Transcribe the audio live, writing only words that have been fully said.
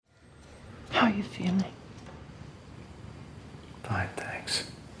How are you feeling? Fine, thanks.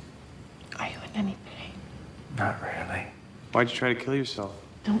 Are you in any pain? Not really. Why'd you try to kill yourself?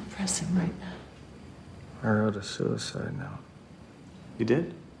 Don't press him right now. I wrote a suicide note. You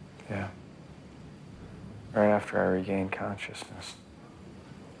did? Yeah. Right after I regained consciousness.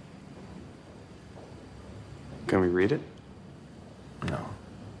 Can we read it? No,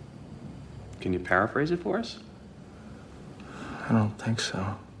 Can you paraphrase it for us? I don't think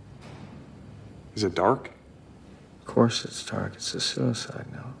so. Is it dark? Of course it's dark. It's a suicide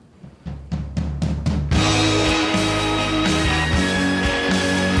note.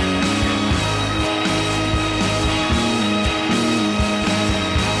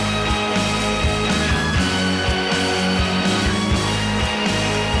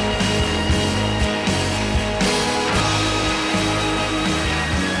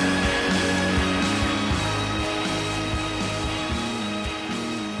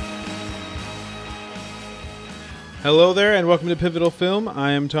 Hello there, and welcome to Pivotal Film.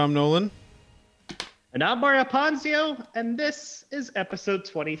 I am Tom Nolan. And I'm Mario Ponzio, and this is episode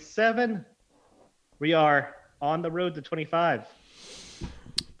 27. We are on the road to 25.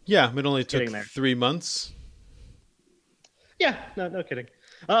 Yeah, it only took Getting there. 3 months. Yeah, no kidding.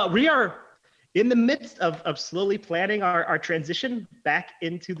 We are in the midst of slowly planning our transition back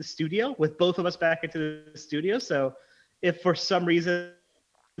into the studio, with both of us back into the studio. So if for some reason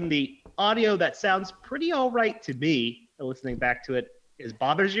the audio that sounds pretty all right to me, listening back to it,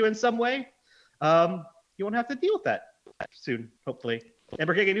 bothers you in some way, you won't have to deal with that soon, hopefully. And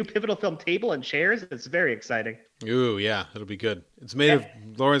we're getting a new Pivotal Film table and chairs. It's very exciting. Ooh, yeah, it'll be good. It's made of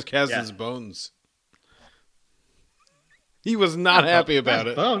Lawrence Kasdan's bones. He was not happy about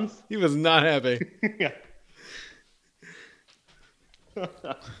it. Bones. He was not happy. Yeah.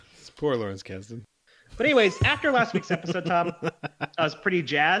 It's poor Lawrence Kasdan. But anyways, after last week's episode, Tom, I was pretty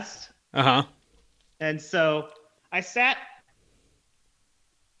jazzed. Uh-huh. And so I sat,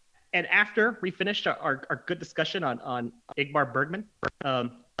 and after we finished our good discussion on Ingmar Bergman,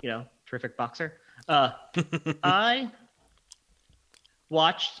 terrific boxer, I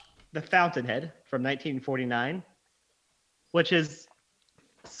watched The Fountainhead from 1949, which is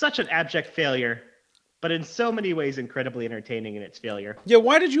such an abject failure, but in so many ways incredibly entertaining in its failure. Yeah,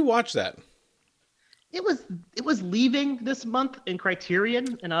 why did you watch that? It was leaving this month in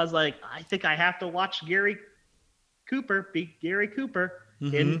Criterion, and I was like, I think I have to watch Gary Cooper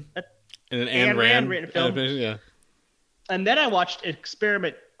in an Ayn Rand written film. Yeah. And then I watched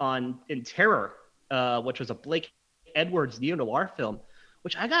Experiment in Terror, which was a Blake Edwards neo-noir film,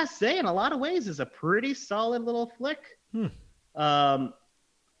 which I gotta say, in a lot of ways, is a pretty solid little flick. Well,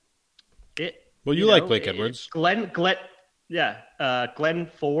 you like Blake Edwards. Glenn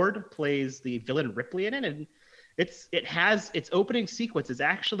Ford plays the villain Ripley in it, and its opening sequence is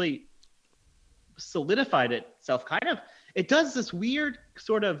actually solidified itself kind of. It does this weird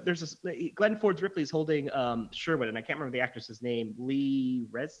sort of, Glenn Ford's Ripley's holding Sherwood, and I can't remember the actress's name, Lee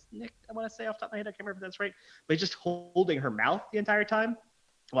Resnick, I want to say off the top of my head, I can't remember if that's right, but he's just holding her mouth the entire time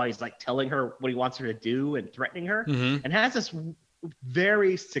while he's like telling her what he wants her to do and threatening her, and has this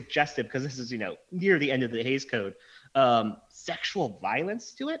very suggestive, because this is near the end of the Hays Code, sexual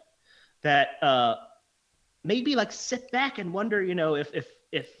violence to it that maybe like sit back and wonder,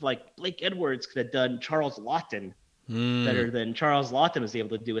 if like Blake Edwards could have done Charles Laughton better than Charles Laughton was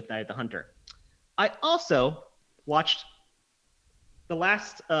able to do with Night of the Hunter. I also watched the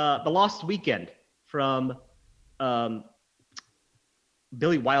Lost Weekend from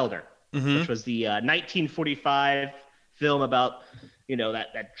Billy Wilder, which was the 1945 film about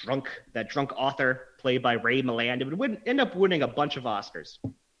that drunk author played by Ray Milland. It would end up winning a bunch of Oscars,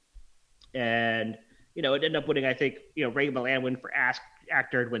 and it ended up winning, I think, Ray Milland won for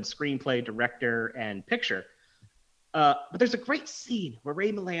actor, win screenplay, director, and picture. But there's a great scene where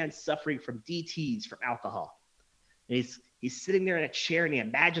Ray Milland's suffering from DTs, from alcohol, and he's sitting there in a chair, and he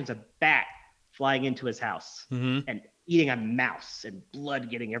imagines a bat flying into his house and eating a mouse, and blood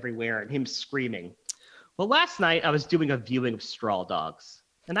getting everywhere, and him screaming. Well, last night I was doing a viewing of Straw Dogs,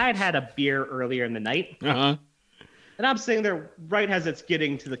 and I had a beer earlier in the night. Uh-huh. And I'm sitting there right as it's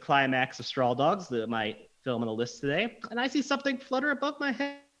getting to the climax of Straw Dogs, my film on the list today, and I see something flutter above my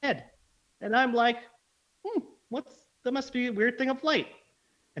head. And I'm like, that must be a weird thing of light.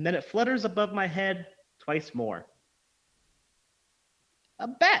 And then it flutters above my head twice more. A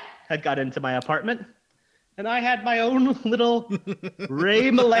bat had got into my apartment, and I had my own little Ray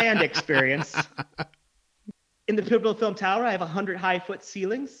Milland experience. In the Pivotal Film Tower, I have 100 high-foot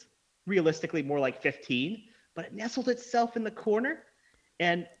ceilings, realistically more like 15, but it nestled itself in the corner.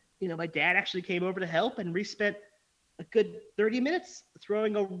 And, my dad actually came over to help, and we spent a good 30 minutes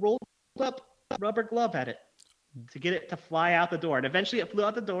throwing a rolled-up rubber glove at it to get it to fly out the door. And eventually it flew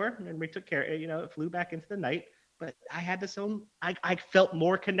out the door, and we took care of it. It flew back into the night. But I had this own, I felt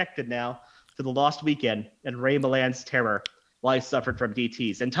more connected now to the Lost Weekend and Ray Milland's terror while I suffered from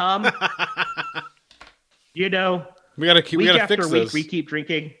DTs. And Tom, we gotta fix after those. week, we keep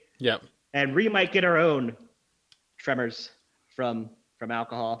drinking. Yep. And we might get our own tremors from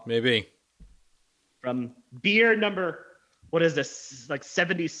alcohol. Maybe. From beer number, what is this, like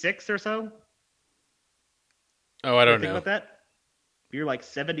 76 or so? Oh, I don't Think know. about that? Beer like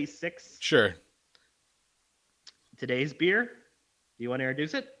 76. Sure. Today's beer. Do you want to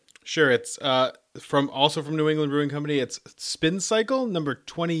introduce it? Sure. It's from New England Brewing Company. It's Spin Cycle number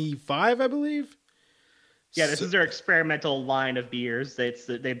 25, I believe. Yeah, this is their experimental line of beers.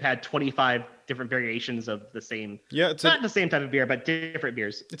 They've had 25 different variations of the same. Yeah, it's not the same type of beer, but different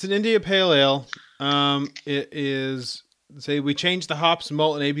beers. It's an India Pale Ale. It is, we change the hops,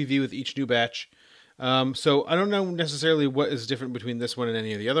 malt, and ABV with each new batch. So I don't know necessarily what is different between this one and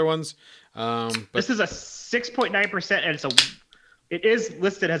any of the other ones. But this is a 6.9%, and it is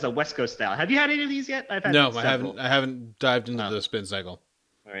listed as a West Coast style. Have you had any of these yet? I've had several. I haven't dived into the Spin Cycle.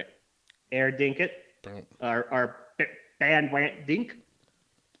 All right, Air Dink it. Our band went Dink.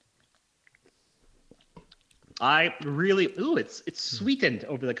 I really it's sweetened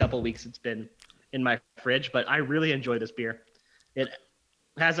over the couple weeks it's been in my fridge, but I really enjoy this beer. It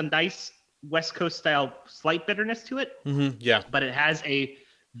has a nice West Coast style slight bitterness to it. Mm-hmm, yeah, but it has a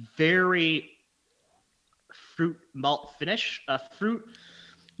very fruit malt finish. Fruit,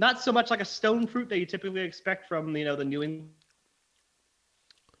 not so much like a stone fruit that you typically expect from the New England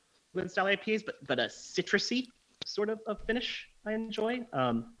style IPAs, but a citrusy sort of finish I enjoy.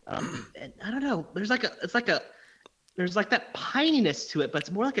 And I don't know, there's like that pininess to it, but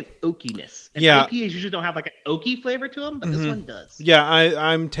it's more like an oakiness. And IPAs usually don't have like an oaky flavor to them, but this one does. Yeah,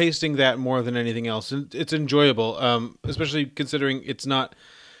 I'm tasting that more than anything else. It's enjoyable, especially considering it's not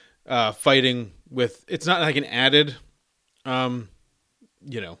fighting with. It's not like an added,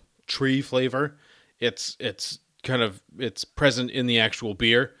 tree flavor. It's present in the actual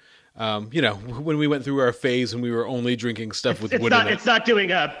beer. When we went through our phase and we were only drinking stuff with wood in it. It's not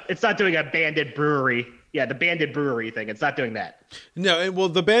doing a banded brewery. Yeah, the banded brewery thing. It's not doing that. No,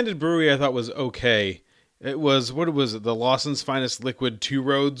 the banded brewery I thought was okay. It was the Lawson's Finest Liquid Two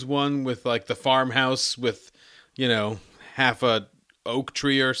Roads one with like the farmhouse with, half a oak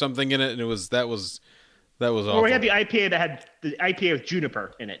tree or something in it, and that was awful. Or we had the IPA that had the IPA with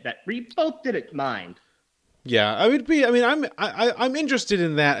juniper in it that we both didn't mind. Yeah, I'm interested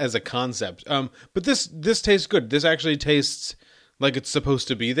in that as a concept. But this tastes good. This actually tastes like it's supposed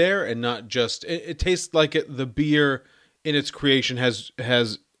to be there, and not just. It tastes like the beer in its creation has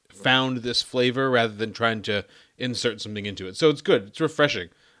found this flavor rather than trying to insert something into it. So it's good. It's refreshing.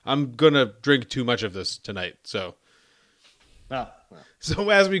 I'm gonna drink too much of this tonight. So. Well. So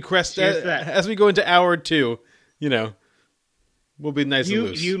as we as we go into hour 2, we'll be nice and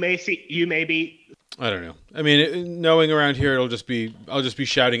loose. You may be. I don't know. Knowing around here, I'll just be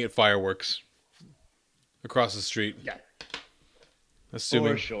shouting at fireworks across the street. Yeah.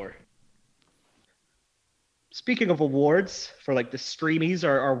 Assuming. For sure. Speaking of awards for like the streamies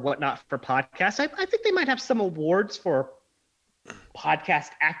or whatnot for podcasts, I think they might have some awards for podcast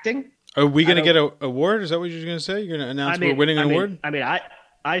acting. Are we going to get an award? Is that what you're going to say? You're going to announce we're winning an award?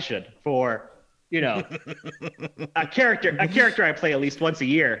 I should for, a character I play at least once a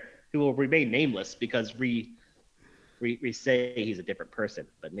year who will remain nameless because we say he's a different person,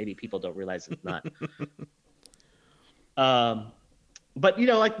 but maybe people don't realize it's not. But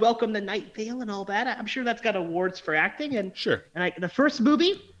like Welcome to Night Vale and all that, I'm sure that's got awards for acting. And sure. And the first new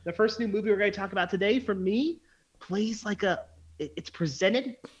movie we're going to talk about today, for me, plays like it's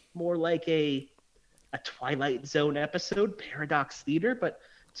presented more like a Twilight Zone episode, Paradox Theater, but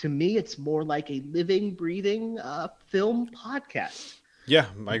to me, it's more like a living, breathing film podcast. Yeah,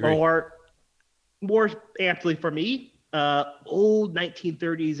 I agree. Or more amply for me, old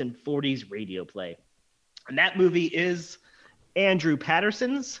 1930s and 40s radio play. And that movie is Andrew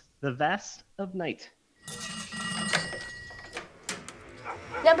Patterson's The Vast of Night.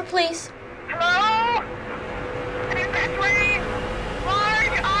 Number, please. Hello? Eventually,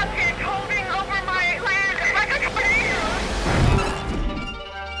 large object holding over my land like a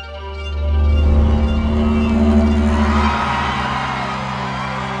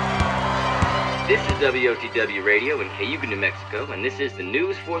This is WOTW Radio in Cayuga, New Mexico, and this is the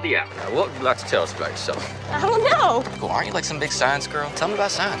news for the hour. What would you like to tell us about yourself? I don't know. Cool, aren't you like some big science girl? Tell me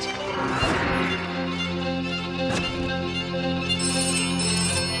about science.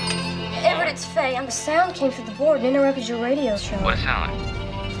 Everett, it's Faye. The sound came through the board and interrupted your radio show. What a sound.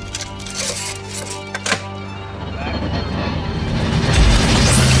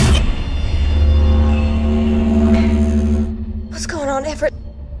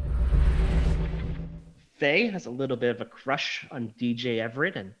 Faye has a little bit of a crush on DJ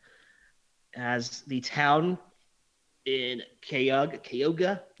Everett, and as the town in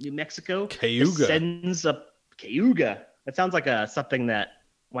Cayuga, New Mexico, descends up Cayuga. That sounds like something that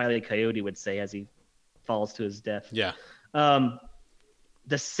Wile E. Coyote would say as he falls to his death. Yeah.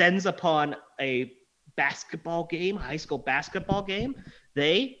 Descends upon a basketball game, high school basketball game.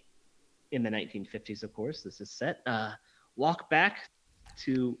 They, in the 1950s, of course, this is set, walk back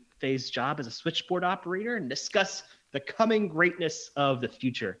to Faye's job as a switchboard operator and discuss the coming greatness of the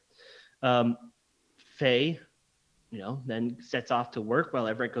future. Faye, then sets off to work while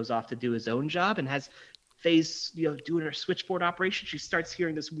Everett goes off to do his own job, and has Faye's, doing her switchboard operation. She starts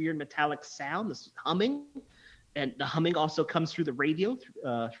hearing this weird metallic sound, this humming, and the humming also comes through the radio,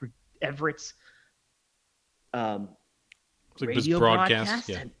 through Everett's like radio this broadcast.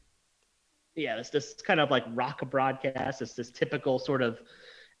 Yeah. Yeah, it's this kind of like rock broadcast. It's this typical sort of,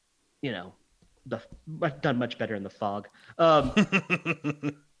 I've done much better in the fog. And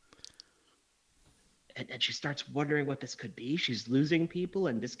she starts wondering what this could be. She's losing people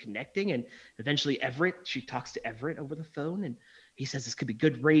and disconnecting. And eventually she talks to Everett over the phone, and he says this could be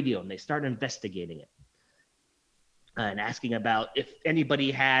good radio. And they start investigating it and asking about if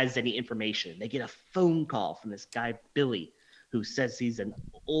anybody has any information. They get a phone call from this guy, Billy, who says he's an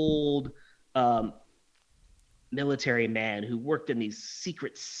old military man who worked in these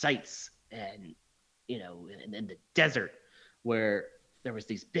secret sites and, in the desert where there was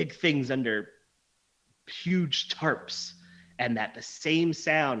these big things under huge tarps, and that the same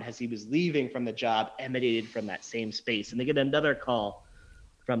sound as he was leaving from the job emanated from that same space. And they get another call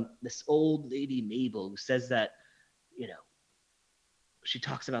from this old lady, Mabel, who says that, she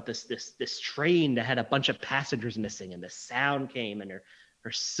talks about this train that had a bunch of passengers missing, and the sound came, and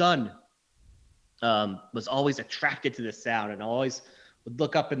her son was always attracted to the sound and always would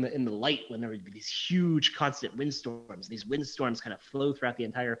look up in the light when there would be these huge constant windstorms. These windstorms kind of flow throughout the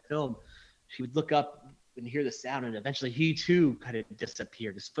entire film. She would look up and hear the sound, and eventually he too kind of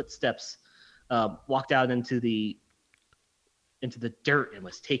disappeared. His footsteps walked out into the dirt and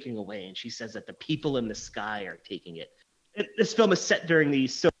was taken away. And she says that the people in the sky are taking it. This film is set during the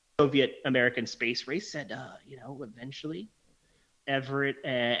Soviet American space race, and eventually Everett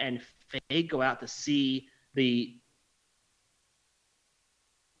and Faye go out to see the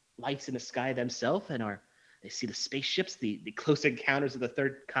lights in the sky themselves, and they see the spaceships, the Close Encounters of the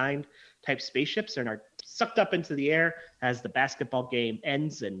Third Kind type spaceships, and are sucked up into the air as the basketball game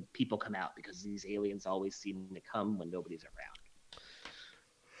ends and people come out, because these aliens always seem to come when nobody's around.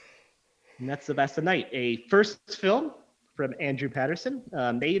 And that's The Vast of Night, a first film from Andrew Patterson,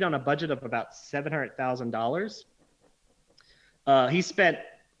 made on a budget of about $700,000. He spent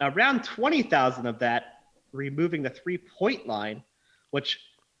around $20,000 of that removing the 3-point line, which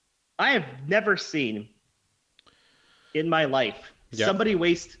I have never seen in my life. Yep. Somebody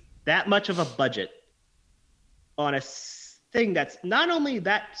waste that much of a budget on a thing that's not only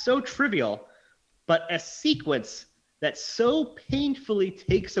that so trivial, but a sequence that so painfully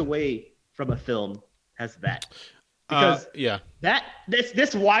takes away from a film as that. Because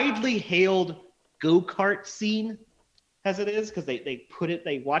this widely hailed go-kart scene as it is, because they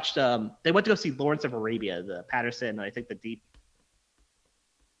went to go see Lawrence of Arabia, the Patterson, and I think the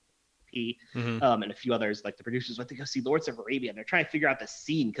DP, and a few others, like the producers went to go see Lawrence of Arabia, and they're trying to figure out the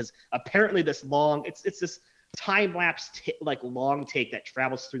scene, because apparently it's this time-lapse long take that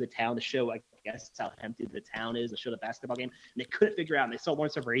travels through the town to show, I guess, how empty the town is, to show the basketball game, and they couldn't figure out, and they saw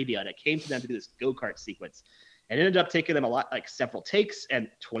Lawrence of Arabia, and it came to them to do this go-kart sequence. And it ended up taking them several takes and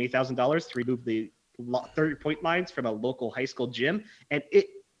 $20,000 to remove the 30-point lines from a local high school gym. And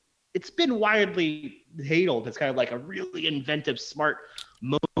it's been widely hailed as kind of like a really inventive, smart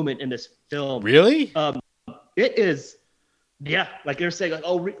moment in this film. Really? It is. Yeah. Like they're saying,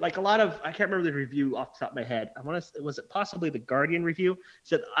 like a lot of, I can't remember the review off the top of my head. Was it possibly the Guardian review?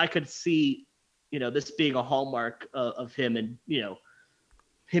 Said I could see, this being a hallmark of him, and,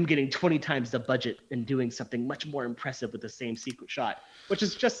 him getting 20 times the budget and doing something much more impressive with the same secret shot, which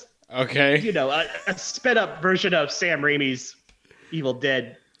is just, okay, a sped up version of Sam Raimi's Evil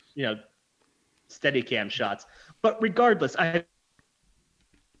Dead, Steadicam shots. But regardless, I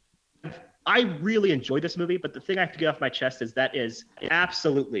really enjoyed this movie, but the thing I have to get off my chest is that is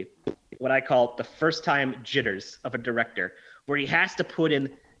absolutely what I call the first time jitters of a director, where he has to put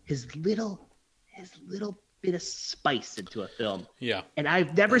in his little bit of spice into a film. Yeah. And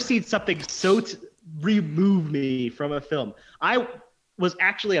I've never seen something so remove me from a film. I was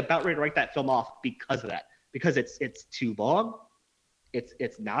actually about ready to write that film off because of that. Because it's too long,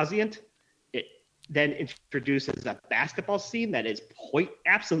 it's nauseant. It then introduces a basketball scene that is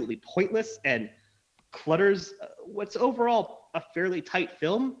absolutely pointless and clutters what's overall a fairly tight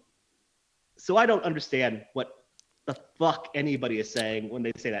film. So I don't understand what the fuck anybody is saying when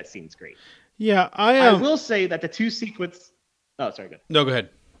they say that scene's great. Yeah, I will say that the two sequence. Oh, sorry. Good. No, go ahead.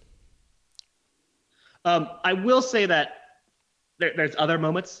 I will say that there's other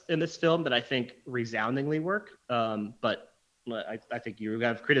moments in this film that I think resoundingly work. But I think you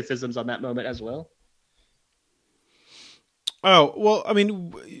have criticisms on that moment as well. Oh, well, I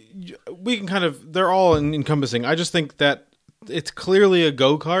mean, we can kind of, they're all encompassing. I just think that it's clearly a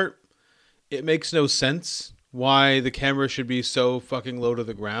go-kart. It makes no sense why the camera should be so fucking low to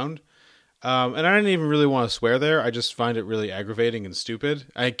the ground. And I didn't even really want to swear there. I just find it really aggravating and stupid.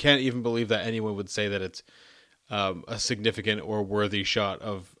 I can't even believe that anyone would say that it's a significant or worthy shot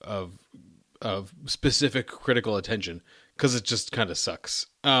of specific critical attention, because it just kind of sucks.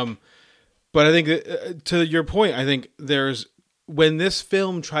 But I think to your point, I think when this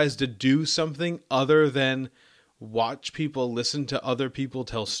film tries to do something other than watch people listen to other people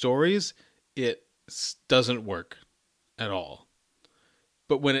tell stories, it doesn't work at all.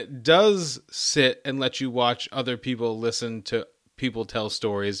 But when it does sit and let you watch other people listen to people tell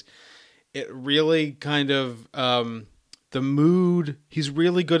stories, it really kind of, the mood, he's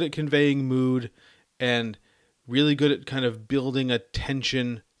really good at conveying mood and really good at kind of building a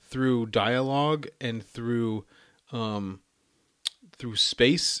tension through dialogue and through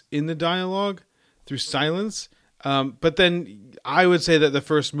space in the dialogue, through silence. But then I would say that the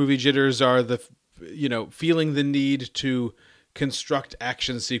first movie jitters are feeling the need to construct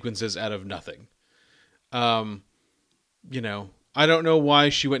action sequences out of nothing. I don't know why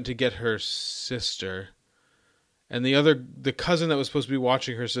she went to get her sister, and the cousin that was supposed to be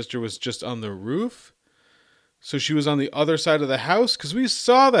watching her sister was just on the roof. So she was on the other side of the house, because we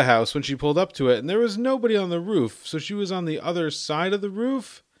saw the house when she pulled up to it, and there was nobody on the roof. So she was on the other side of the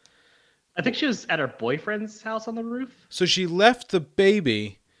roof. I think she was at her boyfriend's house on the roof. So she left the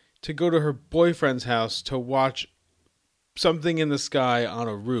baby to go to her boyfriend's house to watch something in the sky on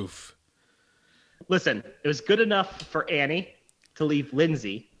a roof. Listen, it was good enough for Annie to leave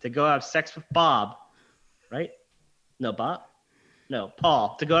Lindsay to go have sex with Bob, right? No, Bob? No,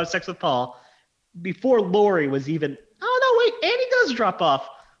 Paul. To go have sex with Paul before Lori was even... Oh, no, wait. Annie does drop off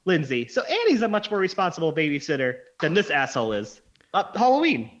Lindsay. So Annie's a much more responsible babysitter than this asshole is.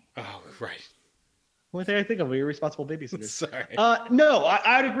 Halloween. Oh, right. Only thing I think of, we responsible babysitters. Sorry. No,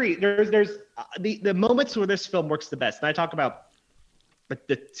 I would agree. There's the moments where this film works the best, and I talk about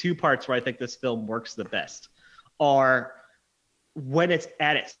the two parts where I think this film works the best are when it's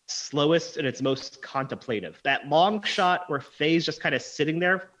at its slowest and its most contemplative. That long shot where Faye's just kind of sitting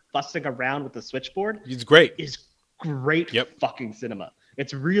there fussing around with the switchboard. It's great. Is great fucking cinema.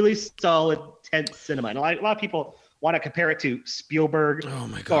 It's really solid, tense cinema. And a lot of people want to compare it to Spielberg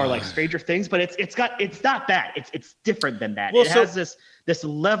or like Stranger Things, but it's not that. It's different than that. Well, it has this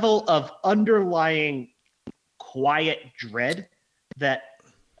level of underlying quiet dread that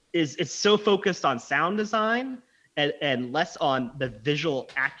it's so focused on sound design and less on the visual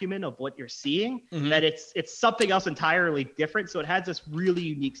acumen of what you're seeing, that it's something else entirely different. So it has this really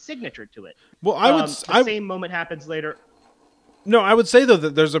unique signature to it. Well, the same moment happens later. No, I would say though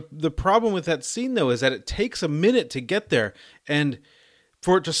that the problem with that scene though is that it takes a minute to get there and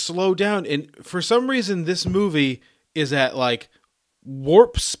for it to slow down. And for some reason, this movie is at like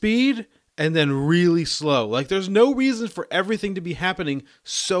warp speed and then really slow. Like there's no reason for everything to be happening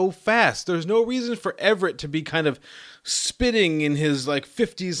so fast. There's no reason for Everett to be kind of spitting in his like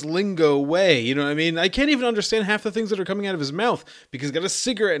 50s lingo way. You know what I mean? I can't even understand half the things that are coming out of his mouth because he's got a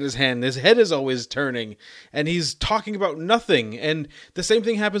cigarette in his hand. His head is always turning and he's talking about nothing. And the same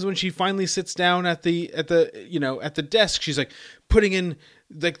thing happens when she finally sits down at the desk. She's like putting in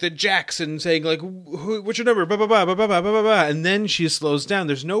like the jacks and saying like, what's your number? Blah, blah, blah, blah, blah, blah, blah, blah. And then she slows down.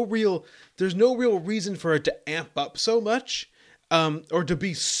 There's no real reason for it to amp up so much. Or to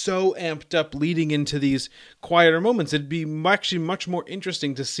be so amped up leading into these quieter moments. It'd be actually much more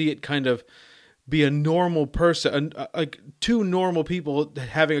interesting to see it kind of be a normal person, like two normal people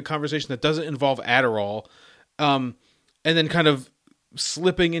having a conversation that doesn't involve Adderall, and then kind of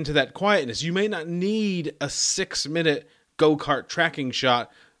slipping into that quietness. You may not need a 6-minute go-kart tracking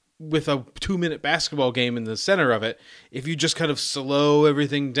shot with a 2-minute basketball game in the center of it if you just kind of slow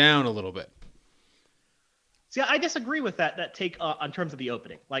everything down a little bit. See, I disagree with that take on terms of the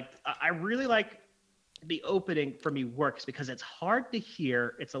opening. Like, I really like the opening for me works because it's hard to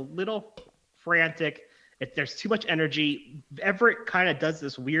hear. It's a little frantic. There's too much energy. Everett kind of does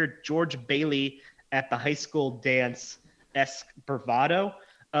this weird George Bailey at the high school dance-esque bravado.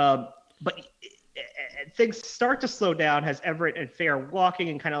 But things start to slow down as Everett and Faye are walking,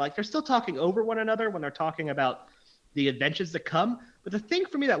 and kind of like they're still talking over one another when they're talking about the adventures that come. But the thing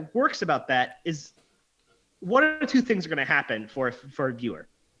for me that works about that is one or two things are going to happen for a viewer.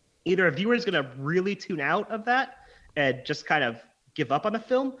 Either a viewer is going to really tune out of that and just kind of give up on the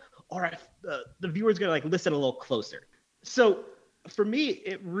film, or the viewer is going to like listen a little closer. So for me,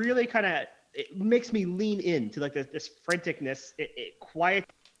 it really kind of it makes me lean into like this franticness. It quiets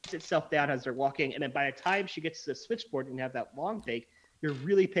itself down as they're walking, and then by the time she gets to the switchboard and you have that long take, you're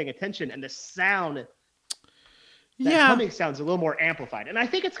really paying attention, and the sound, that humming sound's a little more amplified. And I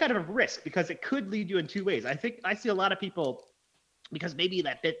think it's kind of a risk because it could lead you in two ways. I think I see a lot of people, because maybe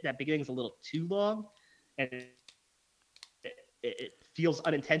that beginning's a little too long and it feels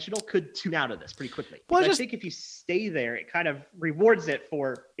unintentional, could tune out of this pretty quickly. Well, I think if you stay there, it kind of rewards it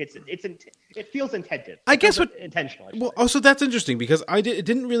for it feels intentive. I guess intentional. Well, also that's interesting because it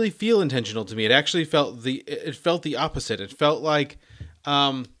didn't really feel intentional to me. It actually felt the opposite. It felt like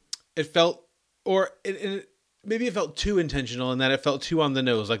maybe it felt too intentional in that it felt too on the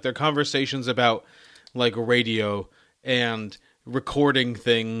nose. Like their conversations about like radio and recording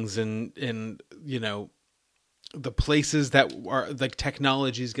things and you know, the places that are like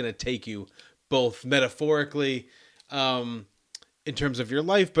technology is going to take you, both metaphorically in terms of your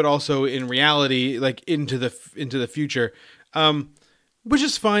life, but also in reality, like into the future, which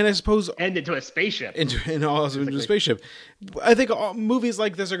is fine, I suppose. And into a spaceship. Into a spaceship. I think movies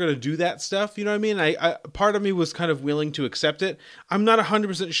like this are going to do that stuff. You know what I mean? I part of me was kind of willing to accept it. I'm not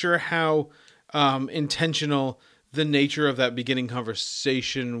 100% sure how intentional the nature of that beginning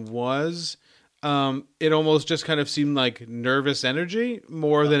conversation was. It almost just kind of seemed like nervous energy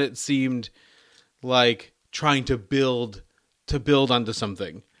more than it seemed like trying to build onto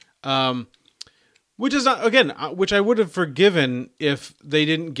something. Which is not, again, which I would have forgiven if they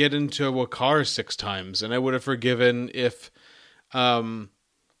didn't get into a car 6 times, and I would have forgiven if, they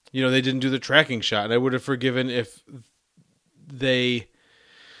didn't do the tracking shot, and I would have forgiven if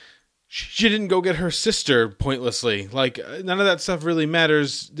she didn't go get her sister pointlessly. Like, none of that stuff really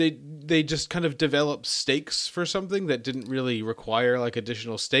matters. They just kind of develop stakes for something that didn't really require like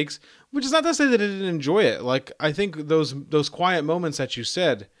additional stakes, which is not to say that I didn't enjoy it. Like, I think those quiet moments that you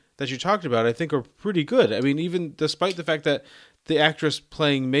talked about, I think are pretty good. I mean, even despite the fact that the actress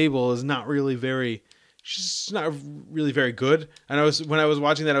playing Mabel is not really she's not really very good. And when I was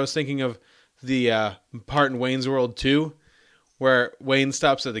watching that, I was thinking of the part in Wayne's World 2 where Wayne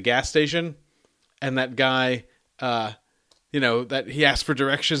stops at the gas station and that guy, that he asks for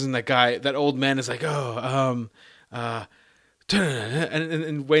directions, and that old man is like, and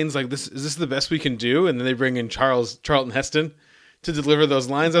Wayne's like, is this the best we can do? And then they bring in Charlton Heston to deliver those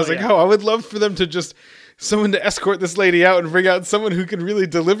lines. I was I would love for them to just someone to escort this lady out and bring out someone who can really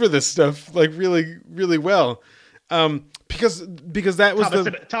deliver this stuff like really, really well. Because that was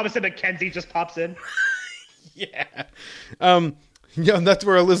Thomas and Mackenzie just pops in. Yeah. That's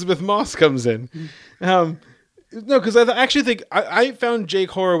where Elizabeth Moss comes in. No, because I actually think I found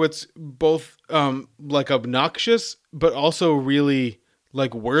Jake Horowitz both like obnoxious, but also really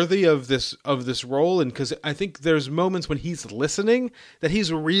like worthy of this role. And because I think there's moments when he's listening that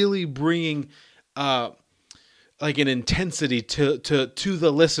he's really bringing like an intensity to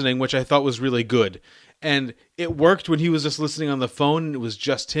the listening, which I thought was really good. And it worked when he was just listening on the phone and it was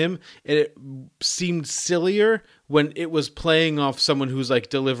just him. And it seemed sillier when it was playing off someone who's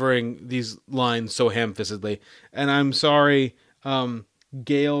like delivering these lines so ham-fistedly. And I'm sorry,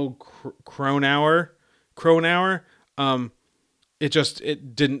 Gail Cronauer.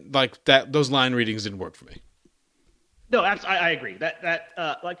 It didn't like that. Those line readings didn't work for me. No, I agree.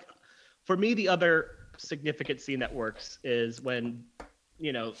 That like for me, the other significant scene that works is when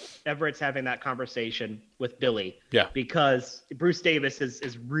Everett's having that conversation with Billy. Yeah. Because Bruce Davis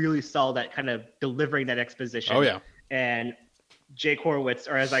is really solid at kind of delivering that exposition. Oh, yeah. And Jake Horowitz,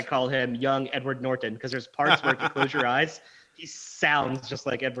 or as I call him, young Edward Norton, because there's parts where if you close your eyes, he sounds just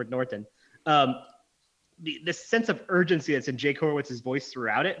like Edward Norton. The sense of urgency that's in Jake Horowitz's voice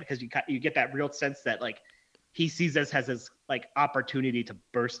throughout it, because you get that real sense that like he sees this as his like opportunity to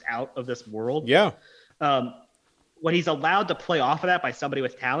burst out of this world. Yeah. When he's allowed to play off of that by somebody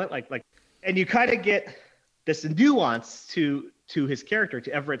with talent, and you kind of get this nuance to his character,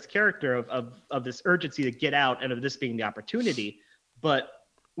 to Everett's character of this urgency to get out and of this being the opportunity. But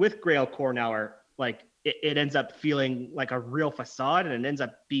with Gail Cronauer, like it ends up feeling like a real facade, and it ends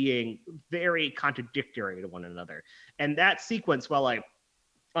up being very contradictory to one another. And that sequence, while I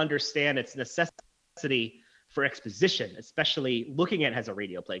understand its necessity for exposition, especially looking at it as a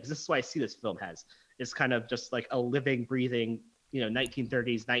radio play, because this is why I see this film is kind of just like a living, breathing,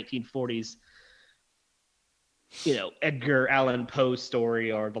 1930s, 1940s Edgar Allan Poe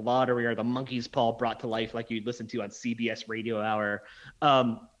story or The Lottery or The Monkey's Paw brought to life like you'd listen to on CBS Radio Hour.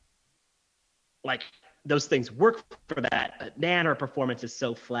 Like those things work for that. But man, her performance is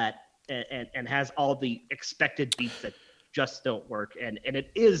so flat and has all the expected beats that just don't work. And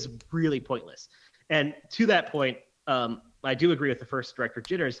it is really pointless. And to that point, I do agree with the first director,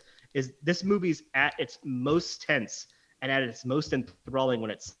 Jitters, is this movie's at its most tense and at its most enthralling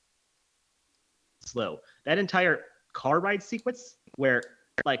when it's slow. That entire car ride sequence where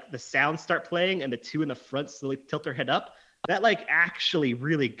like the sounds start playing and the two in the front slowly tilt their head up, that like actually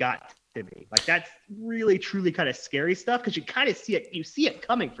really got to me. Like that's really truly kind of scary stuff because you kind of see it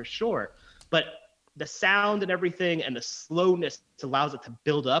coming for sure, but the sound and everything and the slowness allows it to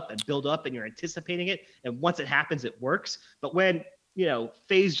build up and you're anticipating it, and once it happens it works. But when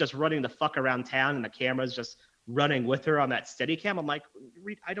Faye's just running the fuck around town and the camera's just running with her on that Steadicam, I'm like,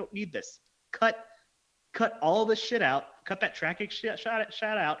 I don't need this. Cut all this shit out, cut that tracking shot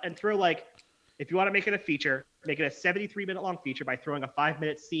out, and throw, like, if you want to make it a feature, make it a 73-minute long feature by throwing a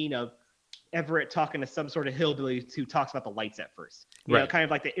 5-minute scene of Everett talking to some sort of hillbilly who talks about the lights at first. You know, kind of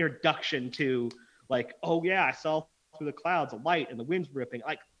like the introduction to, like, oh yeah, I saw through the clouds a light and the wind's ripping.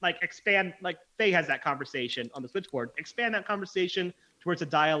 Like expand, like Faye has that conversation on the switchboard. Expand that conversation towards a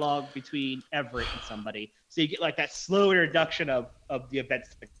dialogue between Everett and somebody, so you get like that slow introduction of the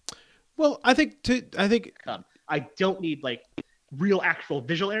events. Well, I think I don't need like real actual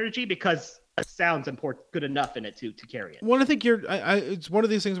visual energy because it sounds good enough in it to carry it. Well, I think it's one of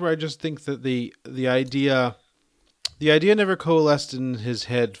these things where I just think that the idea never coalesced in his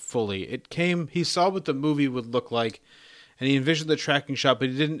head fully. He saw what the movie would look like, and he envisioned the tracking shot, but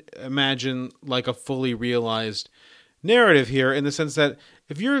he didn't imagine like a fully realized narrative here, in the sense that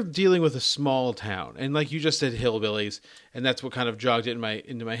if you're dealing with a small town, and like you just said, hillbillies, and that's what kind of jogged it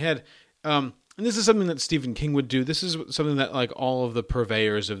into my head. And this is something that Stephen King would do. This is something that like all of the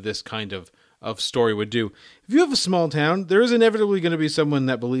purveyors of this kind of story would do. If you have a small town, there is inevitably going to be someone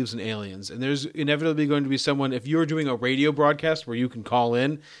that believes in aliens. And there's inevitably going to be someone, if you're doing a radio broadcast where you can call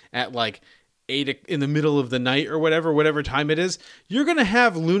in at like 8 in the middle of the night or whatever time it is, you're going to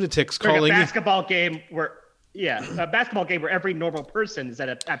have lunatics calling a basketball game where a basketball game where every normal person is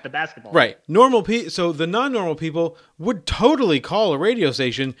at the basketball. Right. So the non-normal people would totally call a radio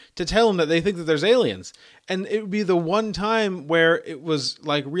station to tell them that they think that there's aliens. And it would be the one time where it was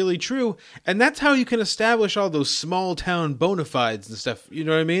like really true. And that's how you can establish all those small town bona fides and stuff. You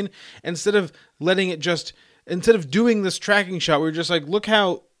know what I mean? Instead of doing this tracking shot where you're just like, look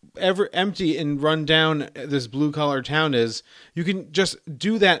how empty and run down this blue collar town is. You can just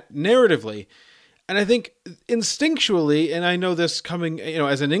do that narratively. And I think instinctually, and I know this coming,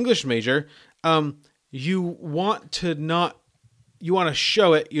 as an English major, you want to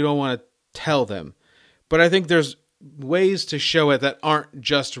show it. You don't want to tell them. But I think there's ways to show it that aren't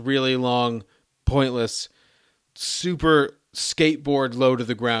just really long, pointless, super skateboard low to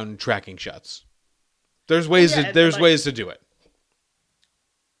the ground tracking shots. There's ways ways to do it.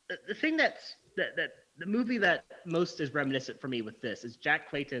 The thing that the movie that most is reminiscent for me with this is Jack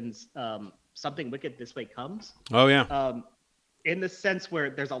Clayton's Something Wicked This Way Comes. Oh yeah. In the sense where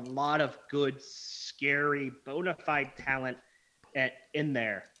there's a lot of good, scary, bona fide talent in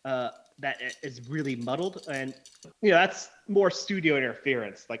there that is really muddled, and that's more studio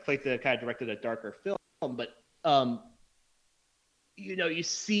interference. Like Clayton kind of directed a darker film, but you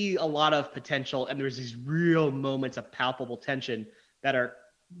see a lot of potential, and there's these real moments of palpable tension that are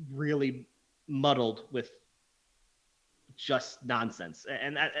really muddled with just nonsense.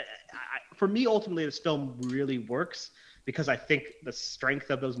 And for me, ultimately, this film really works because I think the strength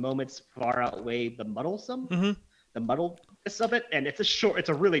of those moments far outweigh the muddlesomeness of it. And it's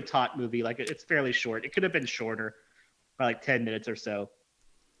a really taut movie. Like, it's fairly short. It could have been shorter, by like 10 minutes or so.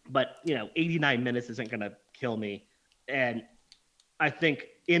 But 89 minutes isn't going to kill me. And I think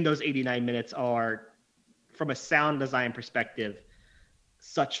in those 89 minutes are, from a sound design perspective,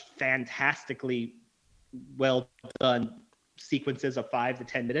 such fantastically well done sequences of 5 to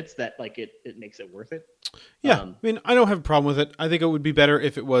 10 minutes that like it makes it worth it. Yeah, I mean, I don't have a problem with it. I think it would be better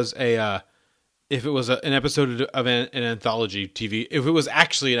if it was an episode of an anthology TV. If it was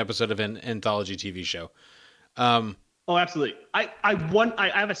actually an episode of an anthology TV show. Oh, absolutely. I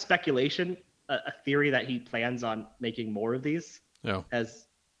have a speculation, a theory that he plans on making more of these as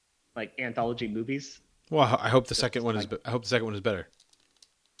like anthology movies. Well, I hope the second one is. I hope the second one is better.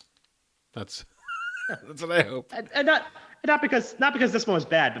 That's what I hope. And not because this one was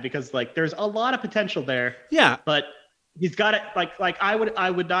bad, but because like there's a lot of potential there. Yeah. But he's got it like I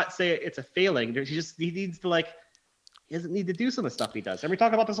would not say it's a failing. He needs to doesn't need to do some of the stuff he does. And we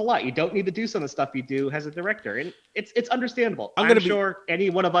talk about this a lot. You don't need to do some of the stuff you do as a director, and it's understandable. I'm sure any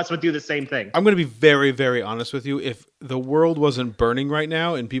one of us would do the same thing. I'm going to be very, very honest with you. If the world wasn't burning right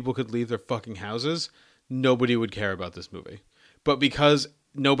now and people could leave their fucking houses, nobody would care about this movie. But because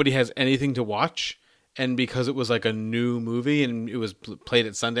nobody has anything to watch, and because it was like a new movie and it was played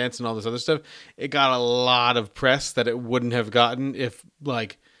at Sundance and all this other stuff, it got a lot of press that it wouldn't have gotten if,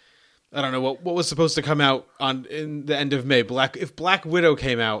 like, I don't know what was supposed to come out in the end of May. If Black Widow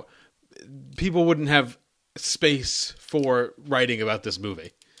came out, people wouldn't have space for writing about this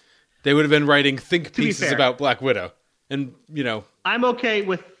movie. They would have been writing think pieces about Black Widow. And, you know, I'm okay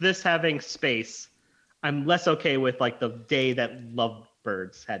with this having space. I'm less okay with like the day that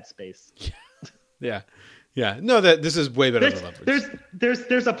Lovebirds had space. Yeah. No, that this is way better than Lovebirds.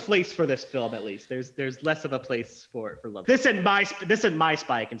 There's a place for this film, at least. There's less of a place for Lovebirds. This and My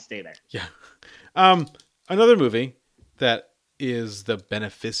Spy can stay there. Yeah. Another movie that is the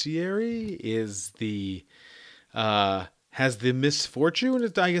beneficiary is the has the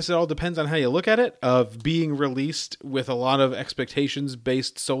misfortune, I guess it all depends on how you look at it, of being released with a lot of expectations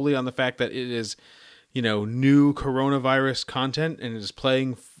based solely on the fact that it is, you know, new coronavirus content, and it is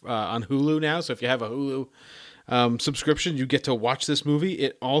playing on Hulu now. So if you have a Hulu subscription, you get to watch this movie.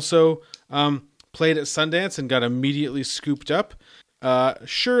 It also played at Sundance and got immediately scooped up.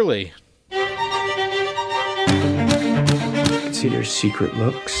 Shirley. See their secret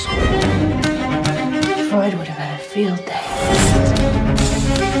looks. Freud would have had a field day.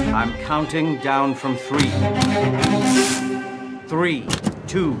 I'm counting down from 3. 3,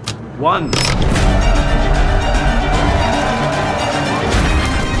 2, 1.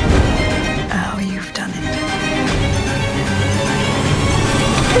 Oh, you've done it.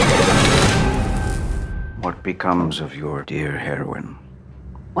 What becomes of your dear heroine?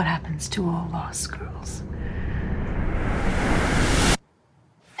 What happens to all lost girls?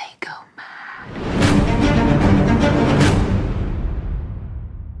 They go mad.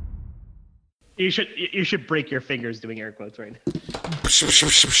 You should break your fingers doing air quotes right now.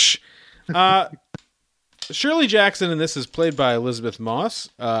 Shirley Jackson in this is played by Elizabeth Moss.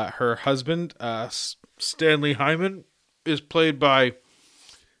 Her husband, Stanley Hyman, is played by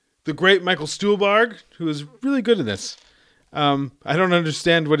the great Michael Stuhlbarg, who is really good in this. I don't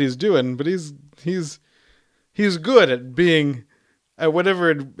understand what he's doing, but he's good at being at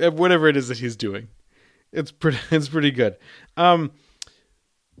whatever it is that he's doing. It's pretty good.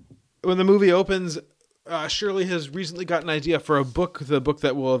 When the movie opens, Shirley has recently got an idea for the book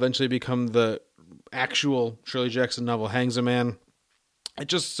that will eventually become the actual Shirley Jackson novel, Hangs a Man. It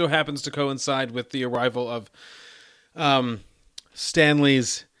just so happens to coincide with the arrival of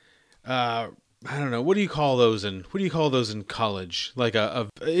Stanley's I don't know, what do you call those in college? Like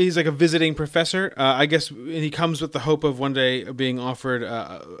he's like a visiting professor, I guess, and he comes with the hope of one day being offered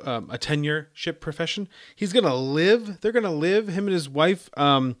a tenureship profession. They're gonna live, him and his wife,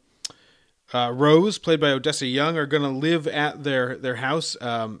 Rose, played by Odessa Young, are gonna live at their house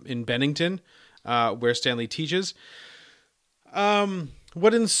in Bennington, where Stanley teaches.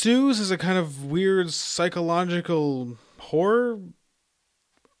 What ensues is a kind of weird psychological horror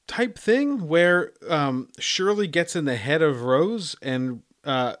type thing where Shirley gets in the head of Rose, and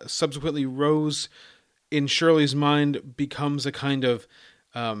subsequently Rose, in Shirley's mind, becomes a kind of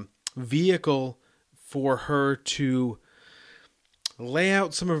vehicle for her to lay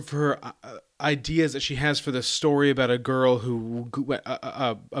out some of her ideas that she has for the story about a girl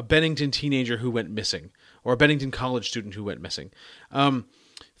a Bennington teenager who went missing, or a Bennington college student who went missing.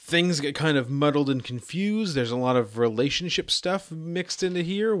 Things get kind of muddled and confused. There's a lot of relationship stuff mixed into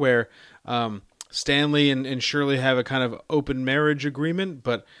here where Stanley and Shirley have a kind of open marriage agreement,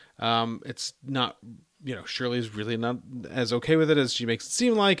 but it's not, Shirley's really not as okay with it as she makes it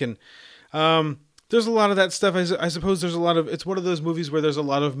seem like. And there's a lot of that stuff. I suppose it's one of those movies where there's a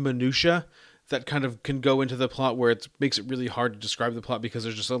lot of minutia that kind of can go into the plot where it makes it really hard to describe the plot because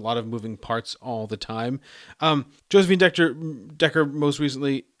there's just a lot of moving parts all the time. Josephine Decker most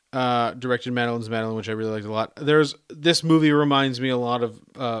recently directed Madeline's Madeline, which I really liked a lot. This movie reminds me a lot of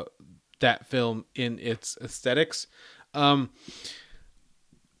that film in its aesthetics. We're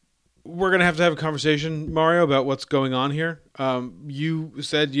going to have a conversation, Mario, about what's going on here. You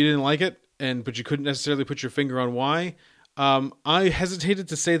said you didn't like it, but you couldn't necessarily put your finger on why. I hesitated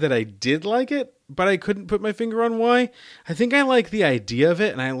to say that I did like it, but I couldn't put my finger on why. I think I like the idea of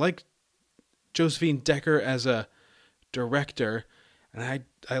it, and I like Josephine Decker as a director, and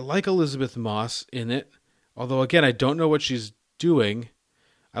I like Elizabeth Moss in it, although, again, I don't know what she's doing.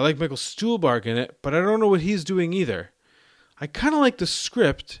 I like Michael Stuhlbarg in it, but I don't know what he's doing either. I kind of like the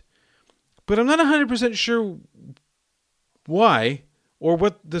script, but I'm not 100% sure why or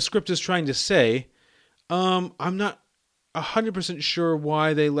what the script is trying to say. I'm not 100% sure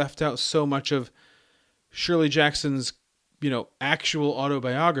why they left out so much of Shirley Jackson's, actual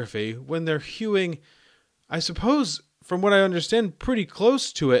autobiography when they're hewing, I suppose, from what I understand, pretty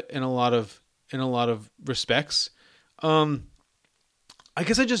close to it in a lot of respects. I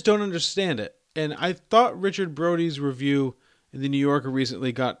guess I just don't understand it. And I thought Richard Brody's review in the New Yorker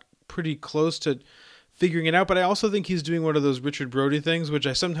recently got pretty close to figuring it out, but I also think he's doing one of those Richard Brody things, which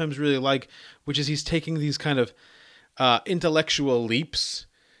I sometimes really like, which is he's taking these kind of intellectual leaps,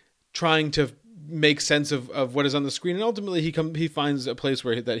 trying to make sense of what is on the screen, and ultimately he finds a place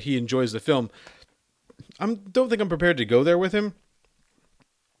where that he enjoys the film. I don't think I'm prepared to go there with him.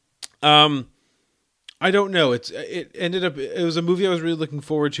 I don't know. It was a movie I was really looking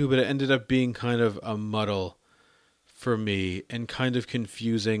forward to, but it ended up being kind of a muddle for me and kind of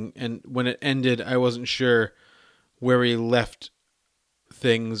confusing. And when it ended, I wasn't sure where he left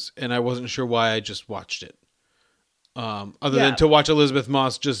things, and I wasn't sure why I just watched it. Other than to watch Elizabeth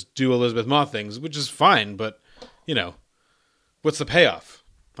Moss just do Elizabeth Moss things, which is fine, but what's the payoff?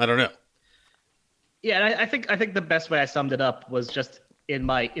 I don't know. Yeah, and I think the best way I summed it up was just in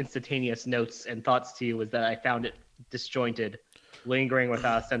my instantaneous notes and thoughts to you was that I found it disjointed, lingering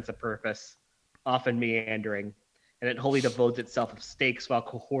without a sense of purpose, often meandering, and it wholly devotes itself of stakes while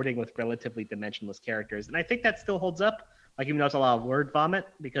cohorting with relatively dimensionless characters. And I think that still holds up, even though it's a lot of word vomit,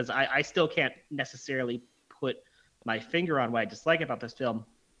 because I still can't necessarily put my finger on what I dislike about this film.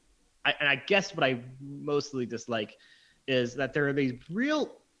 And I guess what I mostly dislike is that there are these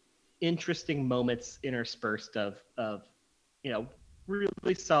real interesting moments interspersed of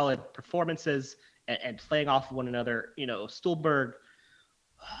really solid performances and playing off of one another. Stuhlbarg,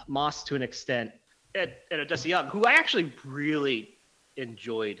 Moss to an extent, and Odessa Young, who I actually really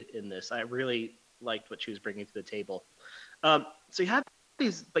enjoyed in this. I really liked what she was bringing to the table. So you have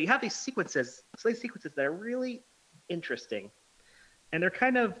these sequences, that are really interesting, and they're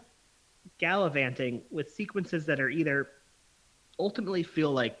kind of gallivanting with sequences that are either ultimately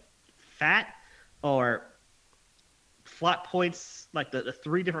feel like fat or plot points, like the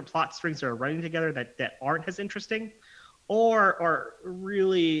three different plot strings that are running together that aren't as interesting, or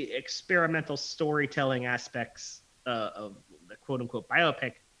really experimental storytelling aspects of the quote-unquote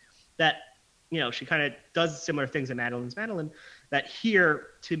biopic that, she kind of does similar things in Madeline's Madeline that here,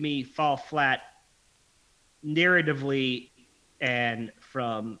 to me, fall flat narratively and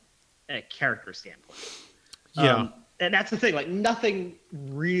from a character standpoint. Yeah. And that's the thing, nothing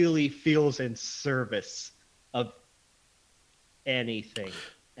really feels in service of anything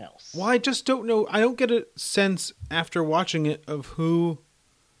else. Well, I just don't know. I don't get a sense after watching it of who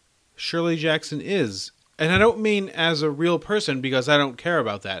Shirley Jackson is. And I don't mean as a real person, because I don't care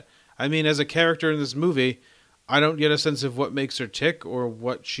about that. I mean, as a character in this movie, I don't get a sense of what makes her tick or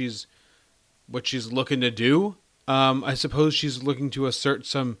what she's looking to do. I suppose she's looking to assert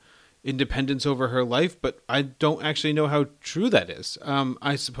some independence over her life, but I don't actually know how true that is.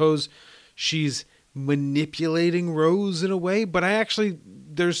 I suppose she's manipulating Rose in a way, but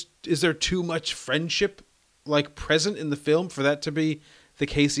is there too much friendship present in the film for that to be the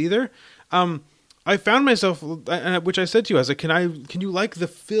case either? I found myself, which I said to you, I was like, can you like the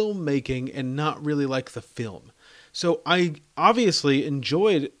filmmaking and not really like the film? So I obviously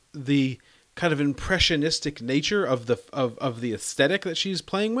enjoyed the kind of impressionistic nature of the aesthetic that she's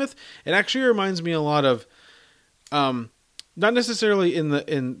playing with. It actually reminds me a lot of, not necessarily in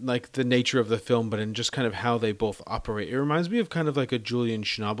the nature of the film, but in just kind of how they both operate. It reminds me of kind of like a Julian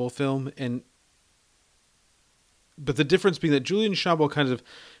Schnabel film, but the difference being that Julian Schnabel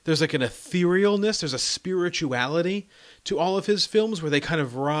there's like an etherealness, there's a spirituality to all of his films where they kind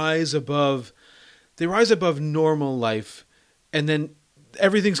of rise above normal life, and then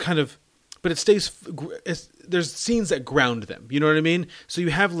everything's but it stays, there's scenes that ground them, you know what I mean? So you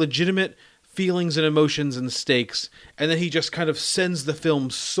have legitimate feelings and emotions and stakes, and then he just kind of sends the film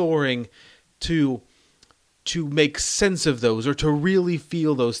soaring to make sense of those or to really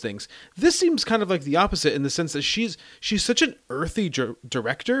feel those things. This seems kind of like the opposite in the sense that she's such an earthy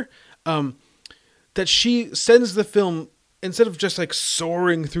director that she sends the film, instead of just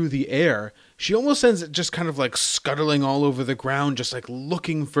soaring through the air, she almost sends it just kind of scuttling all over the ground, just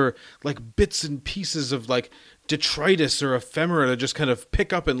looking for bits and pieces of detritus or ephemera to just kind of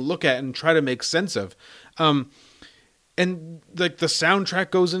pick up and look at and try to make sense of. And the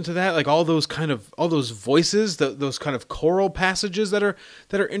soundtrack goes into that, all those voices, those kind of choral passages that are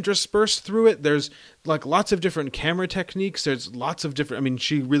interspersed through it. There's lots of different camera techniques. There's lots of different. I mean,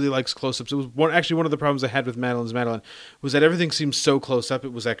 she really likes close-ups. It was one of the problems I had with Madeline's Madeline was that everything seemed so close up.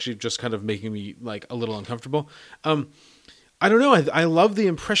 It was actually just kind of making me a little uncomfortable. I don't know. I love the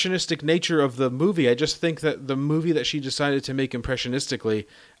impressionistic nature of the movie. I just think that the movie that she decided to make impressionistically,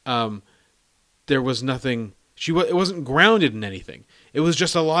 there was nothing. It wasn't grounded in anything. It was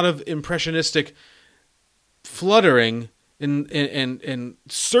just a lot of impressionistic fluttering and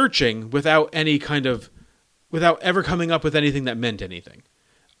searching without ever coming up with anything that meant anything.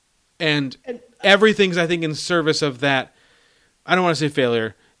 And everything's, I think, in service of that. I don't want to say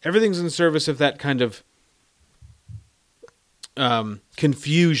failure. Everything's in service of that kind of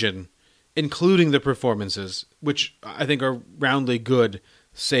confusion, including the performances, which I think are roundly good,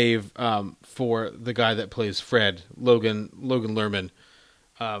 save for the guy that plays Fred, Logan Lerman,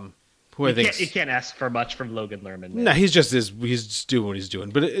 who I think you can't ask for much from Logan Lerman. Man. No, he's just doing what he's doing.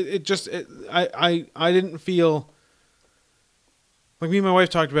 But I didn't feel like me and my wife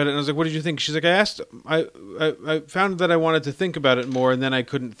talked about it, and I was like, "What did you think?" She's like, I found that I wanted to think about it more, and then I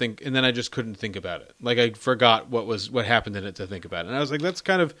couldn't think, and then I just couldn't think about it. Like I forgot what happened in it to think about it, and I was like, I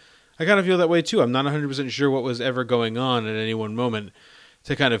kind of feel that way too. I'm not 100% sure what was ever going on at any one moment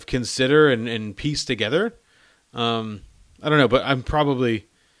to kind of consider and piece together. I don't know, but I'm probably,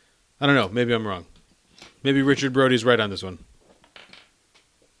 I don't know, maybe I'm wrong. Maybe Richard Brody's right on this one.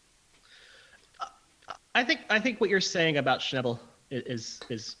 I think what you're saying about Schnabel is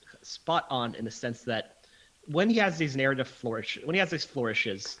spot on in the sense that when he has these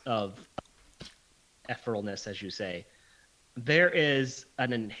flourishes of effortlessness, as you say, there is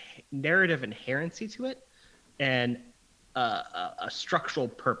narrative inherency to it and a structural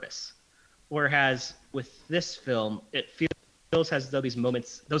purpose. Whereas with this film, it feels as though those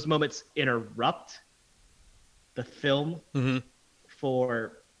moments interrupt the film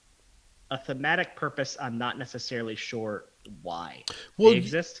for a thematic purpose. I'm not necessarily sure why they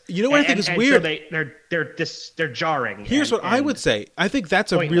exist. You know what I think is weird? So they're jarring. Here's what I would say. I think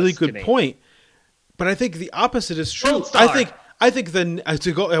that's a really good point, but I think the opposite is true. Gold star. I think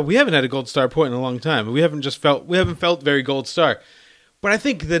we haven't had a gold star point in a long time. We haven't felt very gold star, but I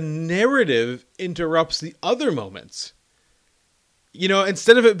think the narrative interrupts the other moments. You know,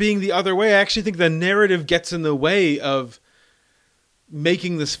 instead of it being the other way, I actually think the narrative gets in the way of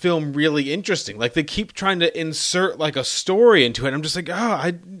making this film really interesting. Like they keep trying to insert like a story into it. I'm just like,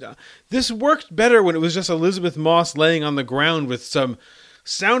 this worked better when it was just Elizabeth Moss laying on the ground with some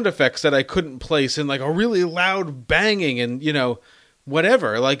sound effects that I couldn't place and like a really loud banging and, you know,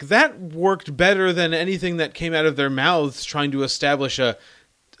 whatever. Like that worked better than anything that came out of their mouths trying to establish a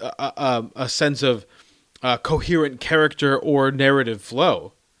sense of coherent character or narrative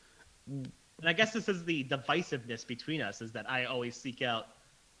flow. And I guess this is the divisiveness between us, is that I always seek out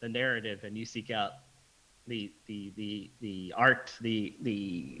the narrative and you seek out the art,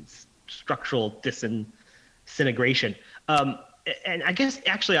 the structural disintegration. And I guess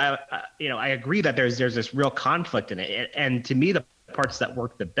actually I agree that there's this real conflict in it. And to me, the parts that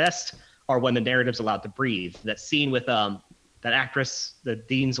work the best are when the narrative's allowed to breathe. That scene with that actress, the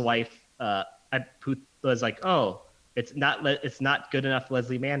dean's wife, who was like, "Oh, it's not good enough,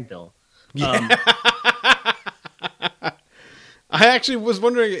 Leslie Manville." Yeah. I actually was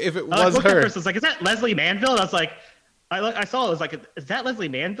wondering if it was her. I was like, "Is that Leslie Manville?" And I was like, I saw it. I was like, "Is that Leslie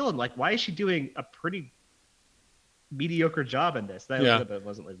Manville?" And like, why is she doing a pretty mediocre job in this? That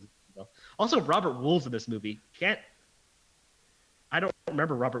wasn't Leslie Manville. Also, Robert Wool's in this movie. I don't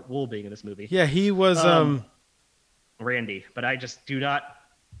remember Robert Wool being in this movie. Yeah, he was Randy, but I just do not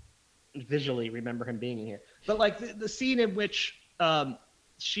visually remember him being in here. But like the scene in which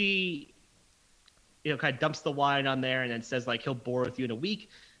she, you know, kind of dumps the wine on there and then says like he'll bore with you in a week,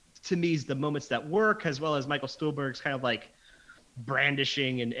 to me is the moments that work, as well as Michael Stuhlbarg's kind of like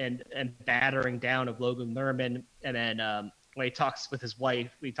brandishing and battering down of Logan Lerman. And then when he talks with his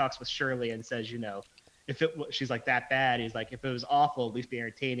wife, he talks with Shirley and says, you know, she's like that bad, he's like, if it was awful, at least be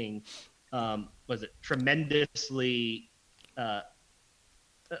entertaining. Was it tremendously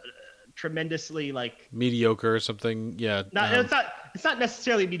like mediocre or something? Yeah. It's not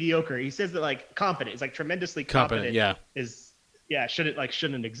necessarily mediocre. He says that like competent. It's like tremendously competent. Yeah.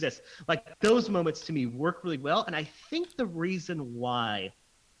 Shouldn't exist. Like those moments to me work really well. And I think the reason why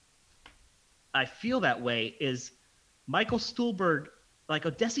I feel that way is Michael Stuhlbarg, like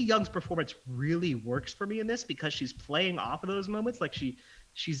Odessa Young's performance really works for me in this because she's playing off of those moments. Like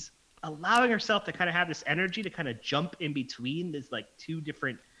she's allowing herself to kind of have this energy to kind of jump in between these like two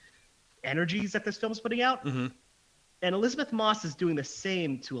different energies that this film's putting out. Mm-hmm. And Elizabeth Moss is doing the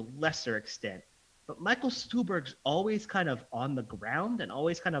same to a lesser extent. But Michael Stuhlbarg's always kind of on the ground and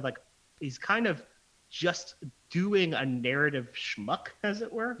always kind of like, he's kind of just doing a narrative schmuck, as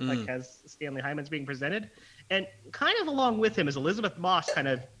it were, like as Stanley Hyman's being presented. And kind of along with him is Elizabeth Moss kind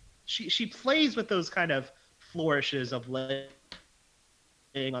of, she plays with those kind of flourishes of laying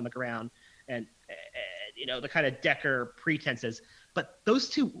on the ground and the kind of Decker pretenses. But those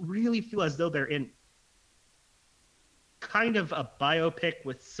two really feel as though they're in kind of a biopic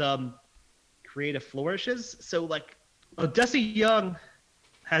with some creative flourishes. So like Odessa Young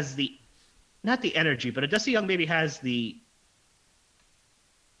has not the energy, but Odessa Young maybe has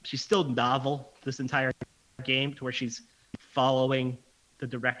she's still novel this entire game to where she's following the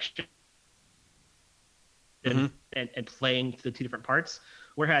direction and playing the two different parts.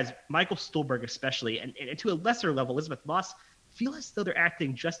 Whereas Michael Stuhlbarg especially, and to a lesser level, Elizabeth Moss, feel as though they're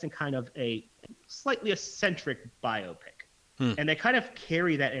acting just in kind of a slightly eccentric biopic. And they kind of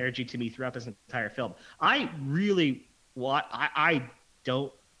carry that energy to me throughout this entire film. I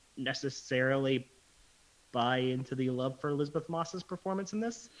don't necessarily buy into the love for Elizabeth Moss's performance in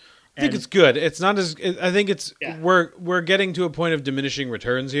this. I think it's good. It's not as I think it's we're getting to a point of diminishing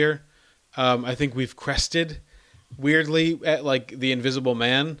returns here. I think we've crested weirdly at like The Invisible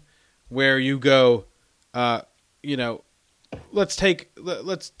Man, where you go, let's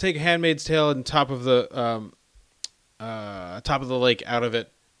take Handmaid's Tale and Top of the Lake out of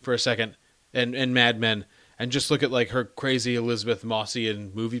it for a second, and Mad Men, and just look at like her crazy Elizabeth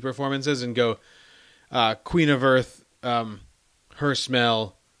Mossian movie performances and go, Queen of Earth, Her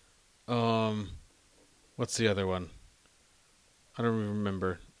Smell, what's the other one? I don't even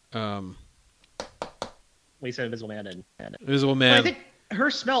remember. We said Invisible Man and Invisible Man. But I think her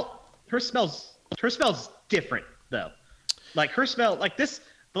smells different though. Like her smell, like this.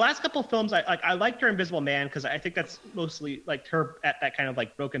 The last couple of films, I liked her Invisible Man because I think that's mostly like her at that kind of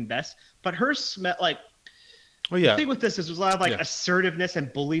like broken best. But her smell, like, the thing with this is there's a lot of like assertiveness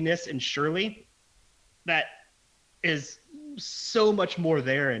and bulliness in Shirley that is so much more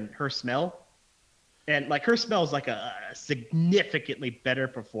there in Her Smell. And like Her Smell is like a significantly better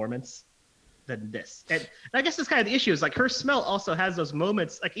performance than this. And I guess that's kind of the issue is like Her Smell also has those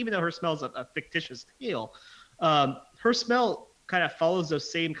moments, like even though Her Smell is a fictitious tale, Her Smell kind of follows those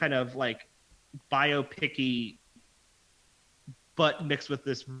same kind of like biopic-y, but mixed with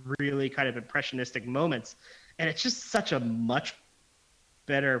this really kind of impressionistic moments. And it's just such a much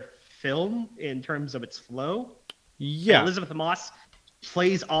better film in terms of its flow. Yeah. And Elizabeth Moss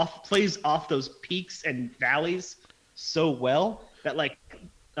plays off those peaks and valleys so well that like,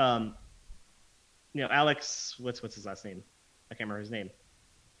 Alex, what's his last name? I can't remember his name.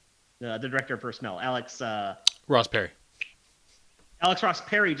 The director of Her Smell, Ross Perry. Alex Ross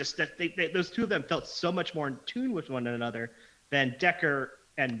Perry, just that those two of them felt so much more in tune with one another than Decker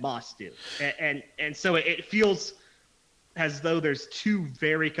and Moss do, and so it feels as though there's two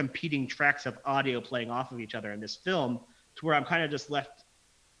very competing tracks of audio playing off of each other in this film, to where I'm kind of just left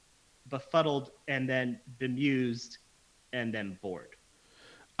befuddled and then bemused and then bored.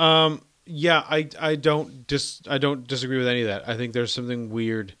 Yeah, I don't disagree with any of that. I think there's something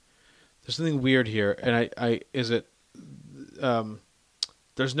weird. There's something weird here, and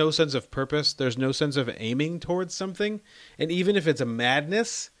there's no sense of purpose. There's no sense of aiming towards something. And even if it's a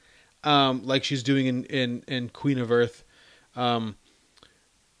madness, like she's doing in Queen of Earth,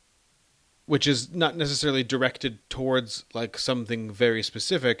 which is not necessarily directed towards like something very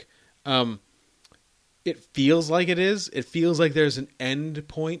specific, it feels like it is. It feels like there's an end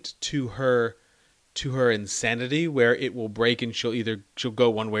point to her insanity where it will break and she'll go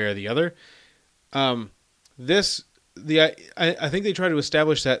one way or the other. I think they try to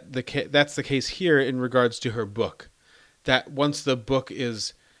establish that that's the case here in regards to her book. That once the book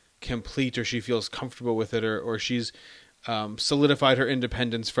is complete, or she feels comfortable with it, or she's solidified her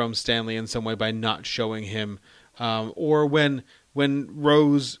independence from Stanley in some way by not showing him, or when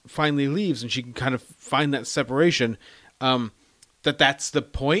Rose finally leaves and she can kind of find that separation, that's the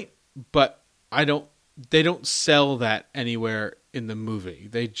point. But they don't sell that anywhere in the movie.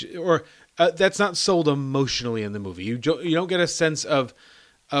 That's not sold emotionally in the movie. You don't get a sense of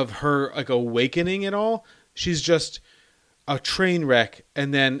her like awakening at all. She's just a train wreck,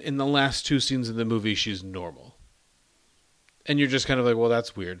 and then in the last two scenes of the movie, she's normal. And you're just kind of like, well,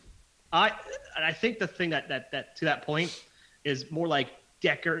 that's weird. I think the thing that to that point is more like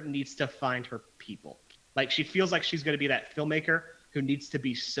Decker needs to find her people. Like she feels like she's going to be that filmmaker who needs to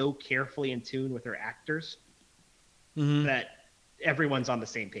be so carefully in tune with her actors that everyone's on the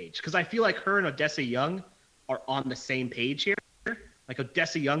same page. Because I feel like her and Odessa Young are on the same page here. Like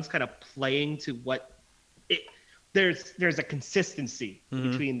Odessa Young's kind of playing to what it. There's a consistency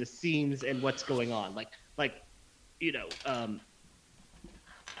between the scenes and what's going on.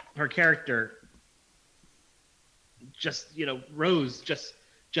 Her character just Rose just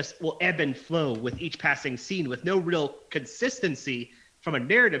will ebb and flow with each passing scene with no real consistency from a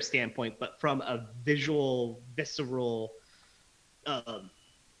narrative standpoint, but from a visual, visceral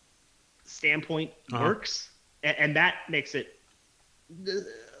standpoint works. And that makes it,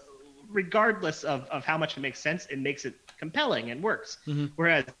 regardless of how much it makes sense, it makes it compelling and works.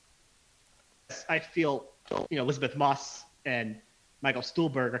 Whereas I feel, Elizabeth Moss and Michael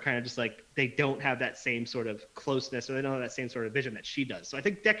Stuhlbarg are kind of just like, they don't have that same sort of closeness, or they don't have that same sort of vision that she does. So I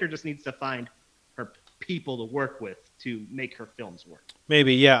think Decker just needs to find her people to work with to make her films work.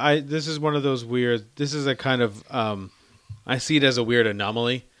 Maybe, yeah. This is one of those weird. This is a kind of. I see it as a weird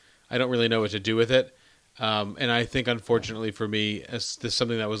anomaly. I don't really know what to do with it, and I think, unfortunately for me, as this is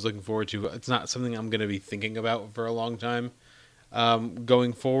something that I was looking forward to. It's not something I'm going to be thinking about for a long time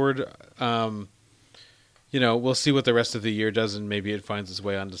going forward. We'll see what the rest of the year does, and maybe it finds its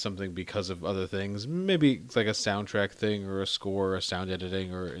way onto something because of other things. Maybe it's like a soundtrack thing, or a score, or a sound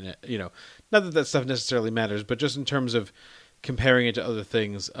editing, or not that stuff necessarily matters, but just in terms of comparing it to other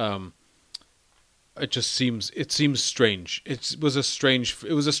things, it seems strange. It was a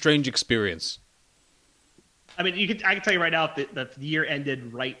strange experience. I mean, I can tell you right now, if the year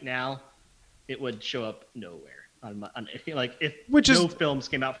ended right now, it would show up nowhere. If films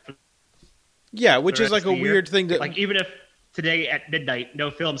came out. Yeah, which is like a weird thing to... Like, even if today at midnight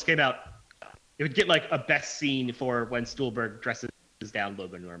no films came out, it would get like a best scene for when Stuhlbarg dresses down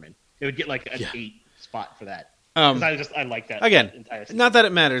Logan Norman. It would get like an 8 spot for that. Because I like that. Again, entire scene. not that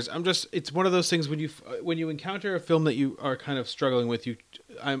it matters. It's one of those things when you encounter a film that you are kind of struggling with,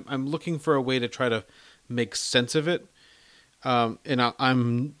 I'm looking for a way to try to make sense of it. And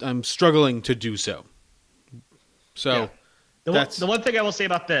I'm struggling to do so. So the one thing I will say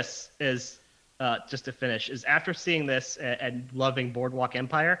about this is, just to finish, is after seeing this and loving Boardwalk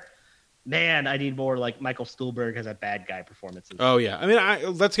Empire, man, I need more like Michael Stuhlbarg as a bad guy performances. Oh yeah, I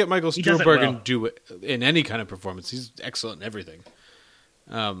mean, let's get Michael Stuhlbarg and do it in any kind of performance. He's excellent in everything.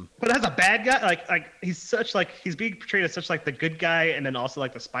 But as a bad guy, like he's such like he's being portrayed as such like the good guy, and then also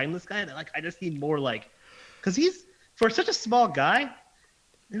like the spineless guy. That like I just need more like, because he's for such a small guy,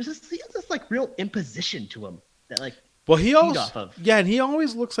 he has this like real imposition to him that like. Well, and he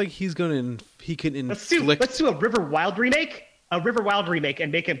always looks like he can inflict. Let's do a River Wild remake.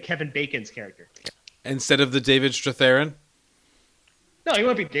 And make him Kevin Bacon's character instead of the David Strathairn. No, he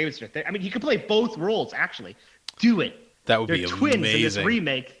won't be David Strathairn. I mean, he could play both roles. Actually, do it. That would be twins amazing. In this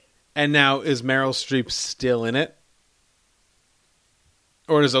remake. And now, is Meryl Streep still in it,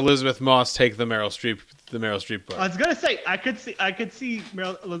 or does Elizabeth Moss take the Meryl Streep part? I was gonna say I could see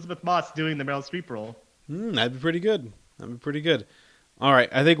Elizabeth Moss doing the Meryl Streep role. That'd be pretty good. All right,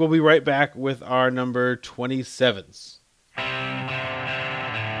 I think we'll be right back with our number 27s.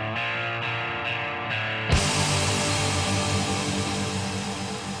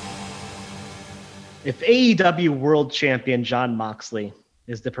 If AEW World Champion Jon Moxley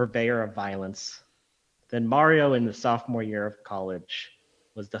is the purveyor of violence, then Mario in the sophomore year of college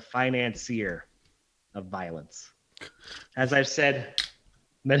was the financier of violence. As I've said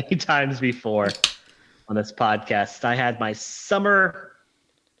many times before on this podcast, I had my summer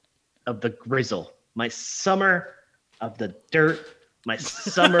of the grizzle, my summer of the dirt, my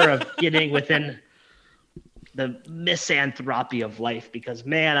summer of getting within the misanthropy of life, because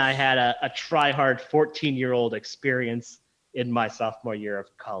man, I had a try-hard 14-year-old experience in my sophomore year of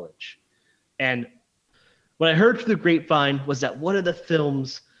college. And what I heard through the grapevine was that one of the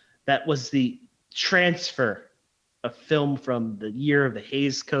films that was the transfer of film from the year of the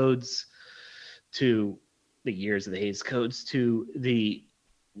Hays Codes to the years of the Hays Codes to the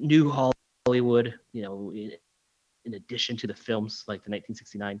new Hollywood, in addition to the films like the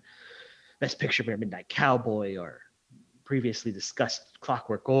 1969 Best Picture for Midnight Cowboy, or previously discussed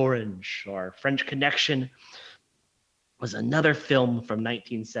Clockwork Orange, or French Connection, was another film from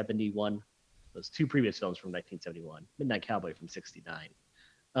 1971. Those two previous films from 1971, Midnight Cowboy from 69.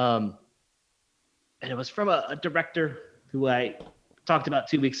 And it was from a director who I talked about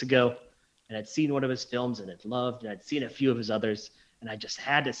 2 weeks ago, and I'd seen one of his films and had loved, and I'd seen a few of his others, and I just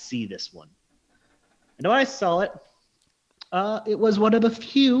had to see this one. And when I saw it, it was one of the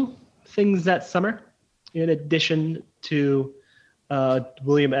few things that summer, in addition to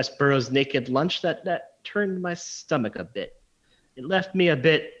William S. Burroughs' Naked Lunch, that turned my stomach a bit. It left me a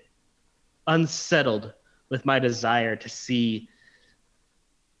bit unsettled with my desire to see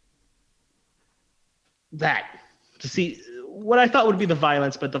to see what I thought would be the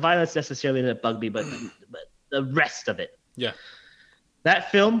violence, but the violence necessarily didn't bug me, but the rest of it. Yeah.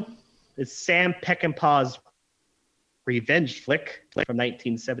 That film is Sam Peckinpah's revenge flick from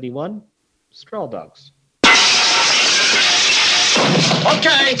 1971, Straw Dogs.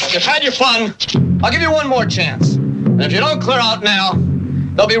 Okay, you've had your fun. I'll give you one more chance. And if you don't clear out now,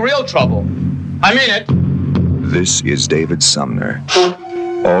 There'll be real trouble. I mean it. This is David Sumner.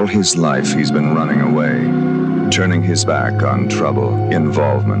 All his life he's been running away, turning his back on trouble,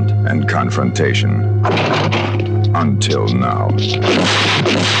 involvement, and confrontation. Until now.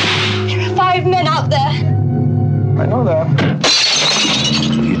 There are 5 men out there. I know that.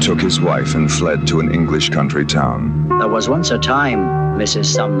 He took his wife and fled to an English country town. There was once a time, Mrs.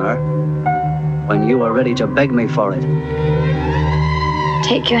 Sumner, when you were ready to beg me for it.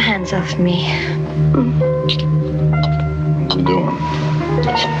 Take your hands off me. What you doing?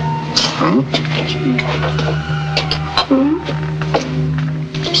 Huh?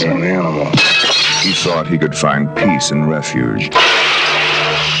 It's an animal. He thought he could find peace and refuge.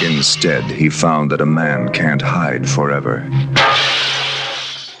 Instead, he found that a man can't hide forever.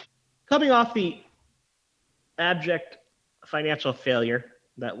 Coming off the abject financial failure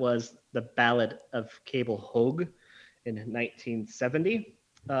that was The Ballad of Cable Hogue in 1970,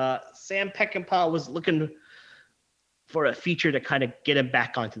 Sam Peckinpah was looking for a feature to kind of get him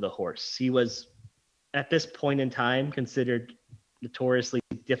back onto the horse. He was, at this point in time, considered notoriously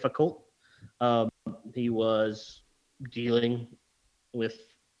difficult. He was dealing with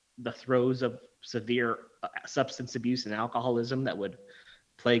the throes of severe substance abuse and alcoholism that would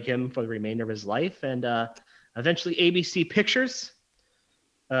plague him for the remainder of his life. And eventually ABC Pictures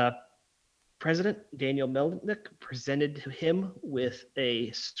President Daniel Melnick presented him with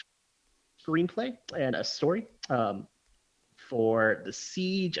a screenplay and a story for The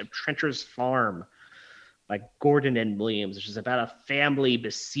Siege of Trencher's Farm by Gordon and Williams, which is about a family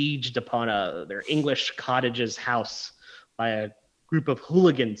besieged upon their English cottage's house by a group of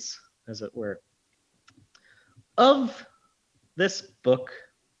hooligans, as it were. Of this book,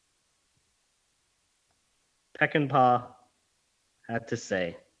 Peckinpah had to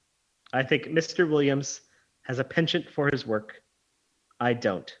say, I think Mr. Williams has a penchant for his work. I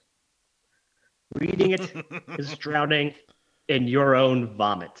don't. Reading it is drowning in your own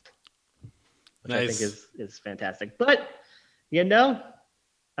vomit. Which I think is fantastic. But, you know,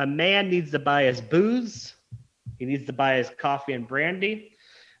 a man needs to buy his booze. He needs to buy his coffee and brandy.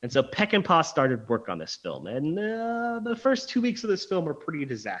 And so Peckinpah started work on this film. And the first 2 weeks of this film were pretty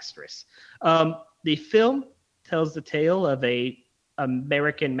disastrous. The film tells the tale of a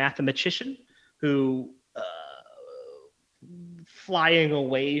American mathematician who, flying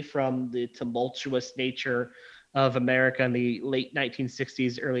away from the tumultuous nature of America in the late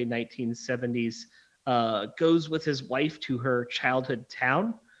 1960s, early 1970s, goes with his wife to her childhood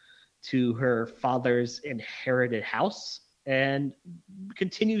town, to her father's inherited house, and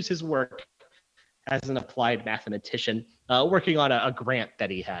continues his work as an applied mathematician, working on a grant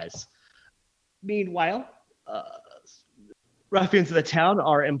that he has. Meanwhile, ruffians of the town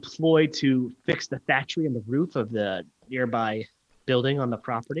are employed to fix the thatchery and the roof of the nearby building on the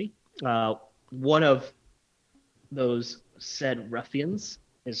property. One of those said ruffians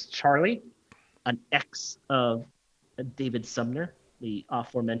is Charlie, an ex of David Sumner, the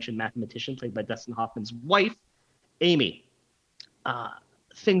aforementioned mathematician played by Dustin Hoffman's wife, Amy.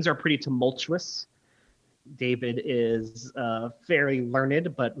 Things are pretty tumultuous. David is very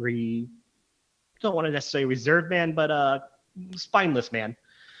learned, but don't want to necessarily reserve man, but spineless man.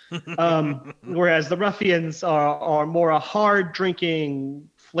 Whereas the ruffians are more a hard drinking,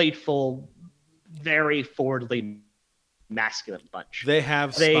 flateful, very forwardly masculine bunch. They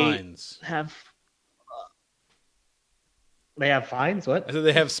have spines. They have spines? What? I said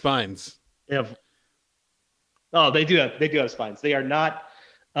they have spines. They have. Oh, they do have spines. They are not.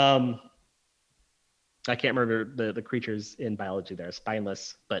 I can't remember the creatures in biology that are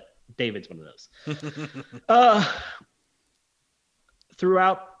spineless, but David's one of those.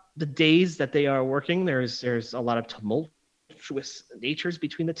 Throughout the days that they are working, there's a lot of tumultuous natures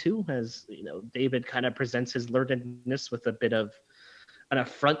between the two. As you know, David kind of presents his learnedness with a bit of an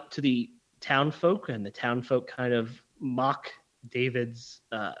affront to the townfolk, and the townfolk kind of mock David's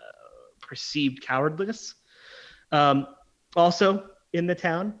perceived cowardliness. Also in the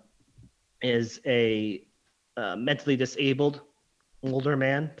town is a mentally disabled older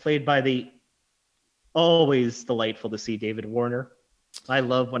man, played by the always delightful to see David Warner. I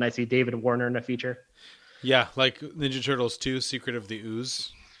love when I see David Warner in a feature. Yeah, like Ninja Turtles 2, Secret of the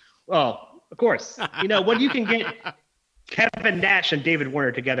Ooze. Oh, of course. You know, when you can get Kevin Nash and David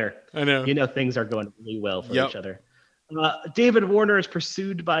Warner together, I know. You know things are going really well for each other. David Warner is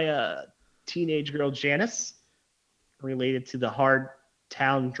pursued by a teenage girl, Janice, related to the hard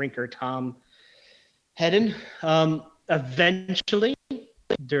town drinker Tom Hedden. Eventually,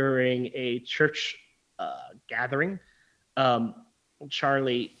 during a church gathering, Henry,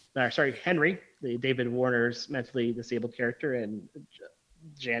 the David Warner's mentally disabled character, and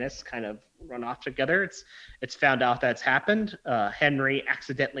Janice kind of run off together. It's found out that's happened. Henry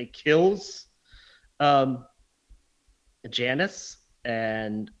accidentally kills Janice,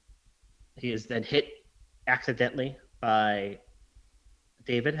 and he is then hit accidentally by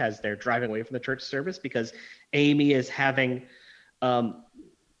David as they're driving away from the church service because Amy is having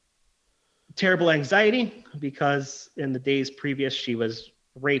terrible anxiety because in the days previous she was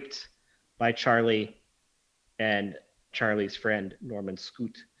raped by Charlie and Charlie's friend Norman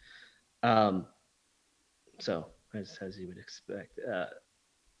Scoot. So as you would expect,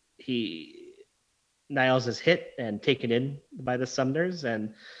 Niles is hit and taken in by the Sumners,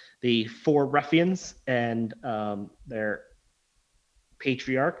 and the four ruffians and their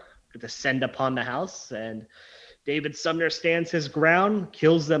patriarch descend upon the house, and David Sumner stands his ground,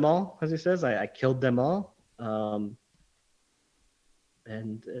 kills them all, as he says, I killed them all. And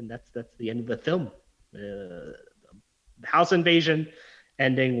that's the end of the film. The house invasion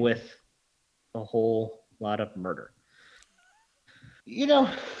ending with a whole lot of murder. You know,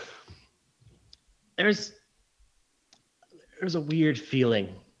 there's a weird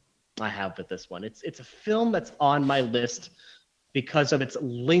feeling I have with this one. It's a film that's on my list because of its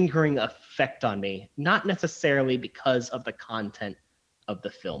lingering effect on me, not necessarily because of the content of the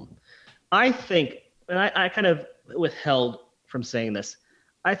film. I think, and I kind of withheld from saying this,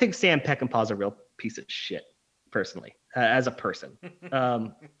 I think Sam Peckinpah's a real piece of shit, personally, as a person.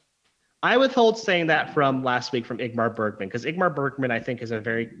 I withhold saying that from last week from Ingmar Bergman, because Ingmar Bergman, I think, is a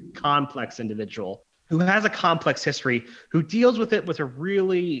very complex individual who has a complex history, who deals with it with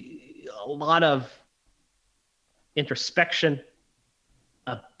a lot of introspection,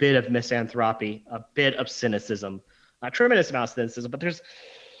 a bit of misanthropy, a bit of cynicism, a tremendous amount of cynicism, but there's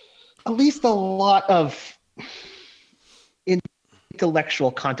at least a lot of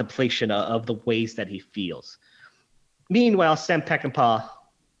intellectual contemplation of the ways that he feels. Meanwhile, Sam Peckinpah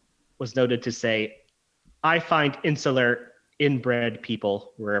was noted to say, I find insular, inbred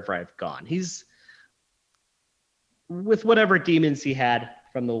people wherever I've gone. He's, with whatever demons he had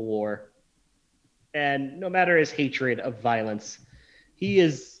from the war, and no matter his hatred of violence, he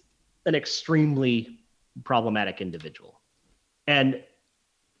is an extremely problematic individual. And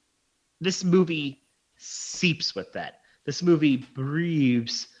this movie seeps with that. This movie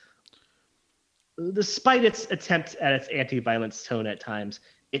breathes, despite its attempt at its anti-violence tone at times,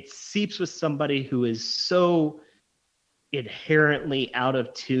 it seeps with somebody who is so inherently out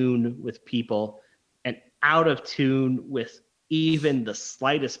of tune with people and out of tune with even the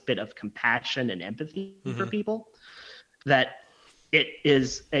slightest bit of compassion and empathy for people that it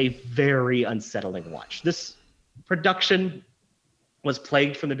is a very unsettling watch. This production was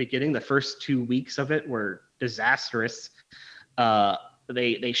plagued from the beginning. The first 2 weeks of it were disastrous.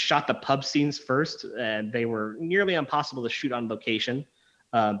 They shot the pub scenes first, and they were nearly impossible to shoot on location.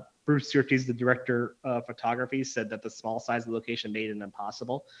 Bruce Surtees, the director of photography, said that the small size of the location made it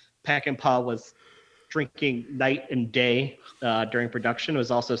impossible. Peckinpah was drinking night and day during production,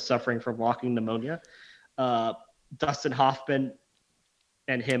 was also suffering from walking pneumonia. Dustin Hoffman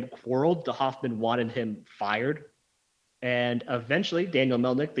and him quarreled. Hoffman wanted him fired. And eventually, Daniel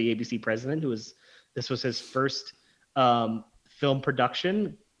Melnick, the ABC president, this was his first film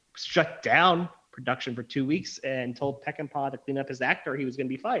production, shut down production for 2 weeks and told Peckinpah to clean up his act or he was going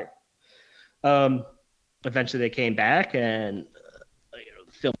to be fired. Eventually, they came back and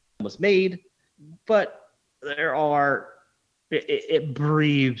the film was made, but it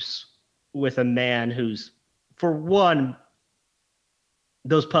breathes with a man who's, for one,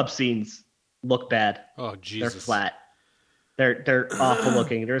 those pub scenes look bad. Oh, Jesus. They're flat. They're awful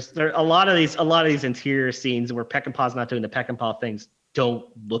looking. There's a lot of these interior scenes where Peckinpah's not doing the Peckinpah things don't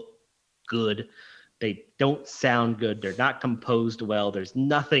look good. They don't sound good. They're not composed well. There's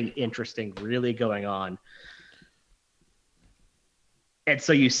nothing interesting really going on. And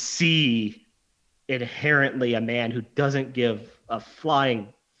so you see inherently a man who doesn't give a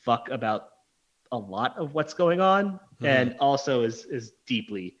flying fuck about a lot of what's going on, and also is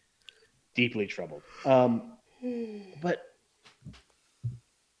deeply, deeply troubled. But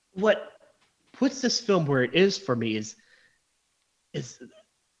what puts this film where it is for me is,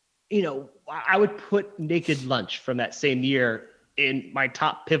 you know, I would put Naked Lunch from that same year in my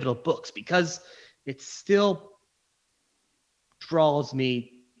top pivotal books because it still draws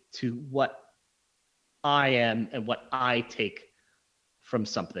me to what I am and what I take from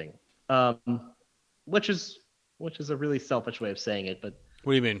something. Which is a really selfish way of saying it, but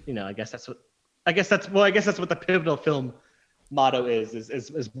what do you mean? You know, I guess that's what the pivotal film motto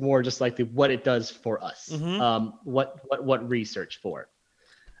is more just like what it does for us. What research for.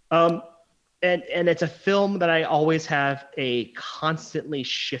 and it's a film that I always have a constantly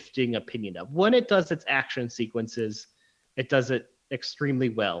shifting opinion of. When it does its action sequences, it does it extremely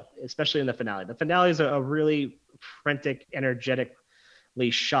well, especially in the finale. The finale is a really frantic, energetically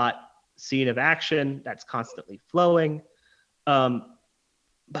shot scene of action that's constantly flowing.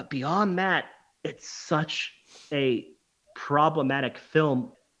 But beyond that, it's such a problematic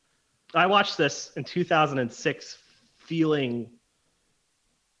film. I watched this in 2006 feeling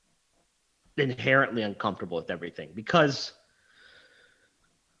inherently uncomfortable with everything because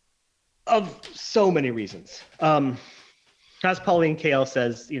of so many reasons. As Pauline Kael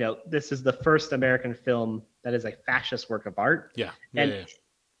says, this is the first American film that is a fascist work of art. Yeah. And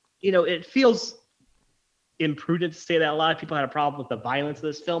it feels imprudent to say that. A lot of people had a problem with the violence of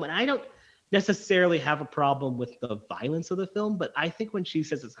this film, and I don't necessarily have a problem with the violence of the film, but I think when she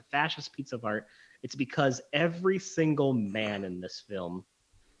says it's a fascist piece of art, it's because every single man in this film,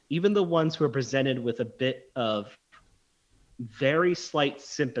 even the ones who are presented with a bit of very slight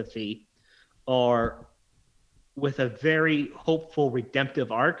sympathy or with a very hopeful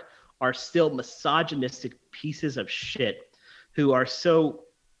redemptive arc, are still misogynistic pieces of shit who are so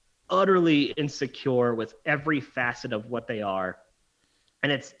utterly insecure with every facet of what they are.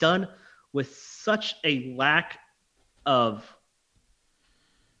 And it's done with such a lack of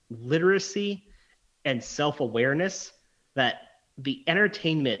literacy and self-awareness that the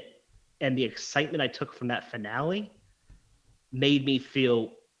entertainment and the excitement I took from that finale made me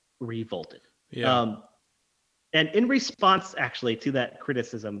feel revolted. Yeah. And in response, actually, to that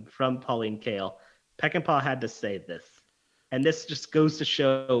criticism from Pauline Kael, Peckinpah had to say this. And this just goes to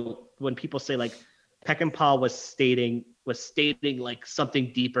show when people say, like, Peckinpah was stating like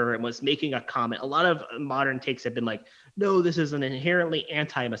something deeper and was making a comment. A lot of modern takes have been like, no, this is an inherently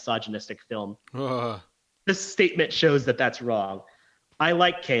anti-misogynistic film. This statement shows that that's wrong. I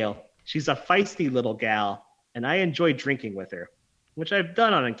like Kael. She's a feisty little gal, and I enjoy drinking with her, which I've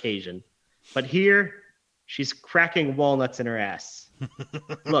done on occasion. But here, she's cracking walnuts in her ass.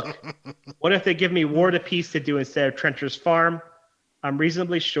 Look, what if they give me War and Peace to do instead of Trencher's Farm? I'm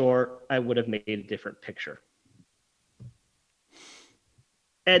reasonably sure I would have made a different picture.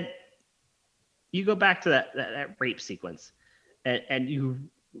 And you go back to that rape sequence, and you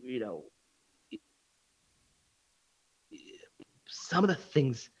know, some of the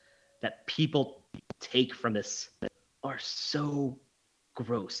things that people take from this are so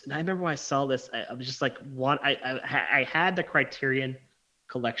gross. And I remember when I saw this, I was just like, I had the Criterion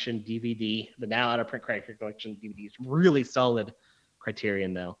Collection DVD, the now out of print Criterion Collection DVD. It's really solid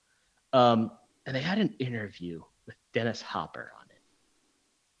Criterion though. And they had an interview with Dennis Hopper on it.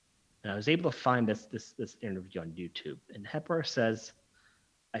 And I was able to find this interview on YouTube. And Hepburn says,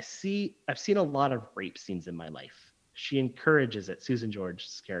 I've seen a lot of rape scenes in my life. She encourages it, Susan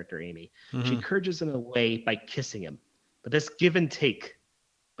George's character, Amy. Mm-hmm. She encourages him in a way by kissing him. But this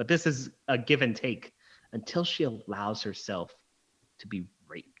is a give and take until she allows herself to be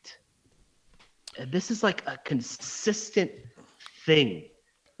raped. And this is like a consistent thing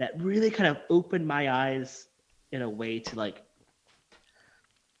that really kind of opened my eyes in a way to like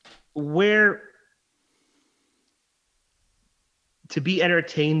where to be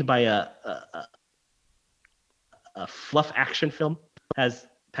entertained by a fluff action film as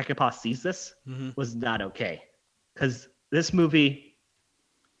Peckinpah sees this was not okay. Because this movie,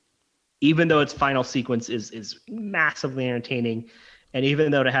 even though its final sequence is massively entertaining, and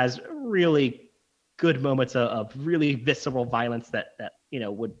even though it has really good moments of really visceral violence that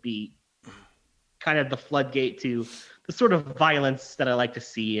would be kind of the floodgate to the sort of violence that I like to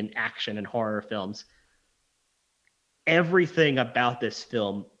see in action and horror films, everything about this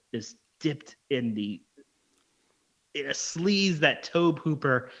film is dipped in a sleaze that Tobe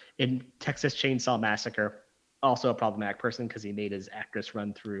Hooper in Texas Chainsaw Massacre, also a problematic person because he made his actress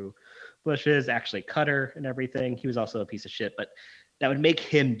run through bushes, actually cut her and everything. He was also a piece of shit, but that would make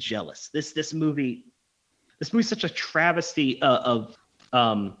him jealous. This movie's such a travesty of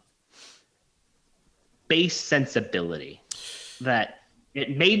base sensibility that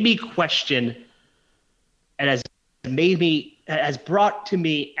it made me question, and has brought to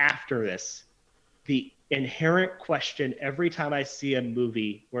me after this the inherent question every time I see a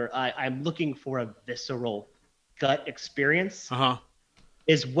movie where I'm looking for a visceral gut experience.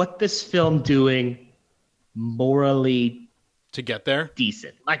 Is what this film doing morally to get there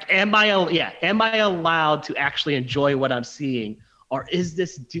decent? Like, am I allowed to actually enjoy what I'm seeing, or is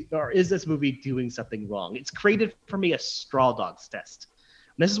this movie doing something wrong? It's created for me a straw dogs test.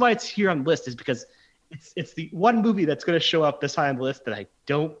 And this is why it's here on the list, is because it's the one movie that's going to show up this high on the list that I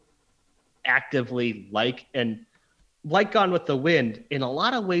don't actively like, and like Gone with the Wind, in a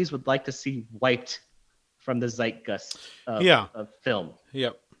lot of ways would like to see wiped from the zeitgeist of film.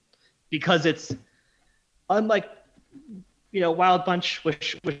 Yep. Because it's unlike, Wild Bunch,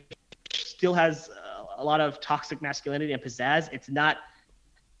 which still has a lot of toxic masculinity and pizzazz. It's not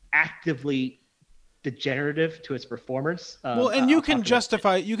actively degenerative to its performers. Well, and you can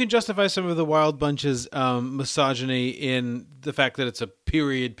justify some of the Wild Bunch's misogyny in the fact that it's a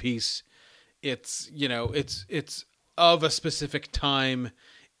period piece. It's it's of a specific time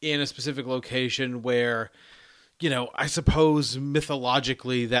in a specific location where, I suppose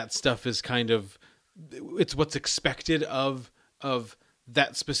mythologically that stuff is kind of, it's what's expected of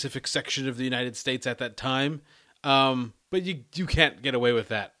that specific section of the United States at that time. But you can't get away with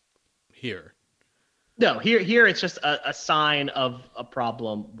that here. No, here it's just a sign of a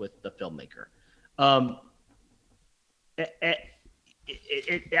problem with the filmmaker.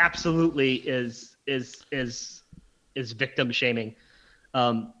 It absolutely is victim shaming,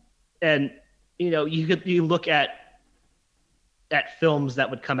 and you look at films that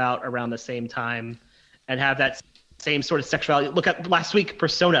would come out around the same time and have that same sort of sexuality. Look at last week,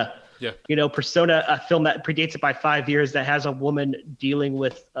 Persona. Yeah. Persona, a film that predates it by 5 years, that has a woman dealing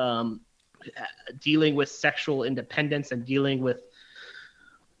with sexual independence and dealing with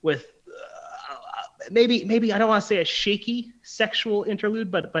maybe I don't want to say a shaky sexual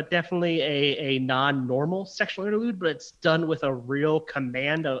interlude, but definitely a non-normal sexual interlude. But it's done with a real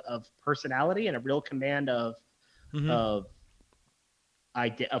command of personality and a real command of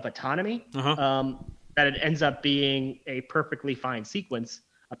autonomy. That it ends up being a perfectly fine sequence,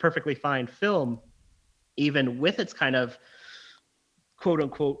 a perfectly fine film, even with its kind of quote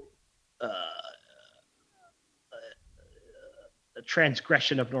unquote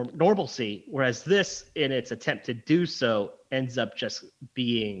transgression of normalcy, whereas this, in its attempt to do so, ends up just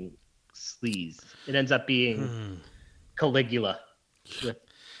being sleaze. It ends up being Caligula with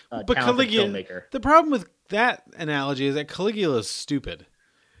a talented filmmaker. The problem with that analogy is that Caligula is stupid.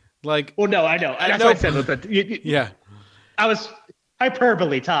 Like, well, no, I know. That's what I said. Yeah, I was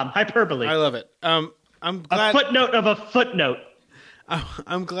hyperbole, Tom. Hyperbole. I love it. I'm glad a footnote of a footnote.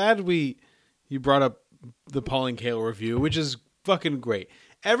 I'm glad you brought up the Pauline Kael review, which is fucking great.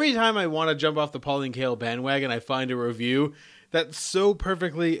 Every time I want to jump off the Pauline Kael bandwagon, I find a review that so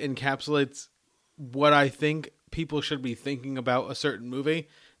perfectly encapsulates what I think people should be thinking about a certain movie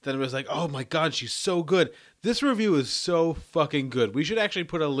that it was like, oh my god, she's so good. This review is so fucking good. We should actually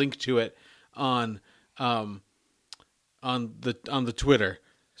put a link to it on the Twitter.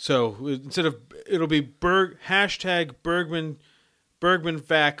 So instead of, it'll be hashtag Bergman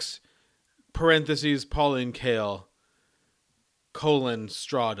facts parentheses Pauline Kael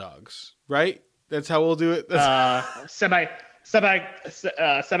 (straw dogs). Right? That's how we'll do it. Semicolon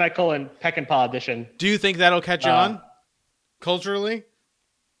Peckinpah edition. Do you think that'll catch on culturally?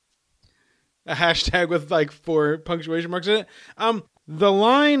 A hashtag with like 4 punctuation marks in it. The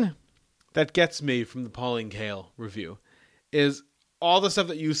line that gets me from the Pauline Kael review is all the stuff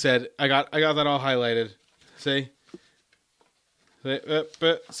that you said. I got that all highlighted. See,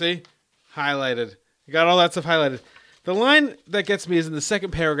 highlighted. I got all that stuff highlighted. The line that gets me is in the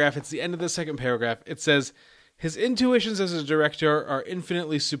second paragraph. It's the end of the second paragraph. It says, his intuitions as a director are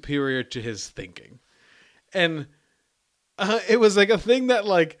infinitely superior to his thinking. And it was like a thing that,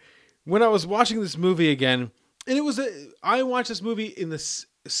 like, when I was watching this movie again, and I watched this movie in the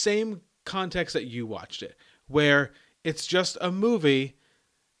same context that you watched it, where it's just a movie.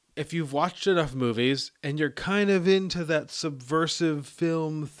 If you've watched enough movies and you're kind of into that subversive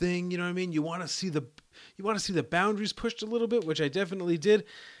film thing, you know what I mean? You want to see the boundaries pushed a little bit, which I definitely did.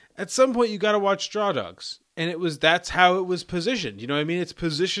 At some point, you got to watch Straw Dogs, and that's how it was positioned. You know what I mean? It's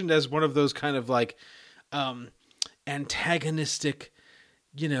positioned as one of those kind of like antagonistic,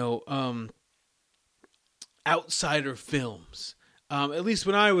 outsider films. At least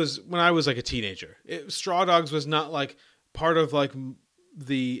when I was like a teenager, Straw Dogs was not like part of like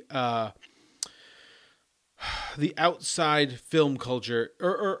the outside film culture,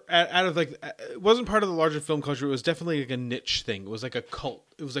 or out of like, it wasn't part of the larger film culture. It was definitely like a niche thing. It was like a cult.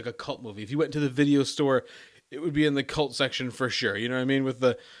 It was like a cult movie. If you went to the video store, it would be in the cult section for sure. You know what I mean? With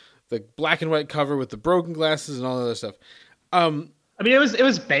the black and white cover with the broken glasses and all that other stuff. I mean, it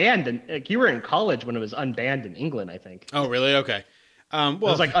was banned, and like, you were in college when it was unbanned in England, I think. Oh, really? Okay. Well, it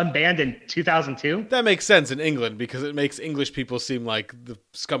was like unbanned in 2002. That makes sense in England because it makes English people seem like the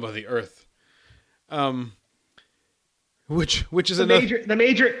scum of the earth. Which is the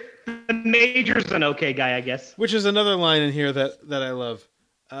major's an okay guy, I guess. Which is another line in here that I love.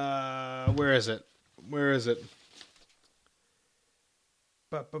 Where is it?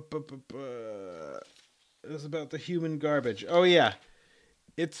 is about the human garbage. Oh yeah.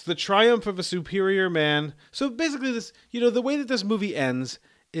 It's the triumph of a superior man. So basically this, the way that this movie ends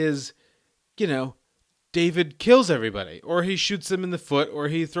is, David kills everybody, or he shoots them in the foot, or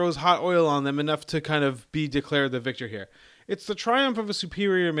he throws hot oil on them enough to kind of be declared the victor here. It's the triumph of a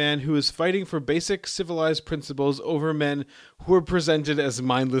superior man who is fighting for basic civilized principles over men who are presented as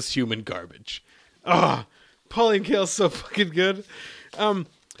mindless human garbage. Pauline Kael's so fucking good.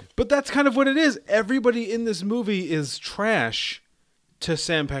 But that's kind of what it is. Everybody in this movie is trash to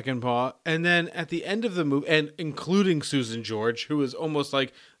Sam Peckinpah, and then at the end of the movie, and including Susan George, who is almost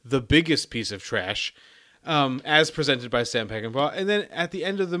like the biggest piece of trash, as presented by Sam Peckinpah, and then at the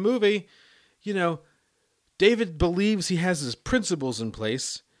end of the movie, David believes he has his principles in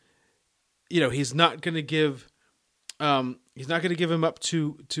place. He's not going to give him up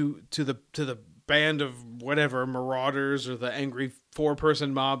to the band of whatever marauders or the angry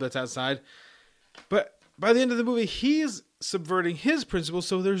 4-person mob that's outside. But by the end of the movie, he's subverting his principles,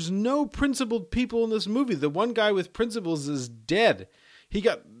 so there's no principled people in this movie. The one guy with principles is dead. He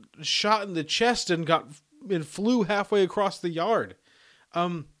got shot in the chest and flew halfway across the yard.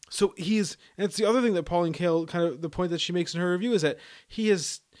 So and it's the other thing that Pauline Kael, kind of the point that she makes in her review, is that he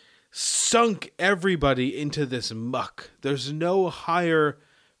has sunk everybody into this muck. There's no higher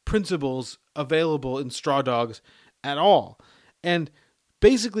principles available in Straw Dogs at all. And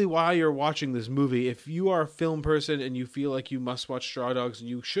basically while you're watching this movie, if you are a film person and you feel like you must watch Straw Dogs and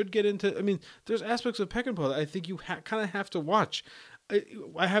you should get into, there's aspects of Peckinpah that I think you kind of have to watch.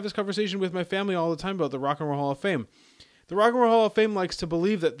 I have this conversation with my family all the time about the Rock and Roll Hall of Fame. The Rock and Roll Hall of Fame likes to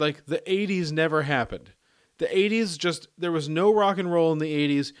believe that like the 80s never happened. The 80s there was no rock and roll in the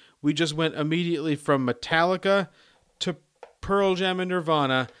 80s. We just went immediately from Metallica to Pearl Jam and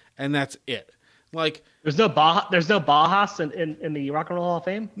Nirvana, and that's it. Like there's no Bauhaus in the Rock and Roll Hall of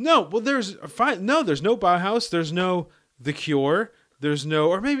Fame. No, well, there's no Bauhaus. There's no The Cure. There's no,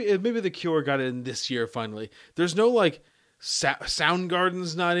 or maybe The Cure got in this year finally. There's no like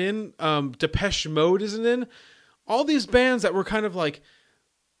Soundgarden's not in. Depeche Mode isn't in. All these bands that were kind of like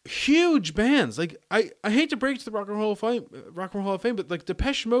huge bands. Like I hate to break to the Rock and Roll Hall of Fame, but like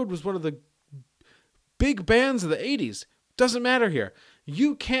Depeche Mode was one of the big bands of the 80s. Doesn't matter here.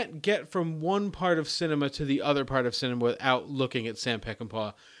 You can't get from one part of cinema to the other part of cinema without looking at Sam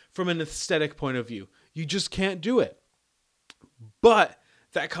Peckinpah from an aesthetic point of view. You just can't do it. But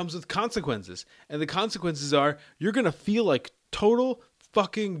that comes with consequences. And the consequences are you're going to feel like total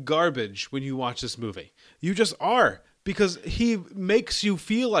fucking garbage when you watch this movie. You just are. Because he makes you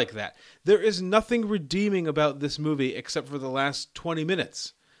feel like that. There is nothing redeeming about this movie except for the last 20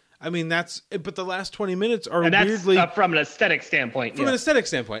 minutes. But the last 20 minutes are weirdly from an aesthetic standpoint. From an aesthetic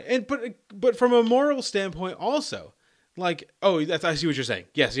standpoint, and but from a moral standpoint also. Like, I see what you're saying.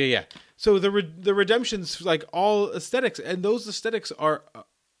 Yes, yeah. So the redemption's like all aesthetics, and those aesthetics are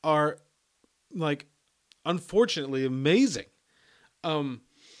like unfortunately amazing. But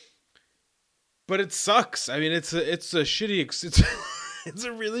it sucks. It's a shitty. It's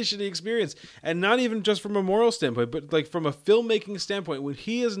a really shitty experience, and not even just from a moral standpoint, but like from a filmmaking standpoint. When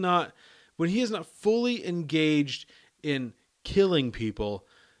he is not fully engaged in killing people,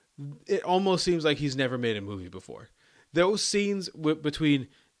 it almost seems like he's never made a movie before. Those scenes between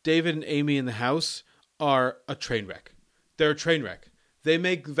David and Amy in the house are a train wreck. They're a train wreck. They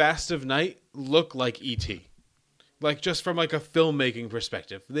make Vast of Night look like E.T. Like just from like a filmmaking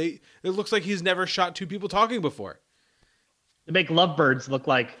perspective, it looks like he's never shot two people talking before. They make Lovebirds look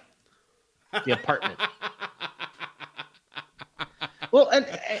like The Apartment. Well, and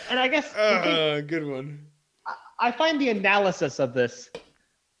I guess good one. I find the analysis of this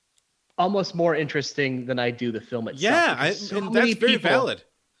almost more interesting than I do the film itself. Yeah, and that's very valid.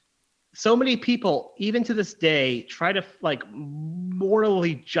 So many people, even to this day, try to like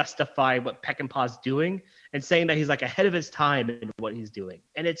morally justify what Peckinpah's doing and saying that he's like ahead of his time in what he's doing,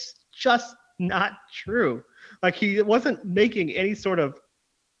 and it's just not true. Like he wasn't making any sort of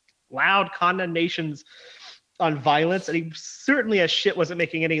loud condemnations on violence, and he certainly as shit wasn't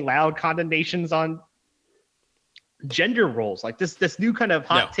making any loud condemnations on gender roles. Like this new kind of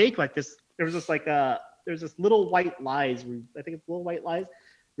hot take, like this. There's this Little White Lies. I think it's Little White Lies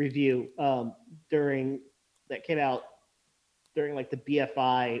review that came out during like the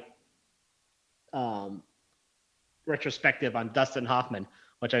BFI retrospective on Dustin Hoffman,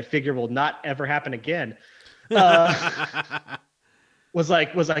 which I figure will not ever happen again. was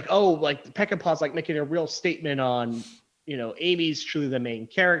like, oh, like Peckinpah's like making a real statement on, Amy's truly the main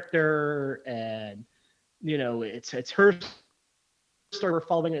character, and it's her story we're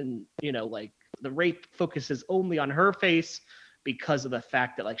following, and like the rape focuses only on her face because of the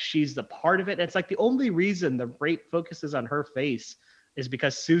fact that like she's the part of it. And it's like the only reason the rape focuses on her face is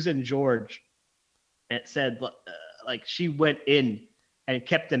because Susan George, it said like she went in and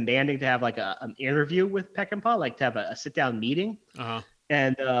kept demanding to have like an interview with Peckinpah, like to have a sit down meeting.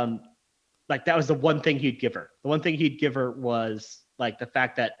 And like that was the one thing he'd give her. The one thing he'd give her was like the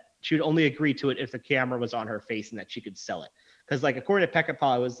fact that she would only agree to it if the camera was on her face and that she could sell it. Because like according to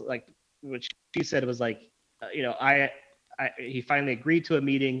Peckinpah, it was like what she said, it was like, he finally agreed to a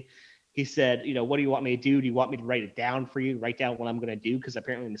meeting. He said, what do you want me to do? Do you want me to write it down for you? Write down what I'm going to do? Because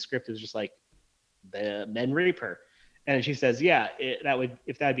apparently in the script it was just like the men rape her. And she says, yeah, if that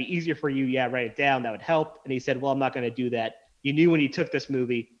would be easier for you, yeah, write it down. That would help. And he said, well, I'm not going to do that. You knew when you took this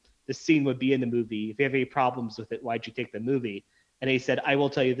movie, the scene would be in the movie. If you have any problems with it, why'd you take the movie? And he said, I will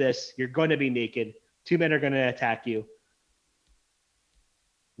tell you this, you're going to be naked. 2 men are going to attack you.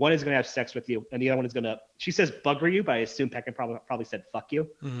 One is going to have sex with you, and the other one is going to, she says, bugger you, but I assume Peckinpah probably said, fuck you.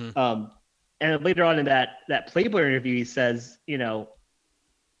 Mm-hmm. And later on in that Playboy interview, he says,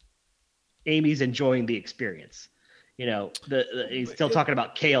 Amy's enjoying the experience. He's still talking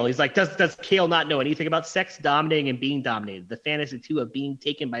about Cale. He's like, does Cale not know anything about sex, dominating, and being dominated? The fantasy, too, of being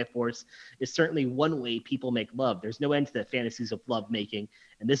taken by force is certainly one way people make love. There's no end to the fantasies of love making,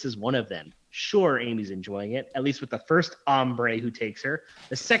 and this is one of them. Sure, Amy's enjoying it, at least with the first hombre who takes her.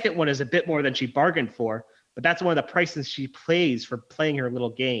 The second one is a bit more than she bargained for, but that's one of the prices she pays for playing her little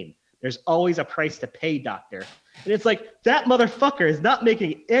game. There's always a price to pay, Doctor. And it's like, that motherfucker is not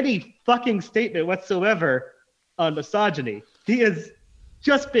making any fucking statement whatsoever on misogyny. He is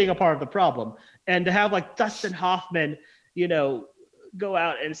just being a part of the problem. And to have like Dustin Hoffman, go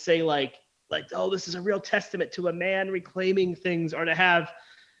out and say like, oh, this is a real testament to a man reclaiming things, or to have,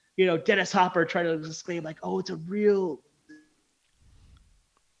 Dennis Hopper trying to exclaim like, oh, it's a real,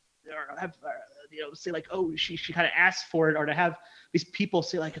 or have, say like, oh, she kind of asked for it, or to have these people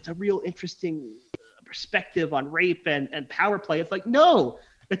say like, it's a real interesting perspective on rape and power play. It's like, no,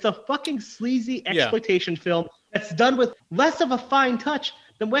 it's a fucking sleazy exploitation film that's done with less of a fine touch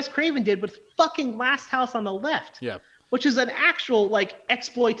than Wes Craven did with fucking Last House on the Left. Yeah. Which is an actual like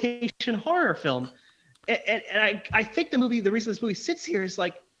exploitation horror film. And I think the reason this movie sits here is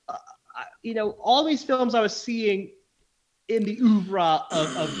like, all these films I was seeing in the oeuvre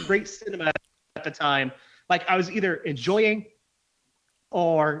of great cinema at the time, like I was either enjoying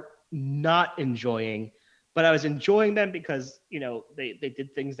or not enjoying, but I was enjoying them because, they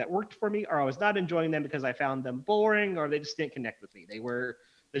did things that worked for me, or I was not enjoying them because I found them boring, or they just didn't connect with me. They were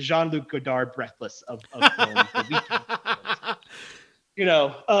the Jean-Luc Godard Breathless of films.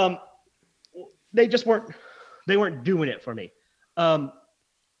 They just weren't doing it for me.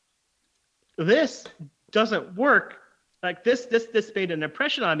 This doesn't work. Like this made an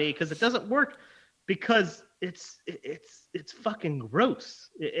impression on me because it doesn't work because it's fucking gross.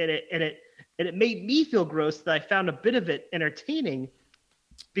 And it made me feel gross that I found a bit of it entertaining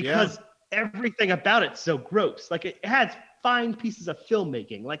because everything about it's so gross. Like it has fine pieces of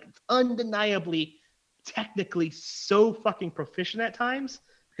filmmaking. Like it's undeniably technically so fucking proficient at times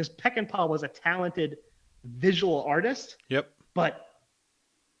because Peckinpah was a talented visual artist. Yep. But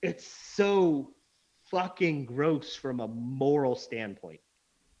it's so fucking gross from a moral standpoint.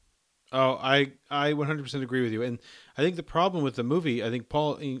 Oh, I 100% agree with you. And I think the problem with the movie, I think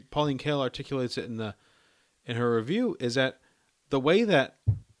Pauline Kael articulates it in her review, is that the way that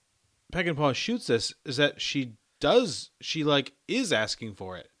Peckinpah shoots this is that she is asking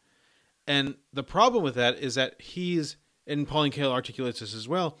for it. And the problem with that is that and Pauline Kael articulates this as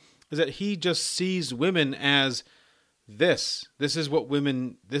well, is that he just sees women as this. This is what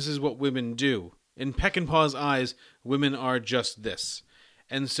women do. In Peckinpah's eyes, women are just this.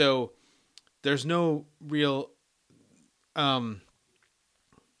 And so there's no real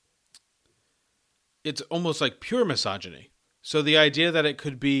it's almost like pure misogyny. So the idea that it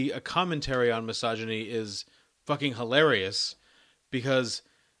could be a commentary on misogyny is fucking hilarious because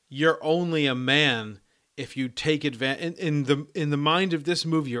you're only a man if you take advantage in the mind of this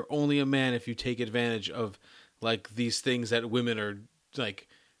movie, you're only a man if you take advantage of like these things that women are like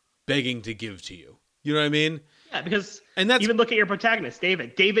begging to give to you. You know what I mean? Yeah, because even look at your protagonist,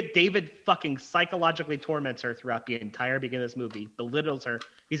 David. David fucking psychologically torments her throughout the entire beginning of this movie, belittles her.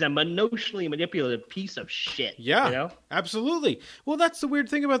 He's a emotionally manipulative piece of shit. Yeah, absolutely. Well, that's the weird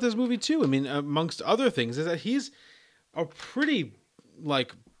thing about this movie too. I mean, amongst other things, is that he's a pretty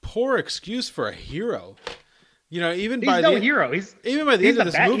like poor excuse for a hero. Even he's by no the hero. Even by the end of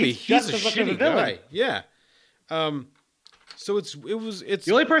this movie, he's a as much shitty of a villain. guy. Yeah. So it's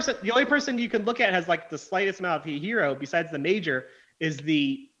the only person you can look at has like the slightest amount of hero besides the major is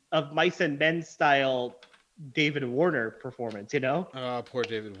the of Mice and Men style David Warner performance, you know? Poor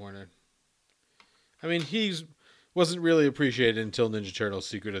David Warner. I mean, wasn't really appreciated until Ninja Turtles: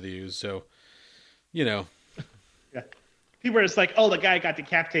 Secret of the Ooze, so, you know. Yeah. People were just like, oh, the guy got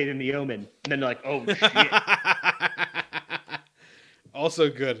decapitated in The Omen. And then they're like, oh, shit. Also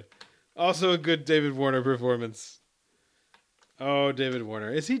good. Also a good David Warner performance. Oh, David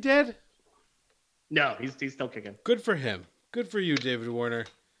Warner. Is he dead? No, he's still kicking. Good for him. Good for you, David Warner.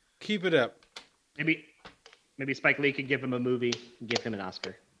 Keep it up. Maybe Spike Lee could give him a movie and give him an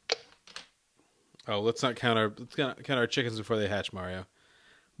Oscar. Oh, let's not count our chickens before they hatch, Mario.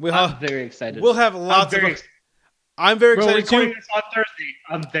 I'm very excited. We'll have lots I'm very excited We're recording too. this on Thursday.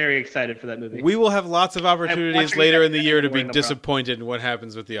 I'm very excited for that movie. We will have lots of opportunities later in the year to be disappointed in what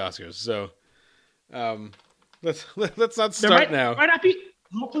happens with the Oscars. So, let's not start now.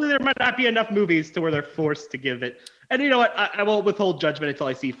 Hopefully, there might not be enough movies to where they're forced to give it. And you know what? I won't withhold judgment until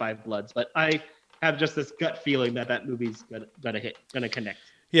I see Five Bloods. But I have just this gut feeling that movie's gonna connect.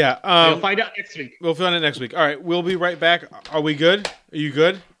 Yeah, we'll find out next week. We'll find out next week. All right, we'll be right back. Are we good? Are you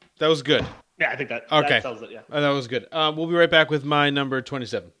good? That was good. Yeah, I think that sells it, yeah. That was good. We'll be right back with my number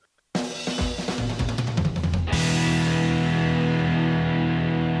 27.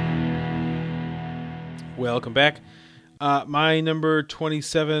 Welcome back. My number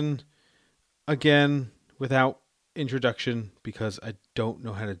 27, again, without introduction, because I don't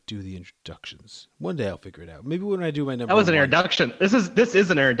know how to do the introductions. One day I'll figure it out. Maybe when I do my number That was an introduction. This is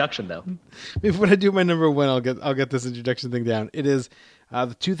an introduction, though. Maybe when I do my number one, I'll get this introduction thing down. It is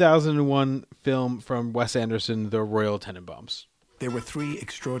the 2001 film from Wes Anderson, The Royal Tenenbaums. There were 3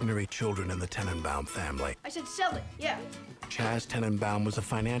 extraordinary children in the Tenenbaum family. I said sell it, yeah. Chaz Tenenbaum was a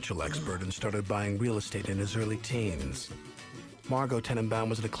financial expert and started buying real estate in his early teens. Margot Tenenbaum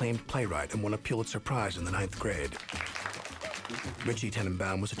was an acclaimed playwright and won a Pulitzer Prize in the 9th grade. Richie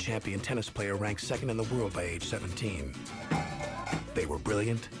Tenenbaum was a champion tennis player ranked 2nd in the world by age 17. They were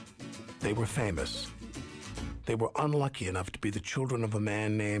brilliant. They were famous. They were unlucky enough to be the children of a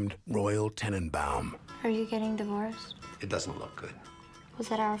man named Royal Tenenbaum. Are you getting divorced? It doesn't look good. Was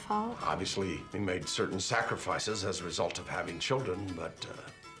that our fault? Obviously, we made certain sacrifices as a result of having children, but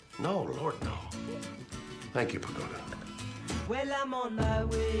no, Lord, no. Thank you, Pagoda. Well, I'm on my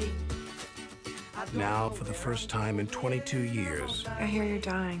way. Now, for the first time in 22 years. I hear you're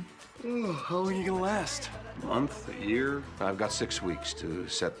dying. Oh, how long are you gonna last? A month, a year? I've got 6 weeks to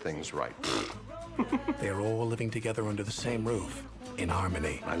set things right. They are all living together under the same roof, in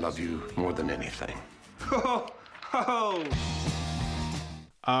harmony. I love you more than anything.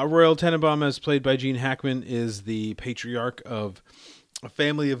 Royal Tenenbaum, as played by Gene Hackman, is the patriarch of a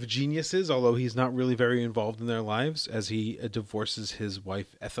family of geniuses, although he's not really very involved in their lives, as he divorces his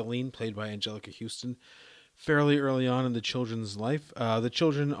wife, Etheline, played by Angelica Houston, fairly early on in the children's life. The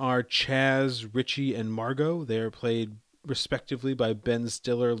children are Chaz, Richie, and Margot. They are played respectively by Ben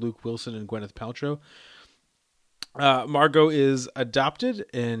Stiller, Luke Wilson, and Gwyneth Paltrow. Margot is adopted,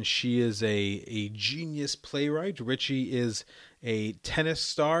 and she is a genius playwright. Richie is a tennis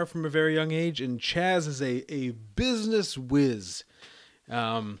star from a very young age, and Chaz is a business whiz.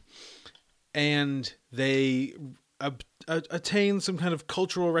 And they attain some kind of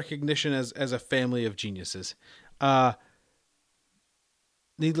cultural recognition as a family of geniuses.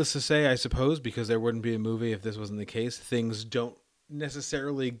 Needless to say, I suppose, because there wouldn't be a movie if this wasn't the case, things don't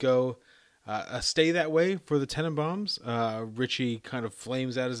necessarily go stay that way for the Tenenbaums. Richie kind of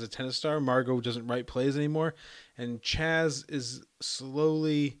flames out as a tennis star. Margot doesn't write plays anymore, and Chaz is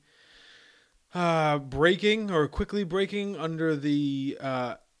slowly quickly breaking under the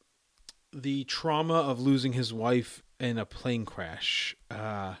trauma of losing his wife in a plane crash.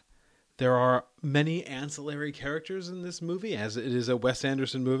 There are many ancillary characters in this movie, as it is a Wes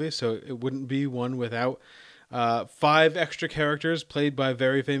Anderson movie, so it wouldn't be one without 5 extra characters played by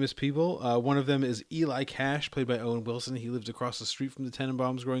very famous people. One of them is Eli Cash, played by Owen Wilson. He lived across the street from the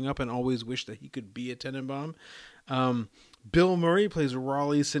Tenenbaums growing up and always wished that he could be a Tenenbaum. Bill Murray plays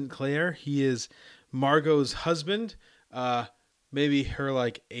Raleigh Sinclair. He is Margot's husband, maybe her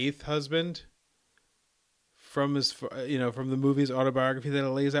 8th husband from the movie's autobiography that it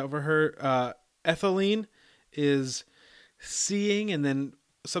lays out for her. Etheline is seeing and then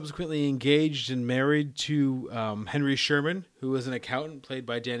subsequently engaged and married to Henry Sherman, who is an accountant played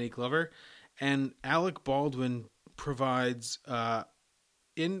by Danny Glover, and Alec Baldwin provides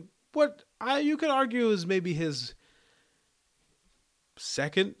in what you could argue is maybe his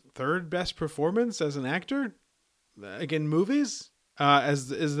second, third best performance as an actor, again, movies, as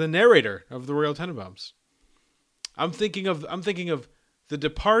the narrator of The Royal Tenenbaums. I'm thinking of The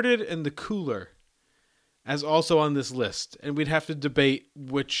Departed and The Cooler as also on this list, and we'd have to debate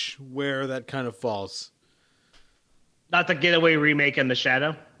where that kind of falls. Not the Getaway remake and The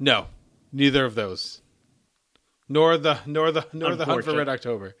Shadow. No, neither of those. Nor the Hunt for Red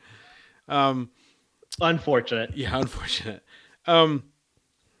October. Unfortunate. Yeah, unfortunate. And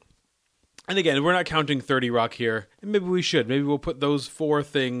again, we're not counting 30 Rock here. And maybe we should. Maybe we'll put those 4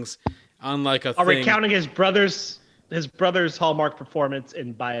 things on like a Are thing. we counting his brother's Hallmark performance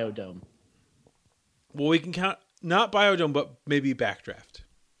in Biodome? Well, we can count not Biodome, but maybe Backdraft.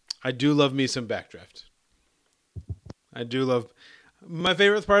 I do love me some Backdraft. I do love... My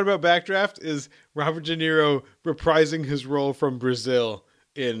favorite part about Backdraft is Robert De Niro reprising his role from Brazil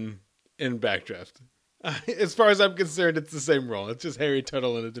in Backdraft. As far as I'm concerned, it's the same role. It's just Harry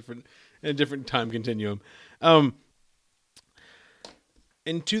Tuttle in a different time continuum.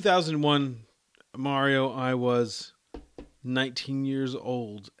 In 2001, Mario, I was 19 years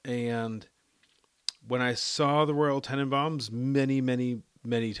old, and when I saw the Royal Tenenbaums many, many,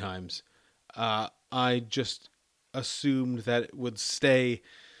 many times, I just assumed that it would stay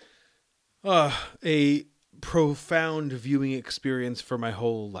a profound viewing experience for my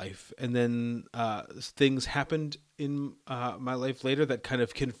whole life. And then things happened in my life later that kind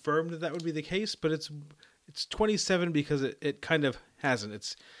of confirmed that would be the case, but it's 27 because it kind of hasn't.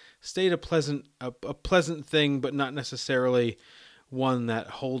 It's stayed a pleasant thing, but not necessarily one that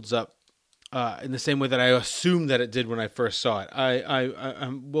holds up in the same way that I assumed that it did when I first saw it. I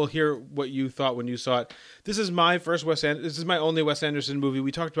will hear what you thought when you saw it. This is my first This is my only Wes Anderson movie.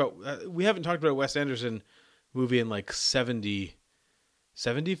 We haven't talked about a Wes Anderson movie in like 70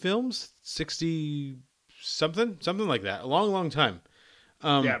 films, 60 something like that. A long time.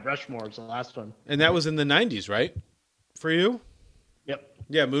 Rushmore is the last one, and that was in the 90s, right? For you? Yep.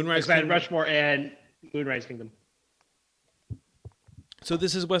 Yeah, Moonrise Kingdom. Rushmore and Moonrise Kingdom. So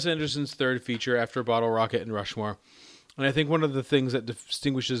this is Wes Anderson's third feature after Bottle Rocket and Rushmore. And I think one of the things that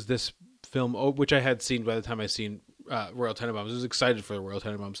distinguishes this film, which I had seen by the time I seen Royal Tenenbaums, I was excited for the Royal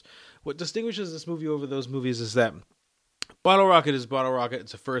Tenenbaums. What distinguishes this movie over those movies is that Bottle Rocket is Bottle Rocket.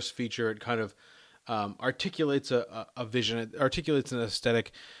 It's a first feature. It kind of articulates a vision. It articulates an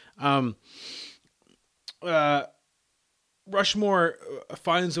aesthetic. Rushmore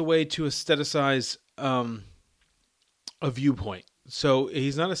finds a way to aestheticize a viewpoint. So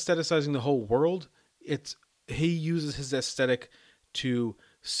he's not aestheticizing the whole world. He uses his aesthetic to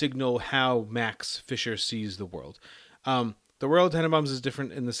signal how Max Fisher sees the world. The Royal Tenenbaums is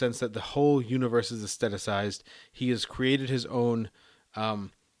different in the sense that the whole universe is aestheticized. He has created his own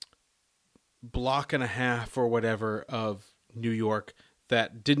block and a half or whatever of New York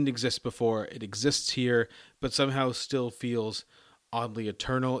that didn't exist before. It exists here, but somehow still feels oddly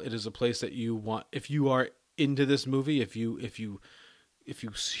eternal. It is a place that you want, if you are into this movie, if you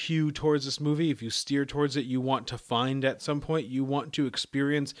hew towards this movie, if you steer towards it, you want to find at some point, you want to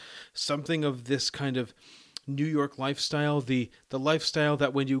experience something of this kind of New York lifestyle, the lifestyle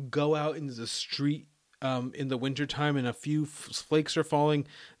that when you go out into the street in the wintertime and a few flakes are falling,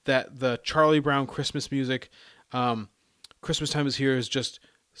 that the Charlie Brown Christmas music, Christmas Time Is Here, is just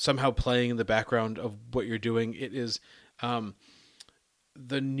somehow playing in the background of what you're doing. It is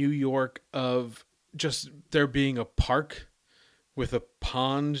the New York of just there being a park with a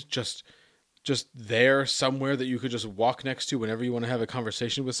pond just there somewhere that you could just walk next to whenever you want to have a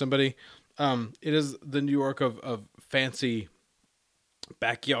conversation with somebody. It is the New York of fancy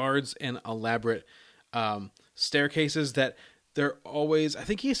backyards and elaborate staircases that they're always, I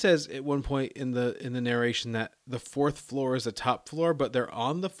think he says at one point in the narration that the fourth floor is the top floor, but they're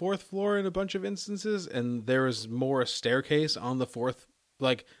on the fourth floor in a bunch of instances, and there is more a staircase on the fourth,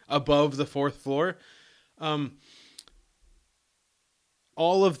 like above the fourth floor.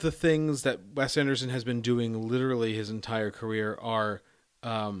 All of the things that Wes Anderson has been doing literally his entire career are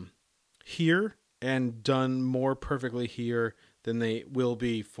here and done more perfectly here than they will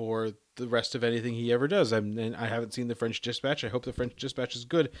be for the rest of anything he ever does. And I haven't seen The French Dispatch. I hope The French Dispatch is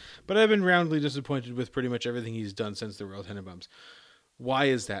good, but I've been roundly disappointed with pretty much everything he's done since The Royal Tenenbaums. Why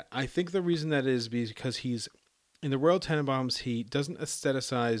is that? I think the reason that is because he's in The Royal Tenenbaums, he doesn't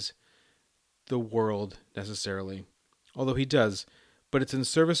aestheticize the world necessarily, although he does, but it's in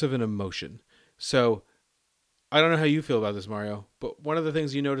service of an emotion. So I don't know how you feel about this, Mario, but one of the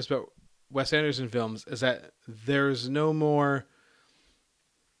things you notice about Wes Anderson films is that there's no more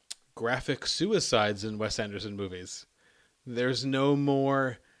graphic suicides in Wes Anderson movies. There's no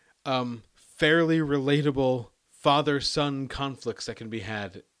more fairly relatable father-son conflicts that can be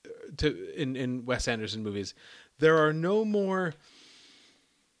had in Wes Anderson movies. There are no more,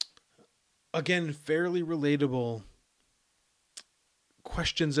 again, fairly relatable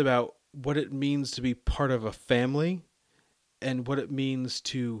questions about what it means to be part of a family and what it means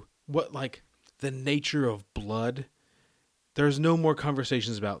to, what, like, the nature of blood There's no more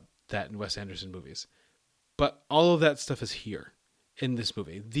conversations about that in Wes Anderson movies. But all of that stuff is here in this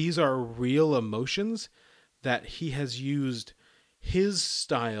movie. These are real emotions that he has used his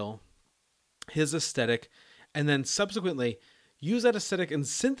style, his aesthetic, and then subsequently used that aesthetic and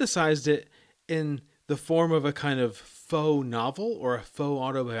synthesized it in the form of a kind of faux novel or a faux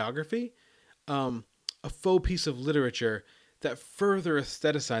autobiography, a faux piece of literature that further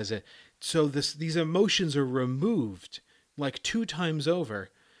aestheticize it. So these emotions are removed like 2 times over.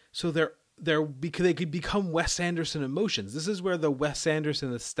 So they could become Wes Anderson emotions. This is where the Wes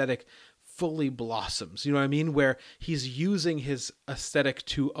Anderson aesthetic fully blossoms. You know what I mean? Where he's using his aesthetic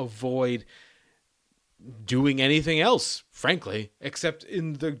to avoid doing anything else, frankly, except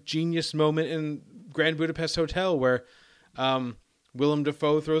in the genius moment in Grand Budapest Hotel where Willem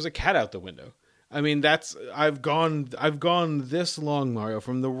Dafoe throws a cat out the window. I mean, I've gone this long, Mario,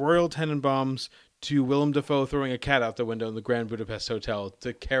 from the Royal Tenenbaums to Willem Dafoe throwing a cat out the window in the Grand Budapest Hotel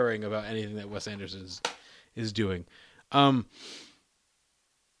to caring about anything that Wes Anderson is doing. To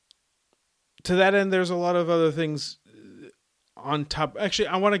that end, there's a lot of other things on top. Actually,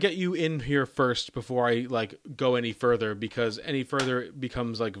 I want to get you in here first before I go any further, because any further it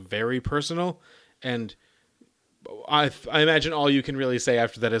becomes very personal, and I imagine all you can really say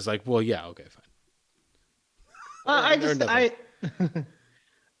after that is well, yeah, okay, fine.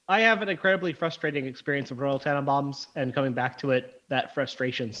 I have an incredibly frustrating experience of Royal Tenenbaums, and coming back to it, that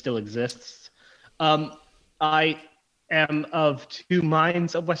frustration still exists. I am of 2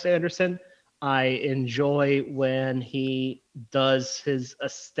 minds of Wes Anderson. I enjoy when he does his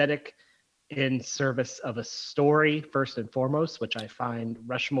aesthetic in service of a story, first and foremost, which I find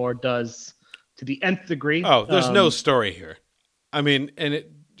Rushmore does to the nth degree. Oh, there's no story here. I mean, and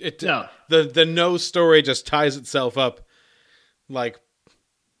no. The no story just ties itself up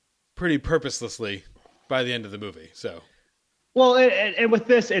pretty purposelessly by the end of the movie. So, well, and with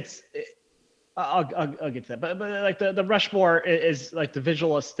this, I'll get to that. But the Rushmore is the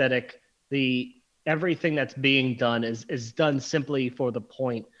visual aesthetic. Everything that's being done is done simply for the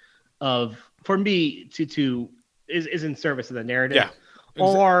point of, for me, is in service of the narrative. Yeah.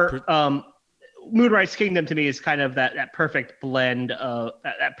 Or Moonrise Kingdom to me is kind of that perfect blend of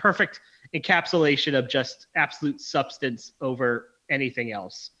that perfect encapsulation of just absolute substance over anything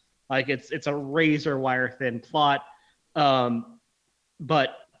else. It's a razor wire thin plot,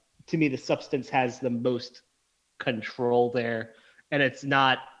 but to me the substance has the most control there, and it's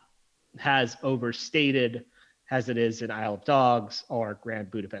not as overstated as it is in Isle of Dogs or Grand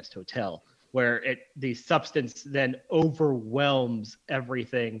Budapest Hotel, where the substance then overwhelms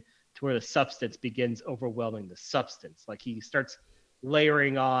everything to where the substance begins overwhelming the substance. He starts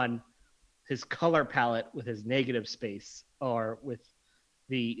layering on his color palette with his negative space or with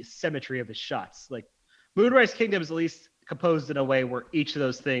the symmetry of his shots. Moonrise Kingdom is at least composed in a way where each of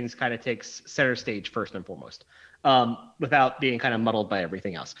those things kind of takes center stage first and foremost, without being kind of muddled by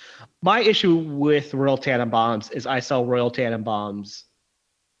everything else. My issue with Royal Tenenbaums is I saw Royal Tenenbaums,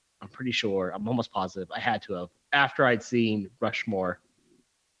 I'm pretty sure, I'm almost positive, I had to have, after I'd seen Rushmore.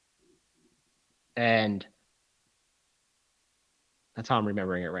 And that's how I'm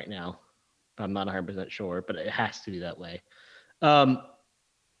remembering it right now. I'm not 100% sure, but it has to be that way.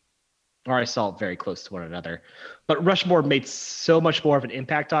 Or I saw it very close to one another. But Rushmore made so much more of an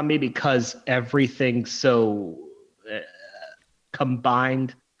impact on me because everything so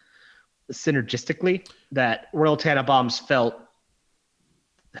combined synergistically that Royal Tenenbaums felt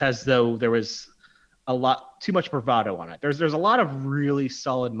as though there was too much bravado on it. There's a lot of really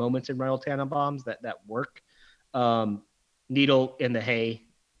solid moments in Royal Tenenbaums that work. Needle in the Hay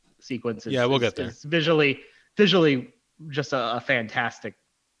sequence we'll get there. Is visually just a fantastic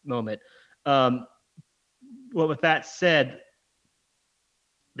moment. Well, with that said,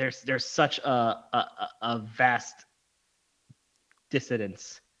 there's such a vast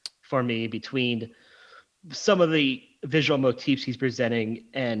dissonance for me between some of the visual motifs he's presenting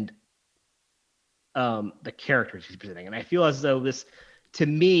and the characters he's presenting. And I feel as though this, to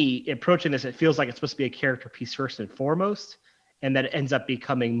me, approaching this, it feels like it's supposed to be a character piece first and foremost, and that it ends up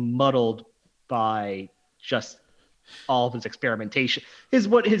becoming muddled by just all of his experimentation. His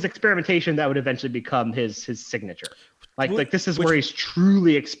experimentation that would eventually become his signature. This is where he's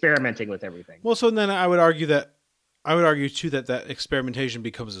truly experimenting with everything. Well, so then I would argue too that experimentation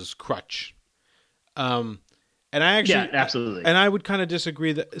becomes his crutch. And I actually, absolutely. And I would kind of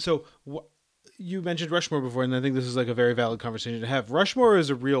disagree that. So you mentioned Rushmore before, and I think this is a very valid conversation to have. Rushmore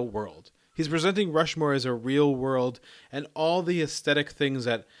is a real world. He's presenting Rushmore as a real world, and all the aesthetic things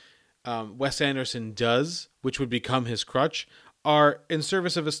that Wes Anderson does, which would become his crutch, are in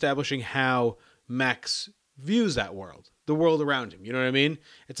service of establishing how Max views that world. the world around him. You know what I mean?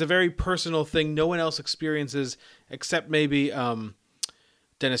 It's a very personal thing. No one else experiences except maybe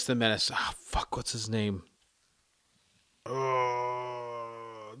Dennis the Menace. Oh, fuck, what's his name?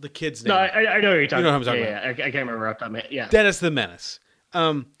 The kid's name. No, I know what you're talking. You know what I'm talking about. about. I can't remember off the top of my head. Yeah. Dennis the Menace.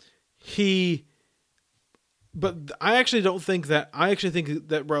 But I actually think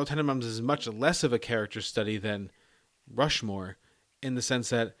that Royal Tenenbaums is much less of a character study than Rushmore, in the sense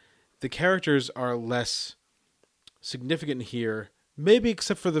that the characters are less significant here, maybe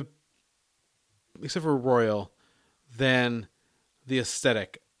except for Royal, than the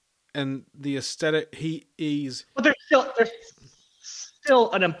aesthetic. And the aesthetic, he's... But there's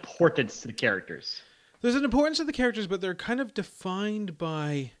still an importance to the characters. There's an importance to the characters, but they're kind of defined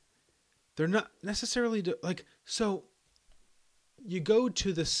by... They're not necessarily... So, you go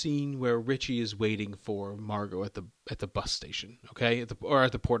to the scene where Richie is waiting for Margot at the bus station, okay? At the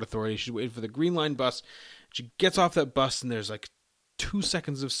Port Authority. She's waiting for the Green Line bus. She gets off that bus, and there's like 2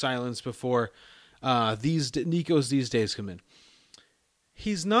 seconds of silence before Nico's These Days come in.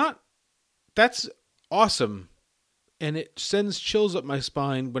 He's not... That's awesome. And it sends chills up my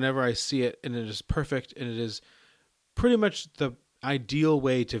spine whenever I see it, and it is perfect, and it is pretty much the ideal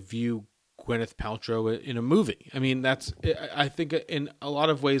way to view Gwyneth Paltrow in a movie. I mean, I think in a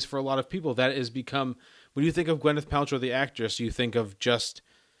lot of ways for a lot of people that has become, when you think of Gwyneth Paltrow, the actress, you think of just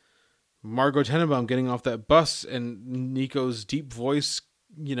Margot Tenenbaum getting off that bus and Nico's deep voice,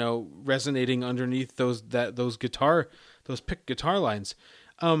 resonating underneath those picked guitar lines.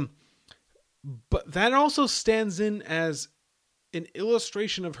 But that also stands in as an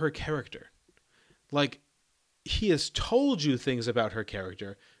illustration of her character. Like, he has told you things about her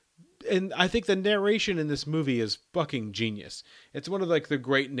character. And I think the narration in this movie is fucking genius. It's one of like the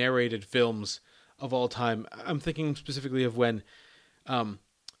great narrated films of all time. I'm thinking specifically of when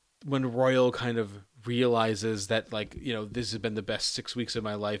Royal kind of realizes that this has been the best 6 weeks of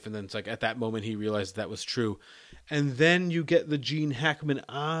my life. And then it's like at that moment he realized that was true. And then you get the Gene Hackman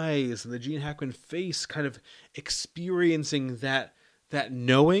eyes and the Gene Hackman face kind of experiencing that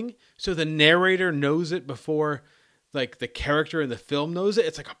knowing. So the narrator knows it before like the character in the film knows it.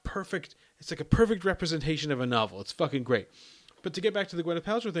 It's like a perfect representation of a novel. It's fucking great. But to get back to the Gwyneth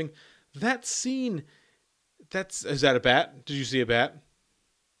Paltrow thing, that scene, is that a bat? Did you see a bat?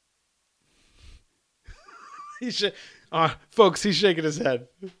 Folks, he's shaking his head.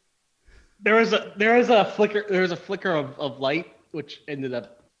 There was a flicker of light, which ended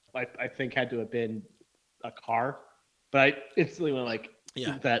up, I think, had to have been a car. But I instantly went like,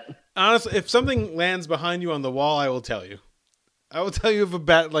 yeah. That. Honestly, if something lands behind you on the wall, I will tell you. I will tell you if a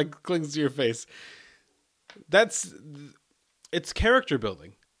bat clings to your face. It's character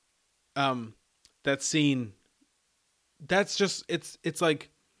building. That scene. That's just it's like,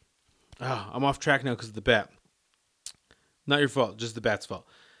 I'm off track now because of the bat. Not your fault, just the bat's fault.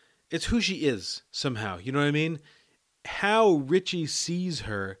 It's who she is somehow. You know what I mean? How Richie sees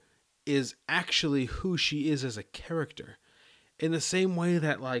her is actually who she is as a character. In the same way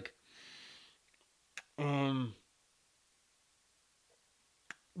that the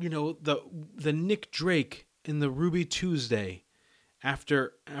Nick Drake in the Ruby Tuesday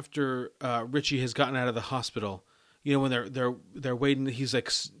after Richie has gotten out of the hospital, when they're waiting, he's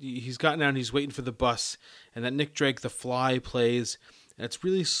gotten out and he's waiting for the bus, and that Nick Drake, The Fly, plays, and it's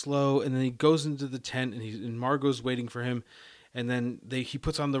really slow, and then he goes into the tent and Margot's waiting for him, and then he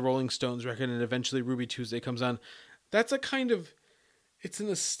puts on the Rolling Stones record, and eventually Ruby Tuesday comes on. That's it's an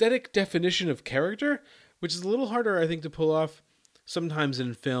aesthetic definition of character, which is a little harder, I think, to pull off sometimes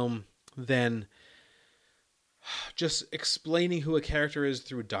in film than just explaining who a character is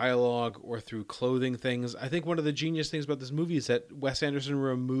through dialogue or through clothing things. I think one of the genius things about this movie is that Wes Anderson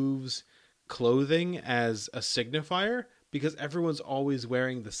removes clothing as a signifier because everyone's always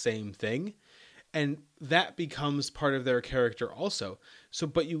wearing the same thing. And that becomes part of their character also. So,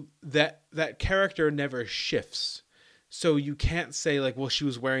 but that character never shifts. So you can't say she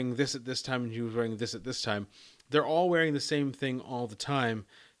was wearing this at this time and she was wearing this at this time. They're all wearing the same thing all the time.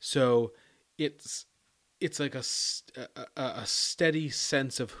 So it's like a steady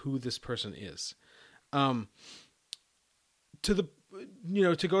sense of who this person is. To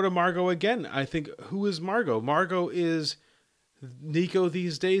go to Margot again, I think, who is Margot? Margot is Nico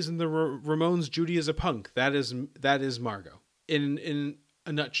These Days and the Ramones' Judy is a Punk. That is Margot in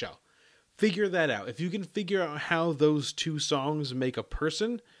a nutshell. Figure that out. If you can figure out how those two songs make a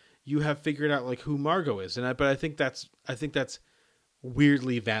person, you have figured out who Margot is. But I think that's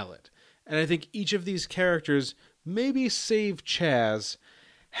weirdly valid. And I think each of these characters, maybe save Chaz,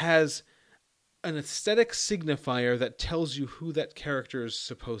 has an aesthetic signifier that tells you who that character is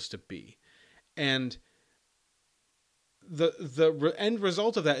supposed to be. And end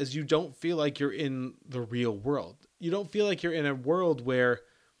result of that is you don't feel like you're in the real world. You don't feel like you're in a world where,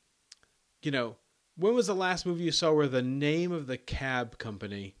 you know, when was the last movie you saw where the name of the cab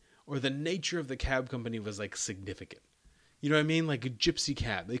company or the nature of the cab company was like significant? You know what I mean? Like a gypsy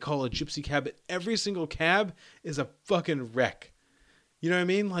cab. They call it a gypsy cab, but every single cab is a fucking wreck. You know what I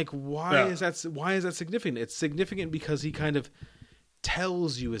mean? Like, why is that significant? It's significant because he kind of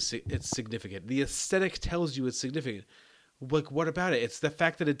tells you it's significant. The aesthetic tells you it's significant. Like, what about it? It's the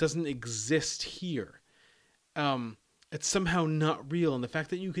fact that it doesn't exist here. It's somehow not real. And the fact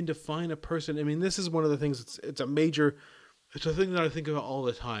that you can define a person. I mean, this is one of the things, it's a thing that I think about all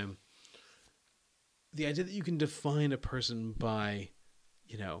the time. The idea that you can define a person by,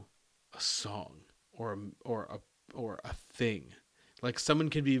 you know, a song or a thing. Like, someone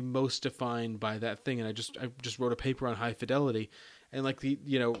can be most defined by that thing. And I just wrote a paper on High Fidelity, and like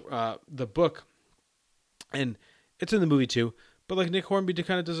the book, and it's in the movie too. But like Nick Hornby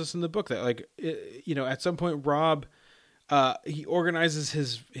kind of does this in the book, that like, you know, at some point Rob, he organizes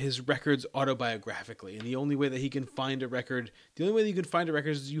his records autobiographically, and the only way that you can find a record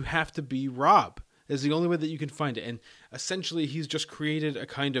is you have to be Rob. Is the only way that you can find it. And essentially he's just created a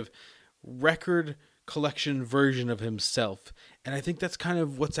kind of record collection version of himself. And I think that's kind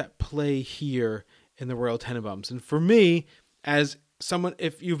of what's at play here in the Royal Tenenbaums. And for me, as someone,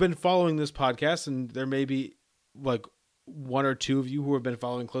 if you've been following this podcast, and there may be like one or two of you who have been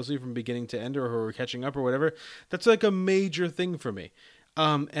following closely from beginning to end, or who are catching up or whatever, that's like a major thing for me.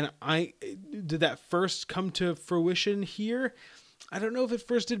 And did that first come to fruition here? I don't know if it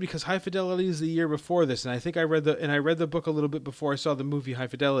first did, because High Fidelity is the year before this, and I think I read the book a little bit before I saw the movie High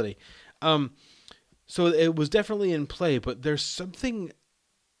Fidelity. So it was definitely in play, but there's something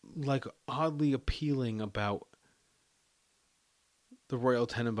like oddly appealing about the Royal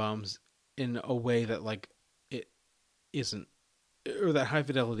Tenenbaums in a way that like it isn't, or that High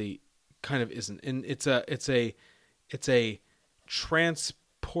Fidelity kind of isn't. And it's a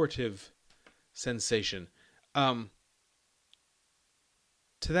transportive sensation.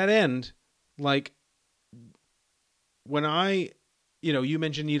 To that end, like, when you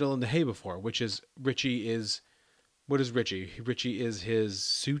mentioned Needle in the Hay before, which is Richie is, what is Richie? Richie is his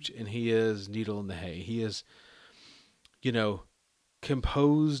suit, and he is Needle in the Hay. He is, you know,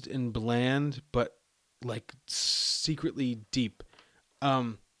 composed and bland, but like secretly deep.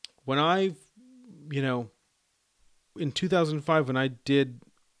 When I, you know, in 2005, when I did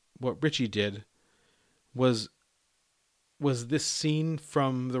what Richie did, was this scene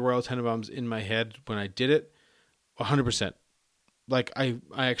from the Royal Tenenbaums in my head when I did it? 100%. Like, I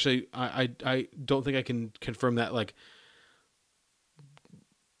actually don't think I can confirm that. Like,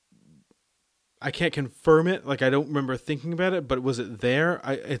 I can't confirm it. Like, I don't remember thinking about it, but was it there?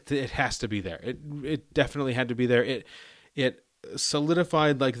 It has to be there. It definitely had to be there. It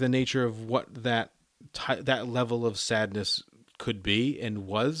solidified like the nature of what that level of sadness could be and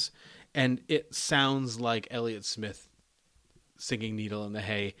was, and it sounds like Elliott Smith singing Needle in the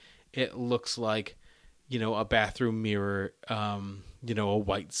Hay. It looks like, you know, a bathroom mirror, you know, a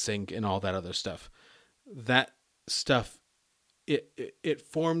white sink and all that other stuff. That stuff, it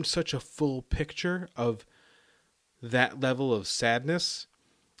formed such a full picture of that level of sadness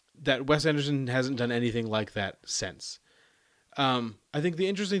that Wes Anderson hasn't done anything like that since. I think the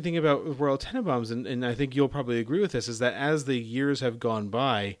interesting thing about Royal Tenenbaums, and I think you'll probably agree with this, is that as the years have gone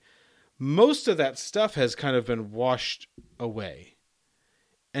by, most of that stuff has kind of been washed away.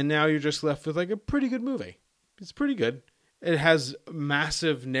 And now you're just left with like a pretty good movie. It's pretty good. It has a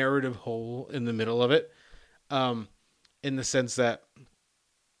massive narrative hole in the middle of it. In the sense that,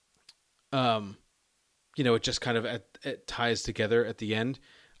 you know, it just kind of it ties together at the end.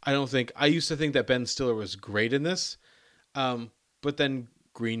 I used to think that Ben Stiller was great in this. But then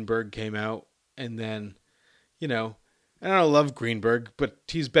Greenberg came out, and then, you know, and I don't love Greenberg, but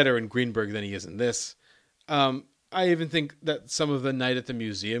he's better in Greenberg than he is in this. I even think that some of the Night at the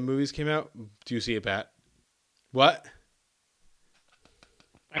Museum movies came out. Do you see it, Pat? What?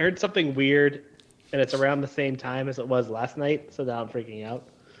 I heard something weird, and it's around the same time as it was last night, so now I'm freaking out.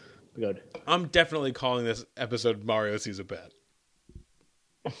 Good. I'm definitely calling this episode Mario Sees a Bat.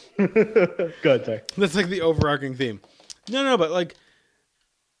 Good, sorry. That's like the overarching theme. No, but like,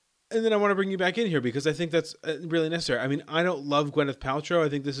 and then I want to bring you back in here because I think that's really necessary. I mean, I don't love Gwyneth Paltrow. I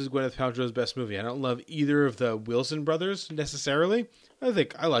think this is Gwyneth Paltrow's best movie. I don't love either of the Wilson brothers necessarily. I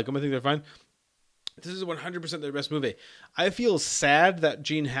think I like them. I think they're fine. This is 100% their best movie. I feel sad that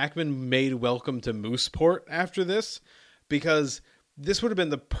Gene Hackman made Welcome to Mooseport after this, because this would have been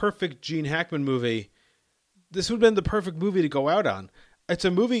the perfect Gene Hackman movie. This would have been the perfect movie to go out on. It's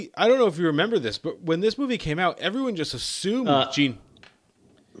a movie. I don't know if you remember this, but when this movie came out, everyone just assumed Gene.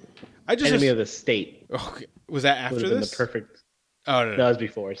 Enemy of the State. Okay. Was that after this? The perfect. Oh no, that was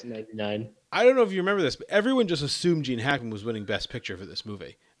before. It's 99. I don't know if you remember this, but everyone just assumed Gene Hackman was winning Best Picture for this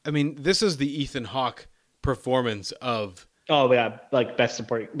movie. I mean, this is the Ethan Hawke performance of. Oh yeah, like best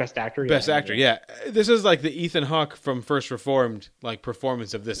actor. Best actor, yeah. This is like the Ethan Hawke from First Reformed like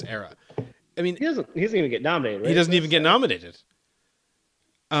performance of this era. I mean, he doesn't even get nominated. Right? He doesn't even get nominated.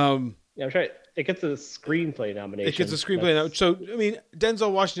 Yeah, I'm trying. It gets a screenplay nomination. It gets a screenplay. So I mean,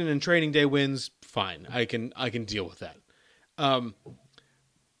 Denzel Washington in Training Day wins. Fine, I can deal with that.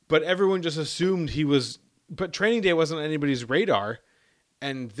 But everyone just assumed he was. But Training Day wasn't on anybody's radar,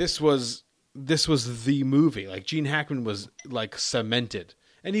 and this was the movie. Like Gene Hackman was like cemented,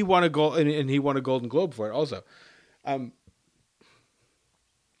 and he won a gold, and he won a Golden Globe for it also.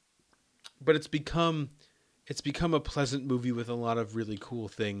 But it's become a pleasant movie with a lot of really cool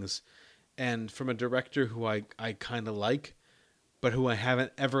things, and from a director who I kind of like, but who I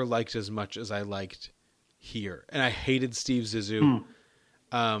haven't ever liked as much as I liked here. And I hated Steve Zissou.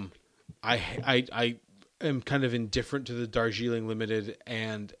 I am kind of indifferent to the Darjeeling Limited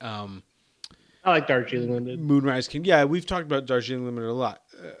and I like Darjeeling Limited. Moonrise Kingdom. Yeah, we've talked about Darjeeling Limited a lot,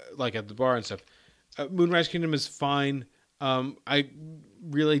 like at the bar and stuff. Moonrise Kingdom is fine. I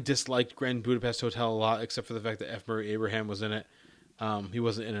really disliked Grand Budapest Hotel a lot, except for the fact that F. Murray Abraham was in it. He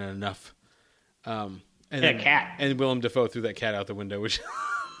wasn't in it enough. And a cat. And Willem Dafoe threw that cat out the window, which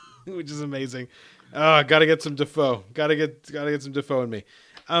is amazing. Oh, gotta get some Dafoe. Gotta get some Dafoe in me.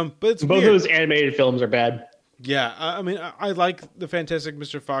 But it's both weird. of those animated films are bad. Yeah, I mean, I like the Fantastic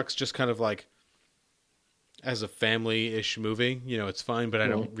Mr. Fox, just kind of like as a family-ish movie. You know, it's fine, but I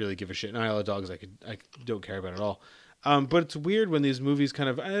don't really give a shit. And Isle of Dogs, I don't care about at all. But it's weird when these movies kind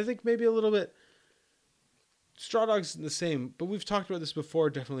of, and I think maybe a little bit, Straw Dogs isn't the same, but we've talked about this before,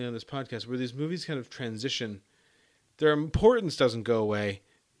 definitely on this podcast, where these movies kind of transition. Their importance doesn't go away,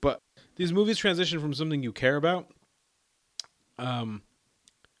 but these movies transition from something you care about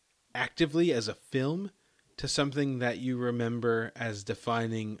actively as a film to something that you remember as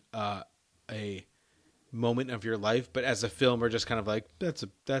defining a moment of your life, but as a film are just kind of like, that's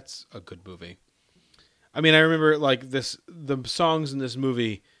a good movie. I mean, I remember like the songs in this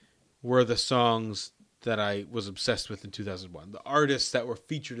movie were the songs that I was obsessed with in 2001. The artists that were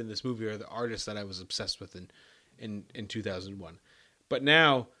featured in this movie are the artists that I was obsessed with in 2001. But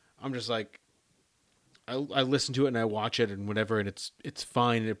now I'm just like, I listen to it and I watch it and whatever, and it's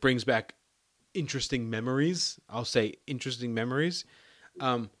fine. And it brings back interesting memories. I'll say interesting memories.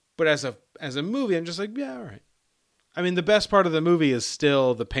 But as a movie, I'm just like, yeah, all right. I mean, the best part of the movie is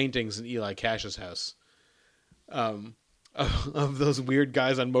still the paintings in Eli Cash's house. Of those weird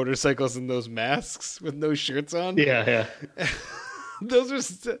guys on motorcycles and those masks with no shirts on. Yeah.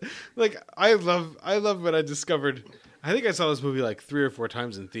 Those are like, I love what I discovered. I think I saw this movie like 3 or 4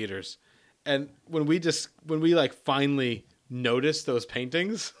 times in theaters. And when we like finally noticed those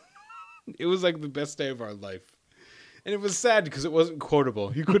paintings, it was like the best day of our life. And it was sad because it wasn't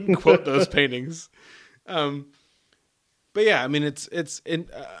quotable. You couldn't quote those paintings. But yeah, I mean, I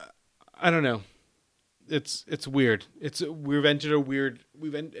don't know. It's weird.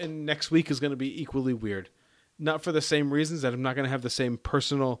 And next week is going to be equally weird. Not for the same reasons, that I'm not going to have the same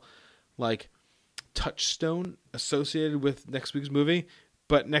personal, like, touchstone associated with next week's movie,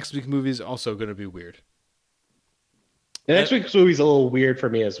 but next week's movie is also going to be weird. The next week's movie is a little weird for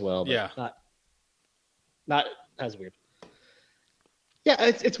me as well. But yeah. Not as weird. Yeah,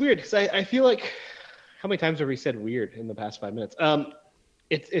 it's weird because I feel like, how many times have we said weird in the past 5 minutes?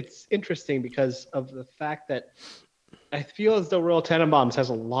 It's interesting because of the fact that I feel as though Royal Tenenbaums has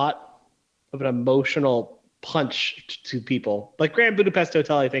a lot of an emotional punch to people. Like Grand Budapest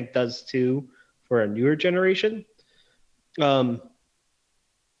Hotel, I think, does too for a newer generation. But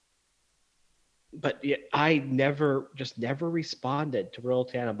yeah, I never responded to Royal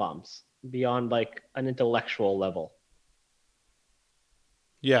Tenenbaums beyond like an intellectual level.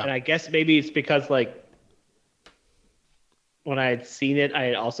 Yeah. And I guess maybe it's because like when I had seen it, I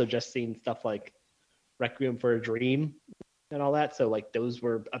had also just seen stuff like Requiem for a Dream and all that. So like those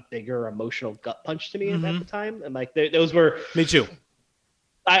were a bigger emotional gut punch to me at the time. And like those were me too.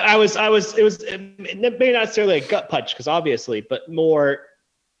 It may not necessarily a gut punch because obviously, but more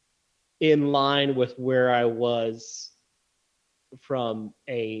in line with where I was from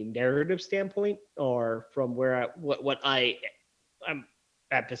a narrative standpoint, or from where I'm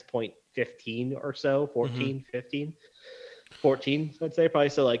at this point, 15 or so, 14, 15, 14, I'd say probably.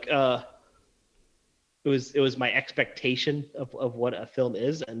 So like, it was my expectation of what a film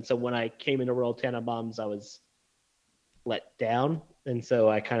is. And so when I came into Royal Tenenbaums, I was let down and so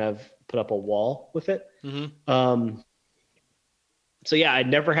I kind of put up a wall with it. Mm-hmm. So yeah, I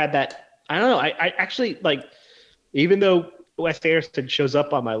never had that. I don't know. I actually like, even though Wes Anderson shows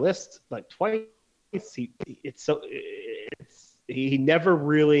up on my list like twice, he never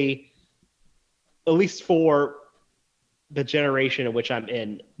really, at least for the generation in which I'm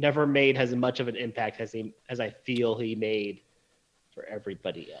in, never made as much of an impact as I feel he made for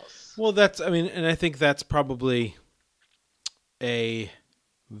everybody else. Well, and I think that's probably a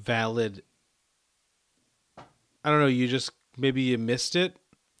valid. I don't know. Maybe you missed it,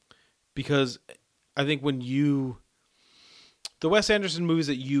 because I think the Wes Anderson movies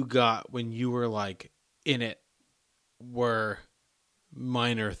that you got when you were like in it were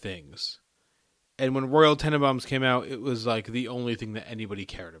minor things. And when Royal Tenenbaums came out, it was like the only thing that anybody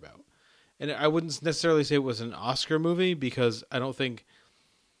cared about. And I wouldn't necessarily say it was an Oscar movie, because I don't think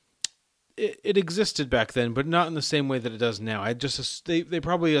it existed back then, but not in the same way that it does now. They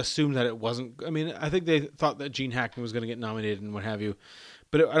probably assumed that it wasn't. I mean, I think they thought that Gene Hackman was going to get nominated and what have you,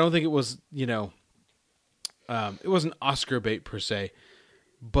 but I don't think it was. It wasn't Oscar bait per se,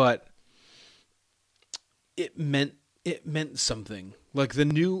 but it meant something. Like a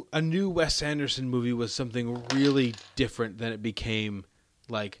new Wes Anderson movie was something really different than it became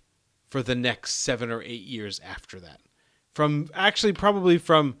like for the next 7 or 8 years after that. Probably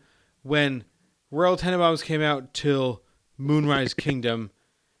from when Royal Tenenbaums came out till Moonrise Kingdom.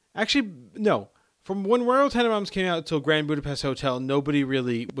 Actually, no. From when Royal Tenenbaums came out till Grand Budapest Hotel, nobody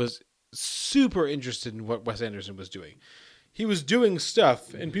really was super interested in what Wes Anderson was doing. He was doing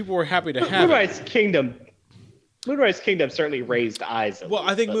stuff, and people were happy to have Moonrise Kingdom certainly raised eyes. Well,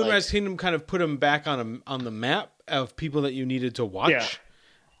 I think Moonrise Kingdom kind of put him back on the map of people that you needed to watch.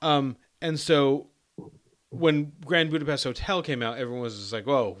 Yeah. And so when Grand Budapest Hotel came out, everyone was just like,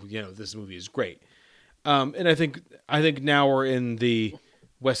 "Whoa, this movie is great." And I think now we're in the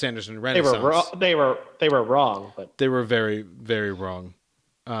Wes Anderson Renaissance. They were wrong, but they were very, very wrong.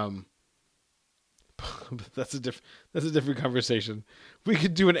 That's a different conversation. We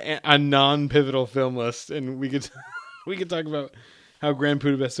could do a non-pivotal film list, and we could talk about how Grand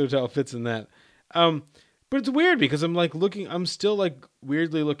Budapest Hotel fits in that. But it's weird because I'm still like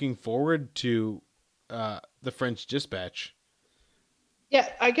weirdly looking forward to The French Dispatch. Yeah,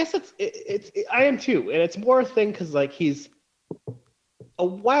 I guess I am too, and it's more a thing because like he's a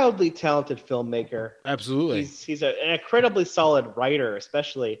wildly talented filmmaker. Absolutely, he's an incredibly solid writer,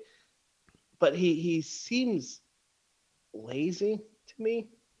 especially. But he seems lazy to me.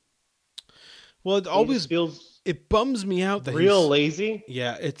 Well, it always feels. It bums me out that real lazy.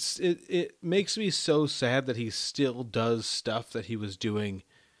 Yeah, it makes me so sad that he still does stuff that he was doing,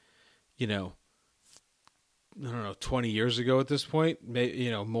 I don't know, 20 years ago at this point,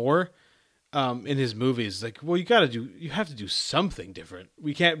 more, in his movies. Like, well, you have to do something different.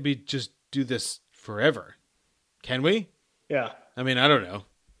 We can't just do this forever. Can we? Yeah. I mean, I don't know.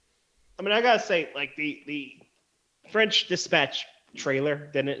 I mean, I gotta say, like the French Dispatch trailer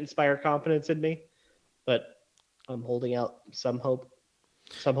didn't inspire confidence in me, but I'm holding out some hope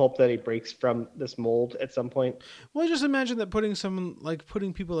that he breaks from this mold at some point. Well, just imagine that putting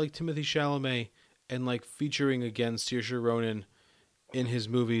people like Timothée Chalamet and like featuring again Saoirse Ronan in his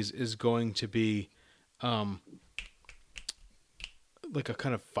movies is going to be, like a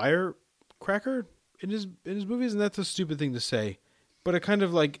kind of firecracker in his movies, and that's a stupid thing to say. But a kind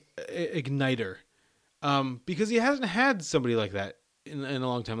of like igniter, because he hasn't had somebody like that in a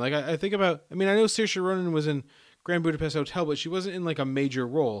long time. Like I think about, I know Saoirse Ronan was in Grand Budapest Hotel, but she wasn't in like a major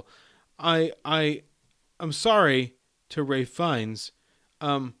role. I'm sorry to Ralph Fiennes,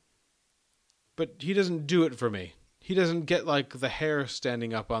 but he doesn't do it for me. He doesn't get like the hair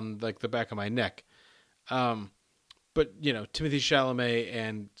standing up on like the back of my neck. But Timothée Chalamet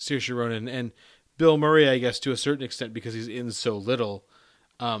and Saoirse Ronan and Bill Murray, I guess, to a certain extent, because he's in so little,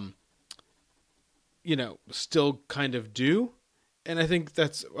 still kind of do. And I think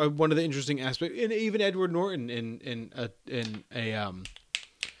that's one of the interesting aspects. And even Edward Norton in a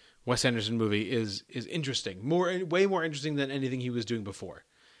Wes Anderson movie is interesting. Way more interesting than anything he was doing before.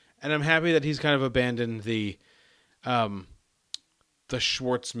 And I'm happy that he's kind of abandoned the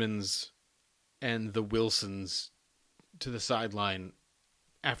Schwartzmans and the Wilsons to the sideline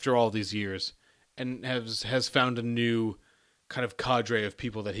after all these years, and has found a new kind of cadre of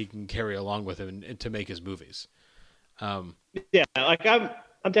people that he can carry along with him and to make his movies. Yeah, like I'm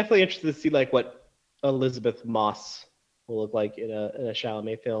definitely interested to see like what Elizabeth Moss will look like in a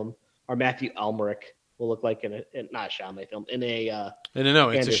Chalamet film, or Matthew Almeric will look like in not a Chalamet film, in a no,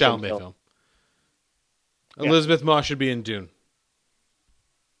 it's a Chalamet film. Yeah. Elizabeth Moss should be in Dune.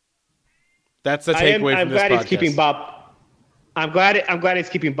 That's the takeaway from this podcast. I'm glad he's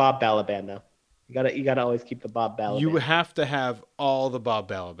keeping Bob Balaban though. You gotta always keep the Bob Balaban. You have to have all the Bob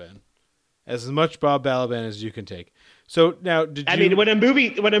Balaban, as much Bob Balaban as you can take. So now, I mean, when a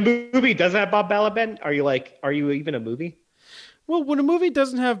movie doesn't have Bob Balaban, are you even a movie? Well, when a movie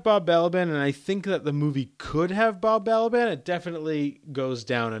doesn't have Bob Balaban, and I think that the movie could have Bob Balaban, it definitely goes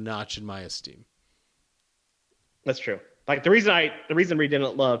down a notch in my esteem. That's true. Like the reason we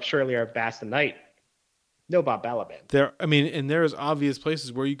didn't love Shirley or Bast and Night, no Bob Balaban. And there's obvious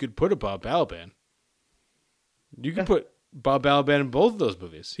places where you could put a Bob Balaban. You could put Bob Balaban in both of those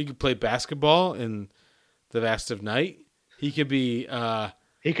movies. He could play basketball in The Vast of Night. He could be.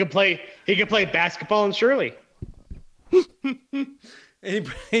 He could play basketball in Shirley.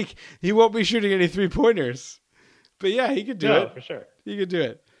 And he won't be shooting any 3-pointers, but yeah, he could do it for sure. He could do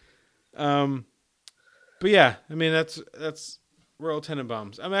it. But yeah, I mean that's Royal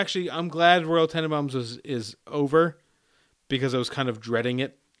Tenenbaums. I'm glad Royal Tenenbaums is over, because I was kind of dreading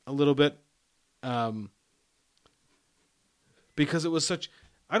it a little bit. Because it was such.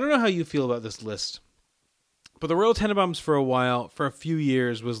 I don't know how you feel about this list, but the Royal Tenenbaums for a few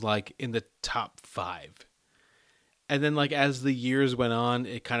years was like in the top 5. And then, like, as the years went on,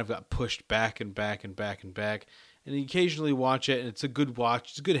 it kind of got pushed back and back and back and back. And you occasionally watch it, and it's a good watch.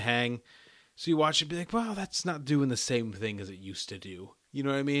 It's a good hang. So you watch it and be like, wow, that's not doing the same thing as it used to do. You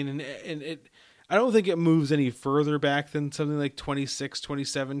know what I mean? And it, I don't think it moves any further back than something like 26,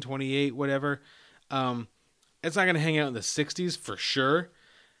 27, 28, whatever. It's not going to hang out in the 60s for sure.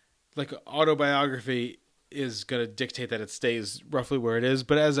 Like, Autobiography is going to dictate that it stays roughly where it is.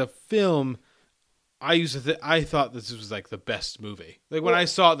 But as a film, I thought this was like the best movie. Like when I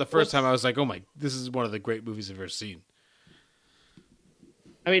saw it the first time, I was like, "Oh my, this is one of the great movies I've ever seen."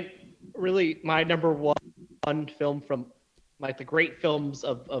 I mean, really, my number one film from like the great films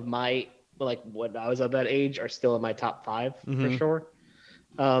of my like when I was of that age are still in my top 5 for sure.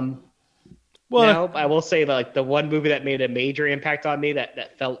 Well, now, I will say that like the one movie that made a major impact on me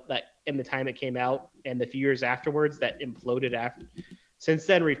that felt that in the time it came out and the few years afterwards that imploded after. Since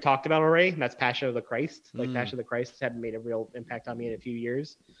then, we've talked about already, and that's Passion of the Christ. Like Passion of the Christ hadn't made a real impact on me in a few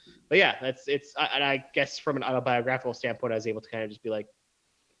years. But yeah, and I guess from an autobiographical standpoint, I was able to kind of just be like,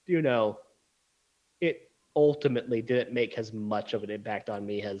 you know, it ultimately didn't make as much of an impact on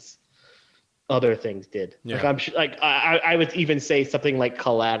me as other things did. Yeah. Like I would even say something like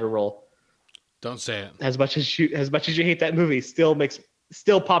Collateral. Don't say it. As much as you hate that movie, still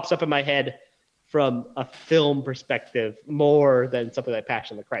pops up in my head from a film perspective more than something like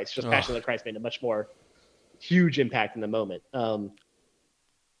Passion of the Christ. Just Passion of the Christ made a much more huge impact in the moment. So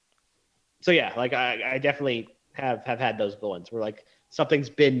yeah, like I definitely have had those ones where like something's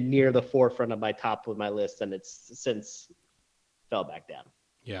been near the forefront of my top of my list and it's since fell back down.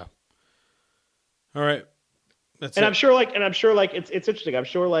 Yeah. All right. I'm sure it's interesting. I'm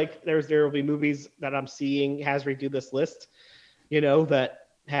sure like there will be movies that I'm seeing has redo this list, you know, that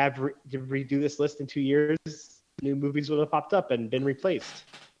have redo this list in 2 years, new movies would have popped up and been replaced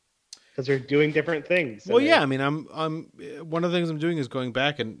because they're doing different things. Well, yeah, I mean, I'm one of the things I'm doing is going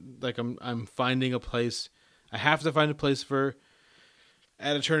back and like I'm finding a place. I have to find a place for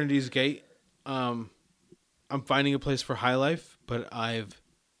At Eternity's Gate. I'm finding a place for High Life, but I've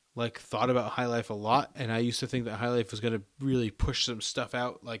like thought about High Life a lot, and I used to think that High Life was going to really push some stuff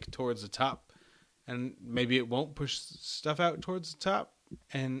out like towards the top, and maybe it won't push stuff out towards the top.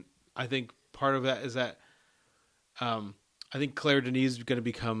 And I think part of that is that I think Claire Denis is going to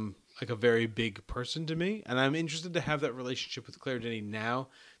become like a very big person to me, and I'm interested to have that relationship with Claire Denis now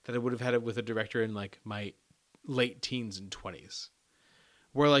that I would have had it with a director in like my late teens and 20s,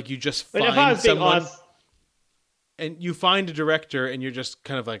 where like you just find someone and you find a director and you're just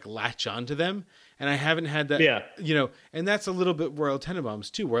kind of like latch onto them. And I haven't had that, you know, and that's a little bit Royal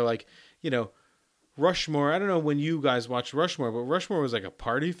Tenenbaums too, where like, you know, Rushmore, I don't know when you guys watched Rushmore, but Rushmore was like a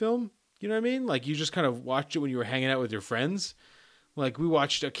party film. You know what I mean? Like you just kind of watched it when you were hanging out with your friends. Like we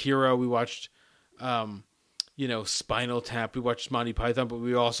watched Akira, we watched, you know, Spinal Tap, we watched Monty Python, but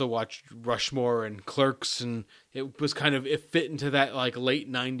we also watched Rushmore and Clerks, and it was kind of, it fit into that like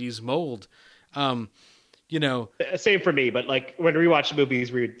late 90s mold. You know, same for me, but like when we watched movies,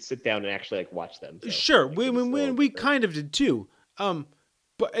 we would sit down and actually like watch them. So, sure, like, we kind of did too.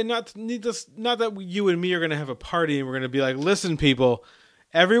 But and not that you and me are going to have a party and we're going to be like, listen, people,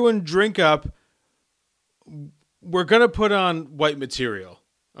 everyone drink up. We're going to put on White Material,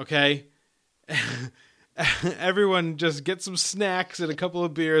 okay? Everyone just get some snacks and a couple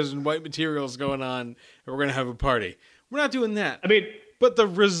of beers and White Material's going on, and we're going to have a party. We're not doing that. I mean, but the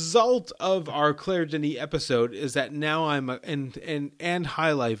result of our Claire Denis episode is that now and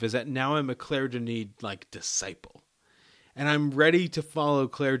High Life is that now I'm a Claire Denis like disciple. and I'm ready to follow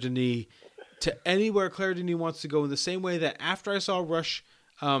Claire Denis to anywhere Claire Denis wants to go, in the same way that after I saw Rush,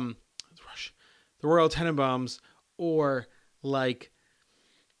 The Royal Tenenbaums, or like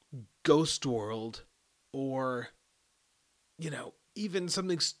Ghost World, or, you know, even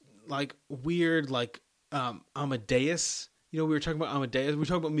something like weird like Amadeus. You know, we were talking about Amadeus. We were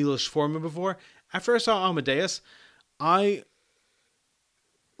talking about Milos Forman before. After I saw Amadeus, when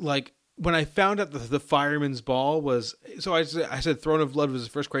I found out that the Fireman's Ball was... So I said Throne of Blood was the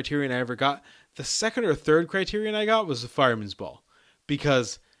first Criterion I ever got. The second or third Criterion I got was the Fireman's Ball.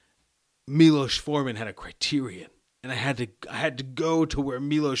 Because Milos Forman had a Criterion. And I had to go to where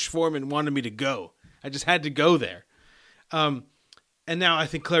Milos Forman wanted me to go. I just had to go there. And now I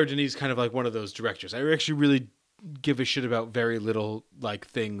think Claire Denis is kind of like one of those directors. I actually really give a shit about very little like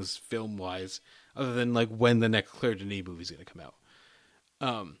things film-wise, other than like when the next Claire Denis movie is going to come out.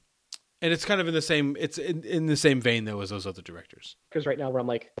 And it's kind of in the same, it's in the same vein though as those other directors. Because right now where I'm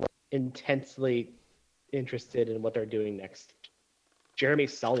like intensely interested in what they're doing next. Jeremy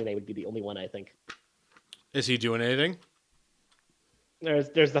Saulnier would be the only one, I think. Is he doing anything?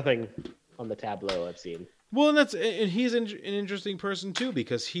 There's nothing on the tableau I've seen. Well, and he's an interesting person too,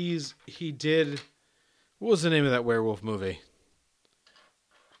 because he did, what was the name of that werewolf movie?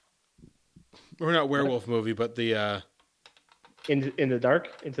 Or not werewolf movie, but the Into the Dark.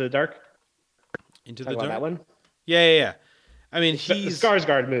 Into the Dark. That one. Yeah. I mean, he's the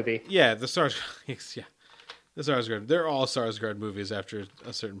Skarsgård movie. Yeah, the Skarsgård. They're all Skarsgård movies after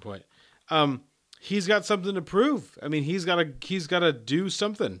a certain point. He's got something to prove. I mean, he's got to do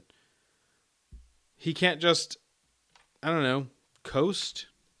something. He can't just, I don't know, coast.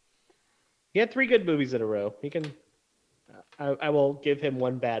 He had 3 good movies in a row. He can. I will give him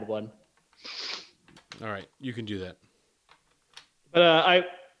one bad one. All right, you can do that. But I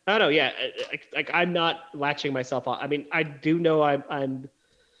don't know. Yeah, like I'm not latching myself on. I mean, I do know I'm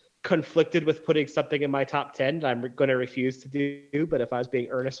conflicted with putting something in my top 10. I'm going to refuse to do. But if I was being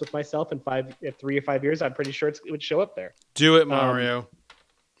earnest with myself in 3 or 5 years, I'm pretty sure it would show up there. Do it, Mario.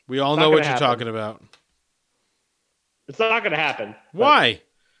 We all know what you're talking about. It's not going to happen. Why?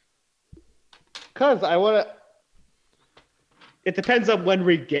 Because I want to. It depends on when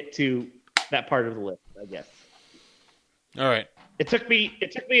we get to that part of the list, I guess. All right. It took me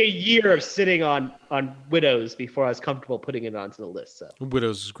a year of sitting on Widows before I was comfortable putting it onto the list. So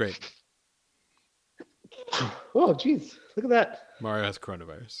Widows is great. Oh, geez, look at that. Mario has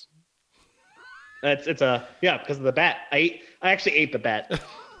coronavirus. It's because of the bat. I actually ate the bat.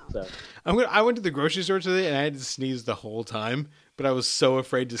 So I went to the grocery store today and I had to sneeze the whole time, but I was so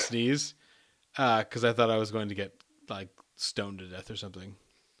afraid to sneeze because I thought I was going to get like stoned to death or something.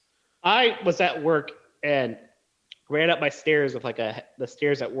 I was at work and ran up my stairs with the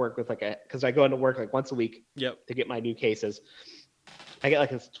stairs at work with because I go into work like once a week. Yep. To get my new cases. I get like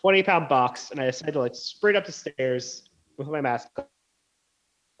this 20-pound box and I decided to like sprint up the stairs with my mask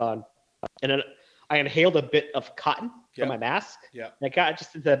on, and then I inhaled a bit of cotton from my mask. Yeah. And I got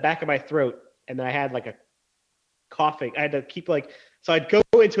just into the back of my throat, and then I had like a coughing. I had to keep so I'd go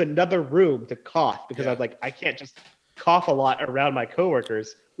into another room to cough because I was like, I can't just cough a lot around my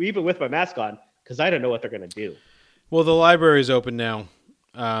coworkers, even with my mask on, because I don't know what they're going to do. Well, the library is open now.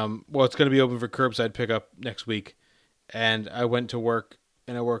 It's going to be open for curbside pickup next week. And I went to work,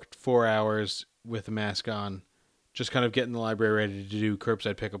 and I worked 4 hours with a mask on, just kind of getting the library ready to do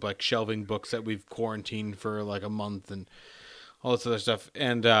curbside pickup, like shelving books that we've quarantined for like a month and all this other stuff.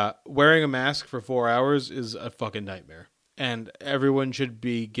 And wearing a mask for 4 hours is a fucking nightmare. And everyone should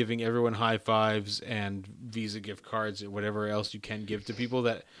be giving everyone high fives and Visa gift cards and whatever else you can give to people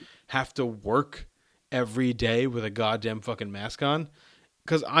that have to work every day with a goddamn fucking mask on.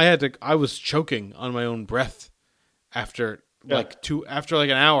 Because I was choking on my own breath after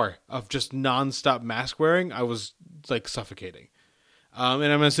an hour of just nonstop mask wearing. I was like suffocating. And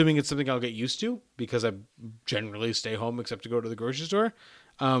I'm assuming it's something I'll get used to because I generally stay home except to go to the grocery store.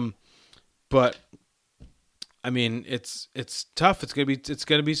 But I mean, it's tough. It's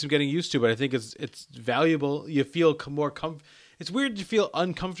gonna be some getting used to, but I think it's valuable. You feel more It's weird to feel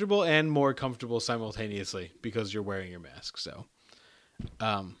uncomfortable and more comfortable simultaneously because you're wearing your mask. So,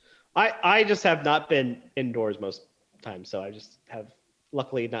 I just have not been indoors most times, so I just have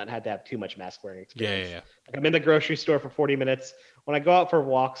luckily not had to have too much mask wearing experience. Yeah. Like I'm in the grocery store for 40 minutes. When I go out for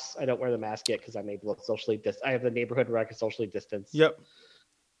walks, I don't wear the mask yet because I'm able to socially I have the neighborhood where I can socially distance. Yep.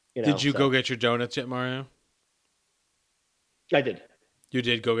 Did you go get your donuts yet, Mario? I did. You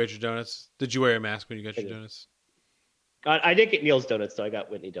did go get your donuts? Did you wear a mask when you got your donuts? I did get Neil's donuts, so I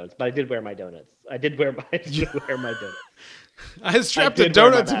got Whitney donuts, but I did wear my donuts. I did wear my donuts. I strapped a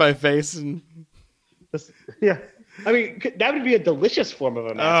donut to my face and yeah. I mean, that would be a delicious form of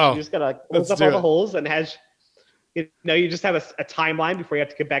a mask. Oh, You just gotta let's close up do all the it. holes and you just have a timeline before you have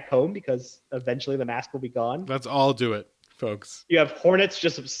to get back home because eventually the mask will be gone. Let's all do it, folks. You have hornets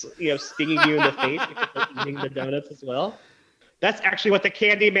just stinging you in the face because you're eating the donuts as well. That's actually what the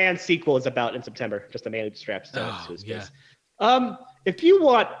Candyman sequel is about in September. Just a man who straps donuts to his face. If you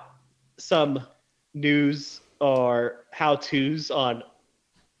want some news or how-tos on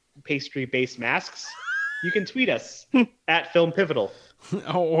pastry-based masks, you can tweet us at Film Pivotal.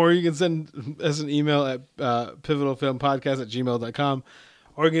 Or you can send us an email at pivotalfilmpodcast@gmail.com,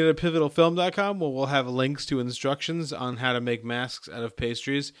 or you can get it at pivotalfilm.com, where we'll have links to instructions on how to make masks out of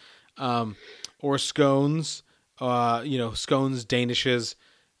pastries, or scones, scones, danishes,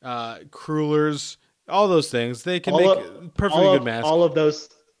 crullers, all those things. They can make perfectly good masks.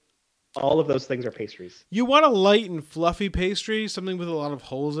 All of those things are pastries. You want a light and fluffy pastry, something with a lot of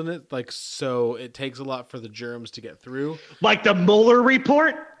holes in it, so it takes a lot for the germs to get through. Like the Mueller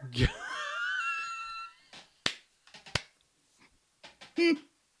report?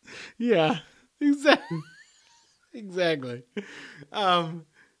 Yeah, exactly. Exactly. But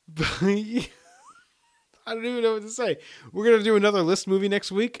I don't even know what to say. We're going to do another list movie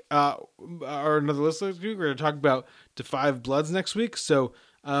next week, or another list next week. We're going to talk about To Five Bloods next week. So,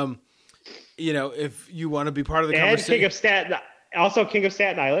 if you want to be part of the conversation. King of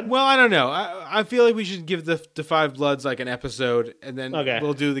Staten Island. Well, I don't know. I feel like we should give the Five Bloods like an episode, and then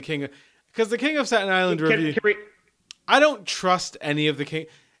we'll do the King of... Because the King of Staten Island review... I don't trust any of the King...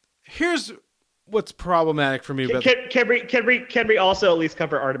 Here's what's problematic for me about... Can we also at least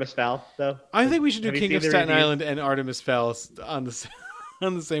cover Artemis Fowl, though? I think we should do King of Staten reviews? Island and Artemis Fowl on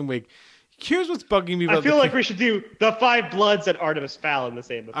the same week. Here's what's bugging me about I feel like we should do The Five Bloods and Artemis Fowl in the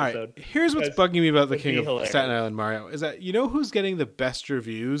same episode. All right, here's what's bugging me about the King of hilarious. Staten Island, Mario, is that you know who's getting the best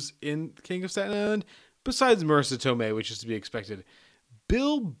reviews in King of Staten Island? Besides Marissa Tomei, which is to be expected.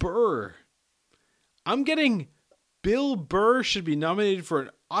 Bill Burr. I'm getting Bill Burr should be nominated for an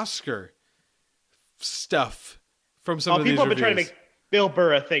Oscar stuff from some of these people have reviews. been trying to make Bill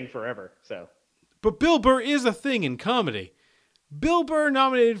Burr a thing forever, so. But Bill Burr is a thing in comedy. Bill Burr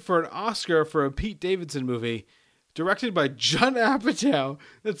nominated for an Oscar for a Pete Davidson movie directed by Judd Apatow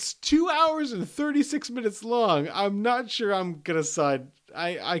that's 2 hours and 36 minutes long. I'm not sure I'm going to side.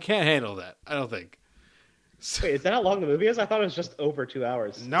 I can't handle that, I don't think. So, wait, is that how long the movie is? I thought it was just over 2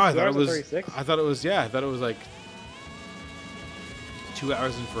 hours. No, I thought it was 36? I thought it was like 2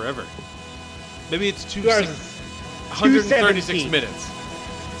 hours and forever. Maybe it's 2 hours, 136 minutes.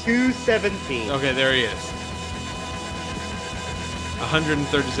 2:17. Okay, there he is.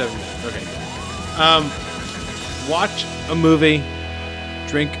 137 minutes. Okay. Watch a movie,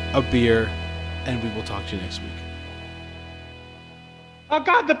 drink a beer, and we will talk to you next week. Oh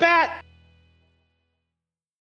God, the bat!